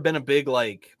never have been a big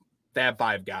like Fab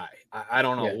Five guy. I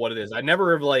don't know what it is. I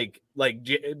never have like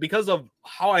because of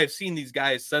how I've seen these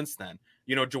guys since then.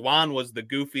 Juwan was the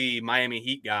goofy Miami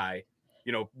Heat guy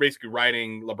basically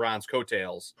riding LeBron's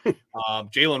coattails.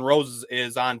 Jalen Rose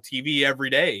is on TV every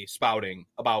day spouting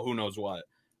about who knows what.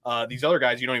 These other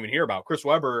guys you don't even hear about. Chris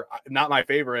Webber, not my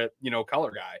favorite,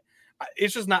 color guy.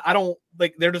 It's just not. I don't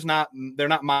like. They're just not. They're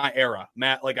not my era,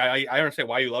 Matt. Like I understand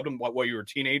why you loved them. What you were a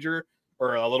teenager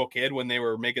or a little kid when they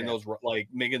were making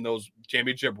those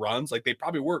championship runs. Like they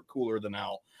probably were cooler than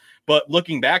now. But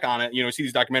looking back on it, see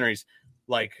these documentaries.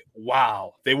 Like,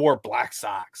 wow, they wore black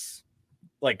socks.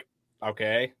 Like,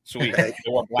 okay, sweet. They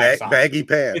wore black socks. Baggy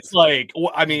pants. It's like,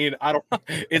 I mean, I don't.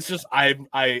 It's just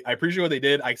I appreciate what they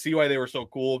did. I see why they were so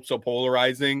cool, so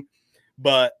polarizing,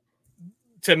 but.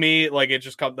 To me, like it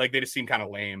just comes like they just seem kind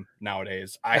of lame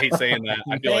nowadays. I hate saying that.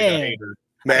 I feel like a hater.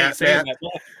 Matt,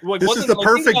 Like, this is the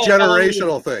perfect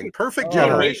generational thing. Perfect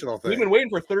generational thing. We've been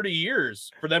waiting for 30 years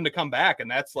for them to come back,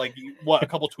 and that's like what a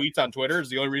couple tweets on Twitter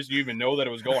is the only reason you even know that it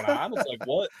was going on. It's like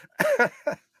what?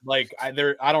 Like I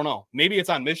don't know. Maybe it's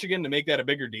on Michigan to make that a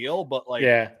bigger deal, but like,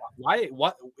 why?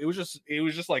 What? It was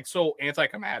just like so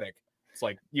anticlimactic. It's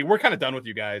like we're kind of done with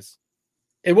you guys.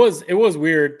 It was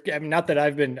weird. I mean, not that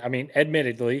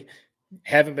admittedly,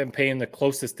 haven't been paying the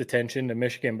closest attention to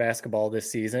Michigan basketball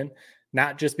this season,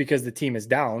 not just because the team is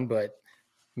down, but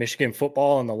Michigan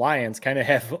football and the Lions kind of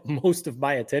have most of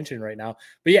my attention right now.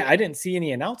 But yeah, I didn't see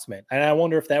any announcement. And I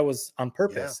wonder if that was on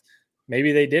purpose. Yeah.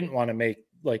 Maybe they didn't want to make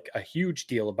like a huge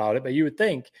deal about it, but you would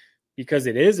think because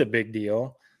it is a big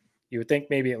deal, you would think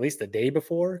maybe at least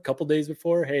a couple days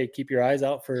before, hey, keep your eyes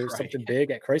out for something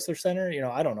big at Chrysler Center.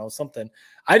 I don't know, something.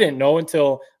 I didn't know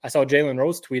until I saw Jalen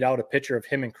Rose tweet out a picture of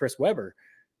him and Chris Webber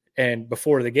and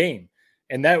before the game.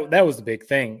 And that was the big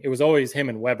thing. It was always him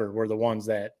and Webber were the ones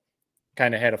that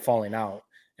kind of had a falling out.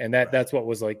 And that's what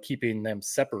was like keeping them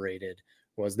separated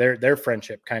was their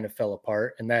friendship kind of fell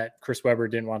apart. And that Chris Webber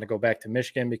didn't want to go back to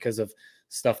Michigan because of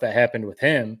stuff that happened with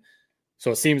him. So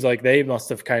it seems like they must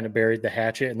have kind of buried the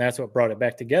hatchet, and that's what brought it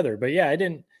back together. But yeah, I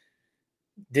didn't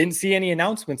see any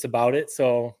announcements about it.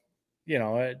 So,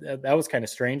 that was kind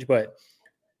of strange. But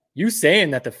you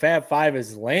saying that the Fab Five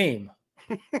is lame.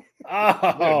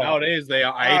 Nowadays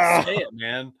I hate to say it,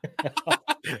 man.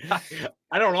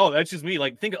 I don't know. That's just me.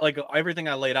 Like think like everything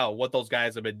I laid out, what those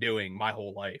guys have been doing my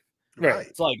whole life. Right.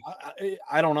 It's like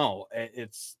I don't know.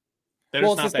 It's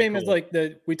the same as like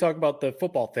we talk about the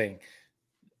football thing.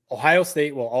 Ohio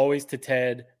State will always to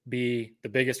Ted be the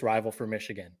biggest rival for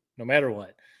Michigan, no matter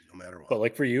what. But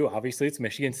like for you, obviously it's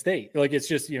Michigan State. Like it's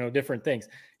just, different things.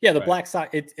 Yeah. The Black Sox,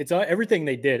 it's everything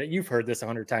they did. You've heard this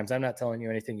 100 times. I'm not telling you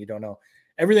anything you don't know.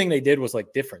 Everything they did was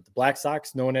like different. The Black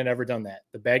Sox, no one had ever done that.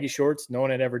 The baggy shorts, no one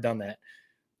had ever done that.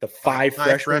 The five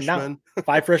freshmen.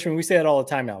 Five freshmen. We say it all the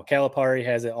time now. Calipari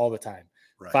has it all the time.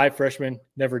 Right. 5 freshmen,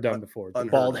 never done before. The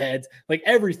bald heads, like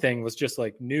everything was just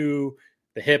like new.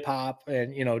 The hip hop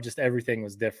and just everything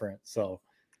was different. So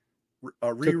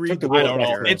reread the book. I don't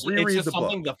know. It's just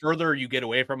something. The further you get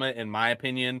away from it, in my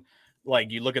opinion, like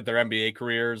you look at their NBA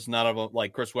careers, none of them,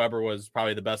 like Chris Webber was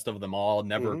probably the best of them all.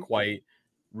 Never quite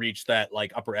reached that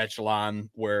like upper echelon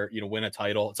where win a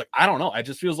title. It's like I don't know. It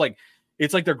just feels like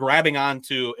it's like they're grabbing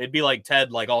onto. It'd be like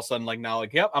Ted, like all of a sudden, like now,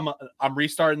 like yep, I'm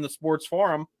restarting the sports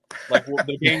forum. Like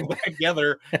the game back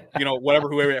together,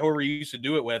 whoever you used to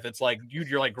do it with, it's like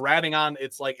you're like grabbing on.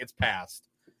 It's like it's past.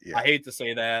 Yeah. I hate to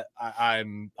say that.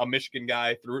 I'm a Michigan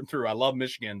guy through and through. I love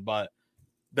Michigan, but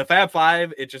the Fab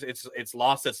Five, it's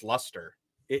lost its luster.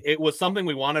 It was something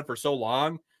we wanted for so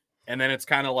long, and then it's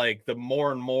kind of like the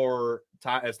more and more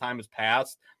time as time has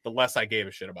passed, the less I gave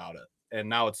a shit about it, and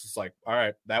now it's just like, all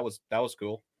right, that was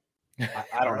cool.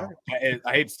 I don't know.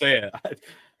 I hate to say it.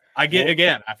 I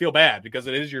feel bad because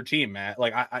it is your team, Matt.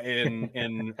 Like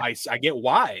I get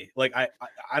why. Like I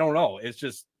don't know. It's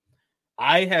just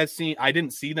I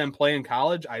didn't see them play in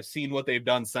college. I've seen what they've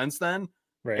done since then.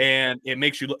 Right. And it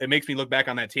makes me look back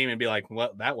on that team and be like,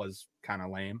 well, that was kind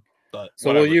of lame. But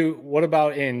so what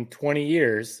about in 20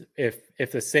 years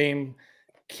if the same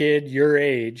kid your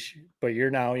age, but you're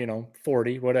now,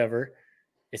 40, whatever,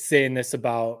 is saying this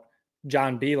about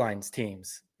John Beeline's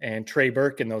teams and Trey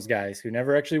Burke and those guys who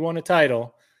never actually won a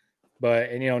title,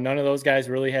 but none of those guys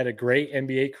really had a great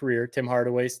NBA career. Tim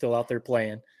Hardaway's still out there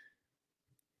playing.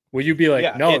 Will you be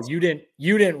like, no, you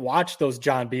didn't watch those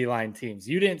John Beilein teams.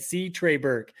 You didn't see Trey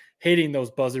Burke hitting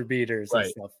those buzzer beaters and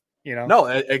stuff. No,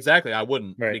 exactly. I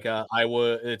wouldn't because I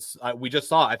would. We just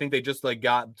saw. I think they just like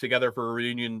got together for a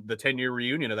reunion, the 10-year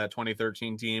reunion of that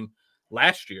 2013 team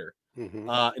last year. Mm-hmm.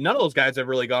 None of those guys have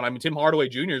really gone. I mean, Tim Hardaway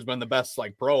Jr. has been the best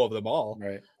like pro of them all.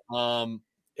 Right.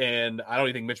 And I don't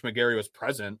even think Mitch McGary was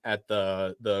present at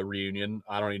the reunion.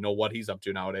 I don't even know what he's up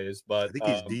to nowadays. But I think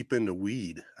he's deep into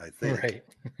weed. I think right.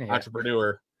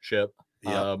 Entrepreneurship.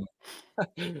 Yeah.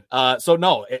 So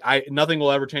no, nothing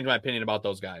will ever change my opinion about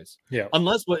those guys. Yeah.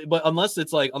 Unless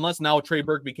now Trey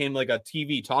Burke became like a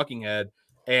TV talking head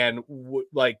and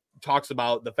talks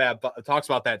about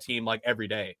that team like every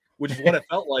day, which is what it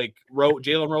felt like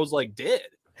Jalen Rose like did.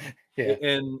 Yeah.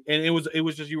 And it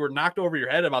was just, you were knocked over your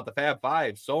head about the Fab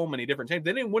Five so many different times.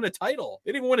 They didn't win a title.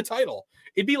 It'd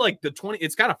be like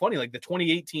it's kind of funny, like the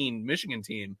 2018 Michigan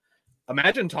team.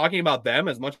 Imagine talking about them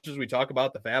as much as we talk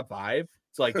about the Fab Five.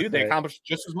 It's like, dude, they accomplished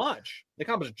just as much.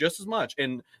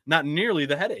 And not nearly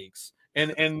the headaches.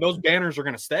 And those banners are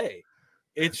going to stay.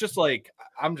 It's just like,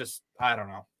 I don't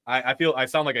know. I feel, I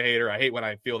sound like a hater. I hate when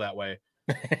I feel that way.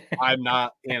 I'm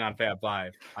not in on Fab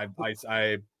Five.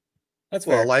 That's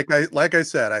fair. Well, like I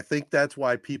said, I think that's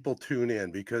why people tune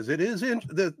in, because it is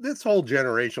this whole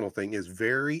generational thing is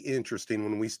very interesting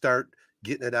when we start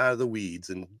getting it out of the weeds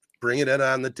and bringing it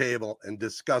on the table and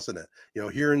discussing it.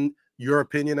 Hearing your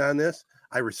opinion on this,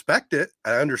 I respect it.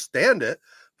 I understand it.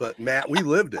 But Matt, we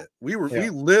lived it. We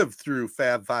lived through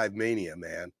Fab Five mania,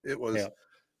 man. It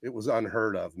was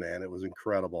unheard of, man. It was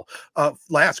incredible.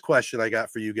 Last question I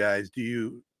got for you guys.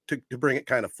 To bring it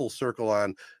kind of full circle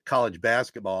on college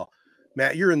basketball,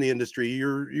 Matt, you're in the industry.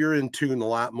 You're in tune a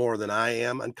lot more than I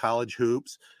am on college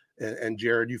hoops, and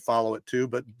Jared, you follow it too.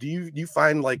 But do you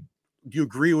find, like, do you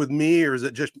agree with me, or is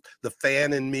it just the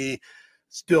fan in me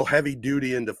still heavy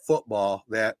duty into football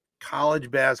that college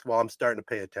basketball I'm starting to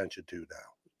pay attention to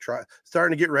now?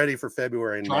 Starting to get ready for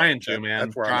February. And Trying March. man.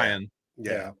 That's where Trying.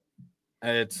 Yeah.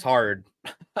 It's hard.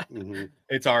 Mm-hmm.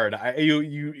 It's hard.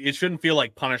 It shouldn't feel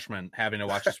like punishment having to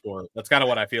watch a sport. That's kind of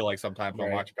what I feel like sometimes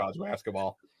when watching college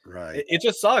basketball. Right. It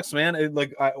just sucks, man.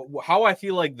 How I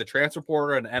feel like the transfer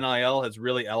portal and NIL has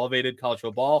really elevated college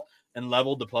football and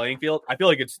leveled the playing field. I feel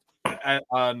like it's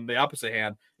on the opposite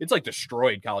hand. It's like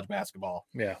destroyed college basketball.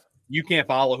 Yeah. You can't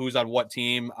follow who's on what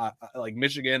team. Like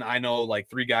Michigan, I know like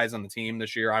 3 guys on the team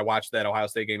this year. I watched that Ohio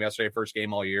State game yesterday, first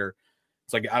game all year.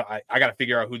 It's like I got to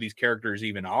figure out who these characters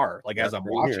even are, like, as I'm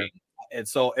watching. And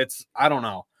so I don't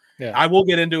know. Yeah. I will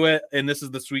get into it, and this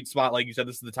is the sweet spot. Like you said,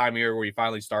 this is the time of year where you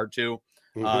finally start to,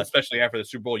 especially after the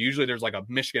Super Bowl. Usually there's like a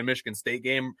Michigan State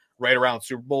game right around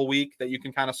Super Bowl week that you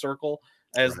can kind of circle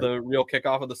as the real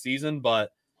kickoff of the season.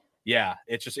 But yeah,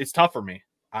 it's tough for me.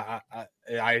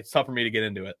 It's tough for me to get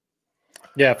into it.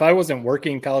 Yeah, if I wasn't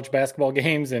working college basketball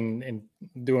games and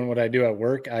doing what I do at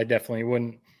work, I definitely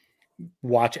wouldn't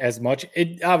watch as much.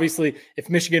 It obviously, if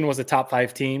Michigan was a top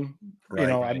 5 team,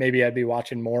 maybe I'd be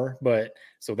watching more, but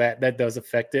so that does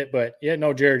affect it. But yeah,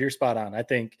 no, Jared, you're spot on. I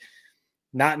think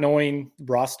not knowing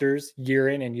rosters year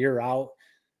in and year out,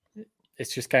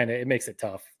 it's just it makes it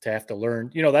tough to have to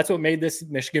learn. That's what made this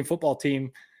Michigan football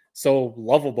team so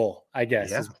lovable, I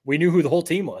guess. Yeah. We knew who the whole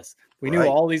team was. We knew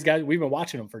all these guys. We've been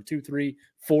watching them for 2, 3,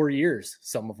 4 years,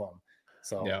 some of them.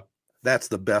 So yeah. That's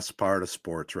the best part of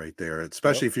sports right there,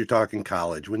 especially if you're talking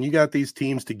college. When you got these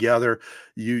teams together,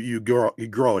 you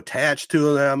grow attached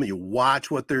to them, you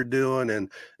watch what they're doing.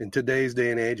 And in today's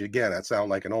day and age, again, I sound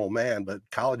like an old man, but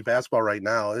college basketball right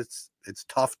now, it's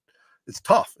tough. It's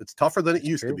tough. It's tougher than it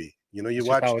used to be. You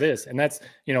watch how it is. And that's,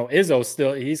 Izzo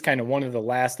still, he's kind of one of the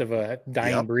last of a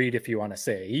dying breed, if you want to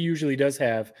say. He usually does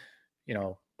have,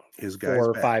 his guys 4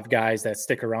 or 5 guys that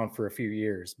stick around for a few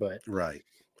years, but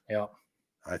yeah.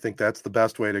 I think that's the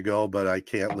best way to go, but I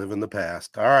can't live in the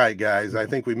past. All right, guys, I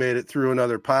think we made it through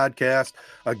another podcast.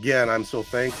 Again, I'm so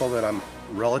thankful that I'm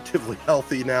relatively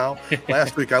healthy now.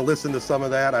 Last week I listened to some of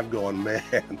that. I'm going,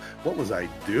 man, what was I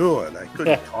doing? I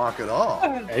couldn't talk at all.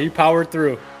 Yeah, you powered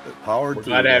through. We're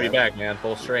glad to have you back, man.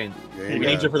 Full strength. We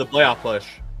need you for the playoff push.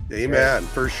 Amen,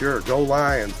 for sure. Go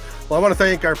Lions. Well, I want to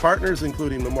thank our partners,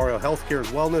 including Memorial Healthcare's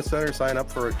Wellness Center. Sign up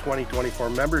for a 2024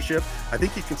 membership. I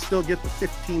think you can still get the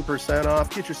 15% off.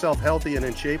 Get yourself healthy and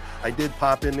in shape. I did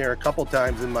pop in there a couple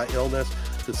times in my illness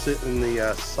to sit in the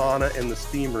sauna in the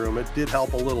steam room. It did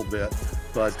help a little bit,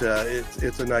 but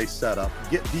it's a nice setup.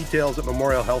 Get details at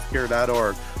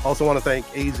memorialhealthcare.org. Also want to thank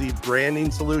AZee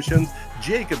Branding Solutions,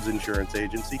 Jacobs Insurance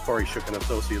Agency, Kori Shook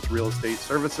Associates Real Estate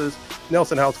Services,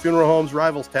 Nelson House Funeral Homes,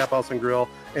 Rivals Taphouse Grille,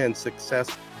 and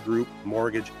Success Group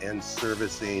Mortgage and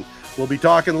Servicing. We'll be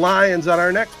talking Lions on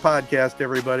our next podcast,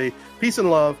 everybody. Peace and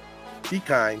love. Be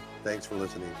kind. Thanks for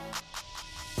listening.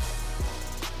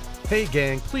 Hey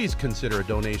gang, please consider a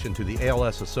donation to the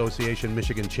ALS Association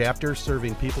Michigan chapter,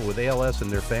 serving people with ALS and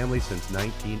their families since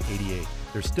 1988.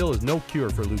 There still is no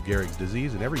cure for Lou Gehrig's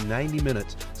disease, and every 90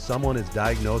 minutes, someone is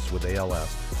diagnosed with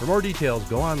ALS. For more details,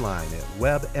 go online at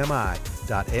webmi.alsa.org.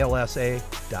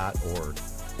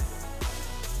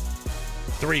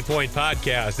 3 Point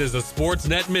Podcast is a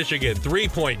SportsNet Michigan 3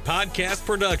 Point Podcast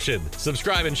production.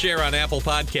 Subscribe and share on Apple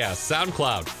Podcasts,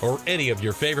 SoundCloud, or any of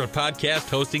your favorite podcast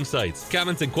hosting sites.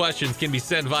 Comments and questions can be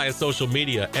sent via social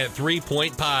media at 3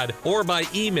 Point Pod or by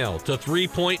email to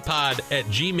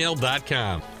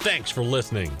 3pointpod@gmail.com. Thanks for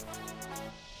listening.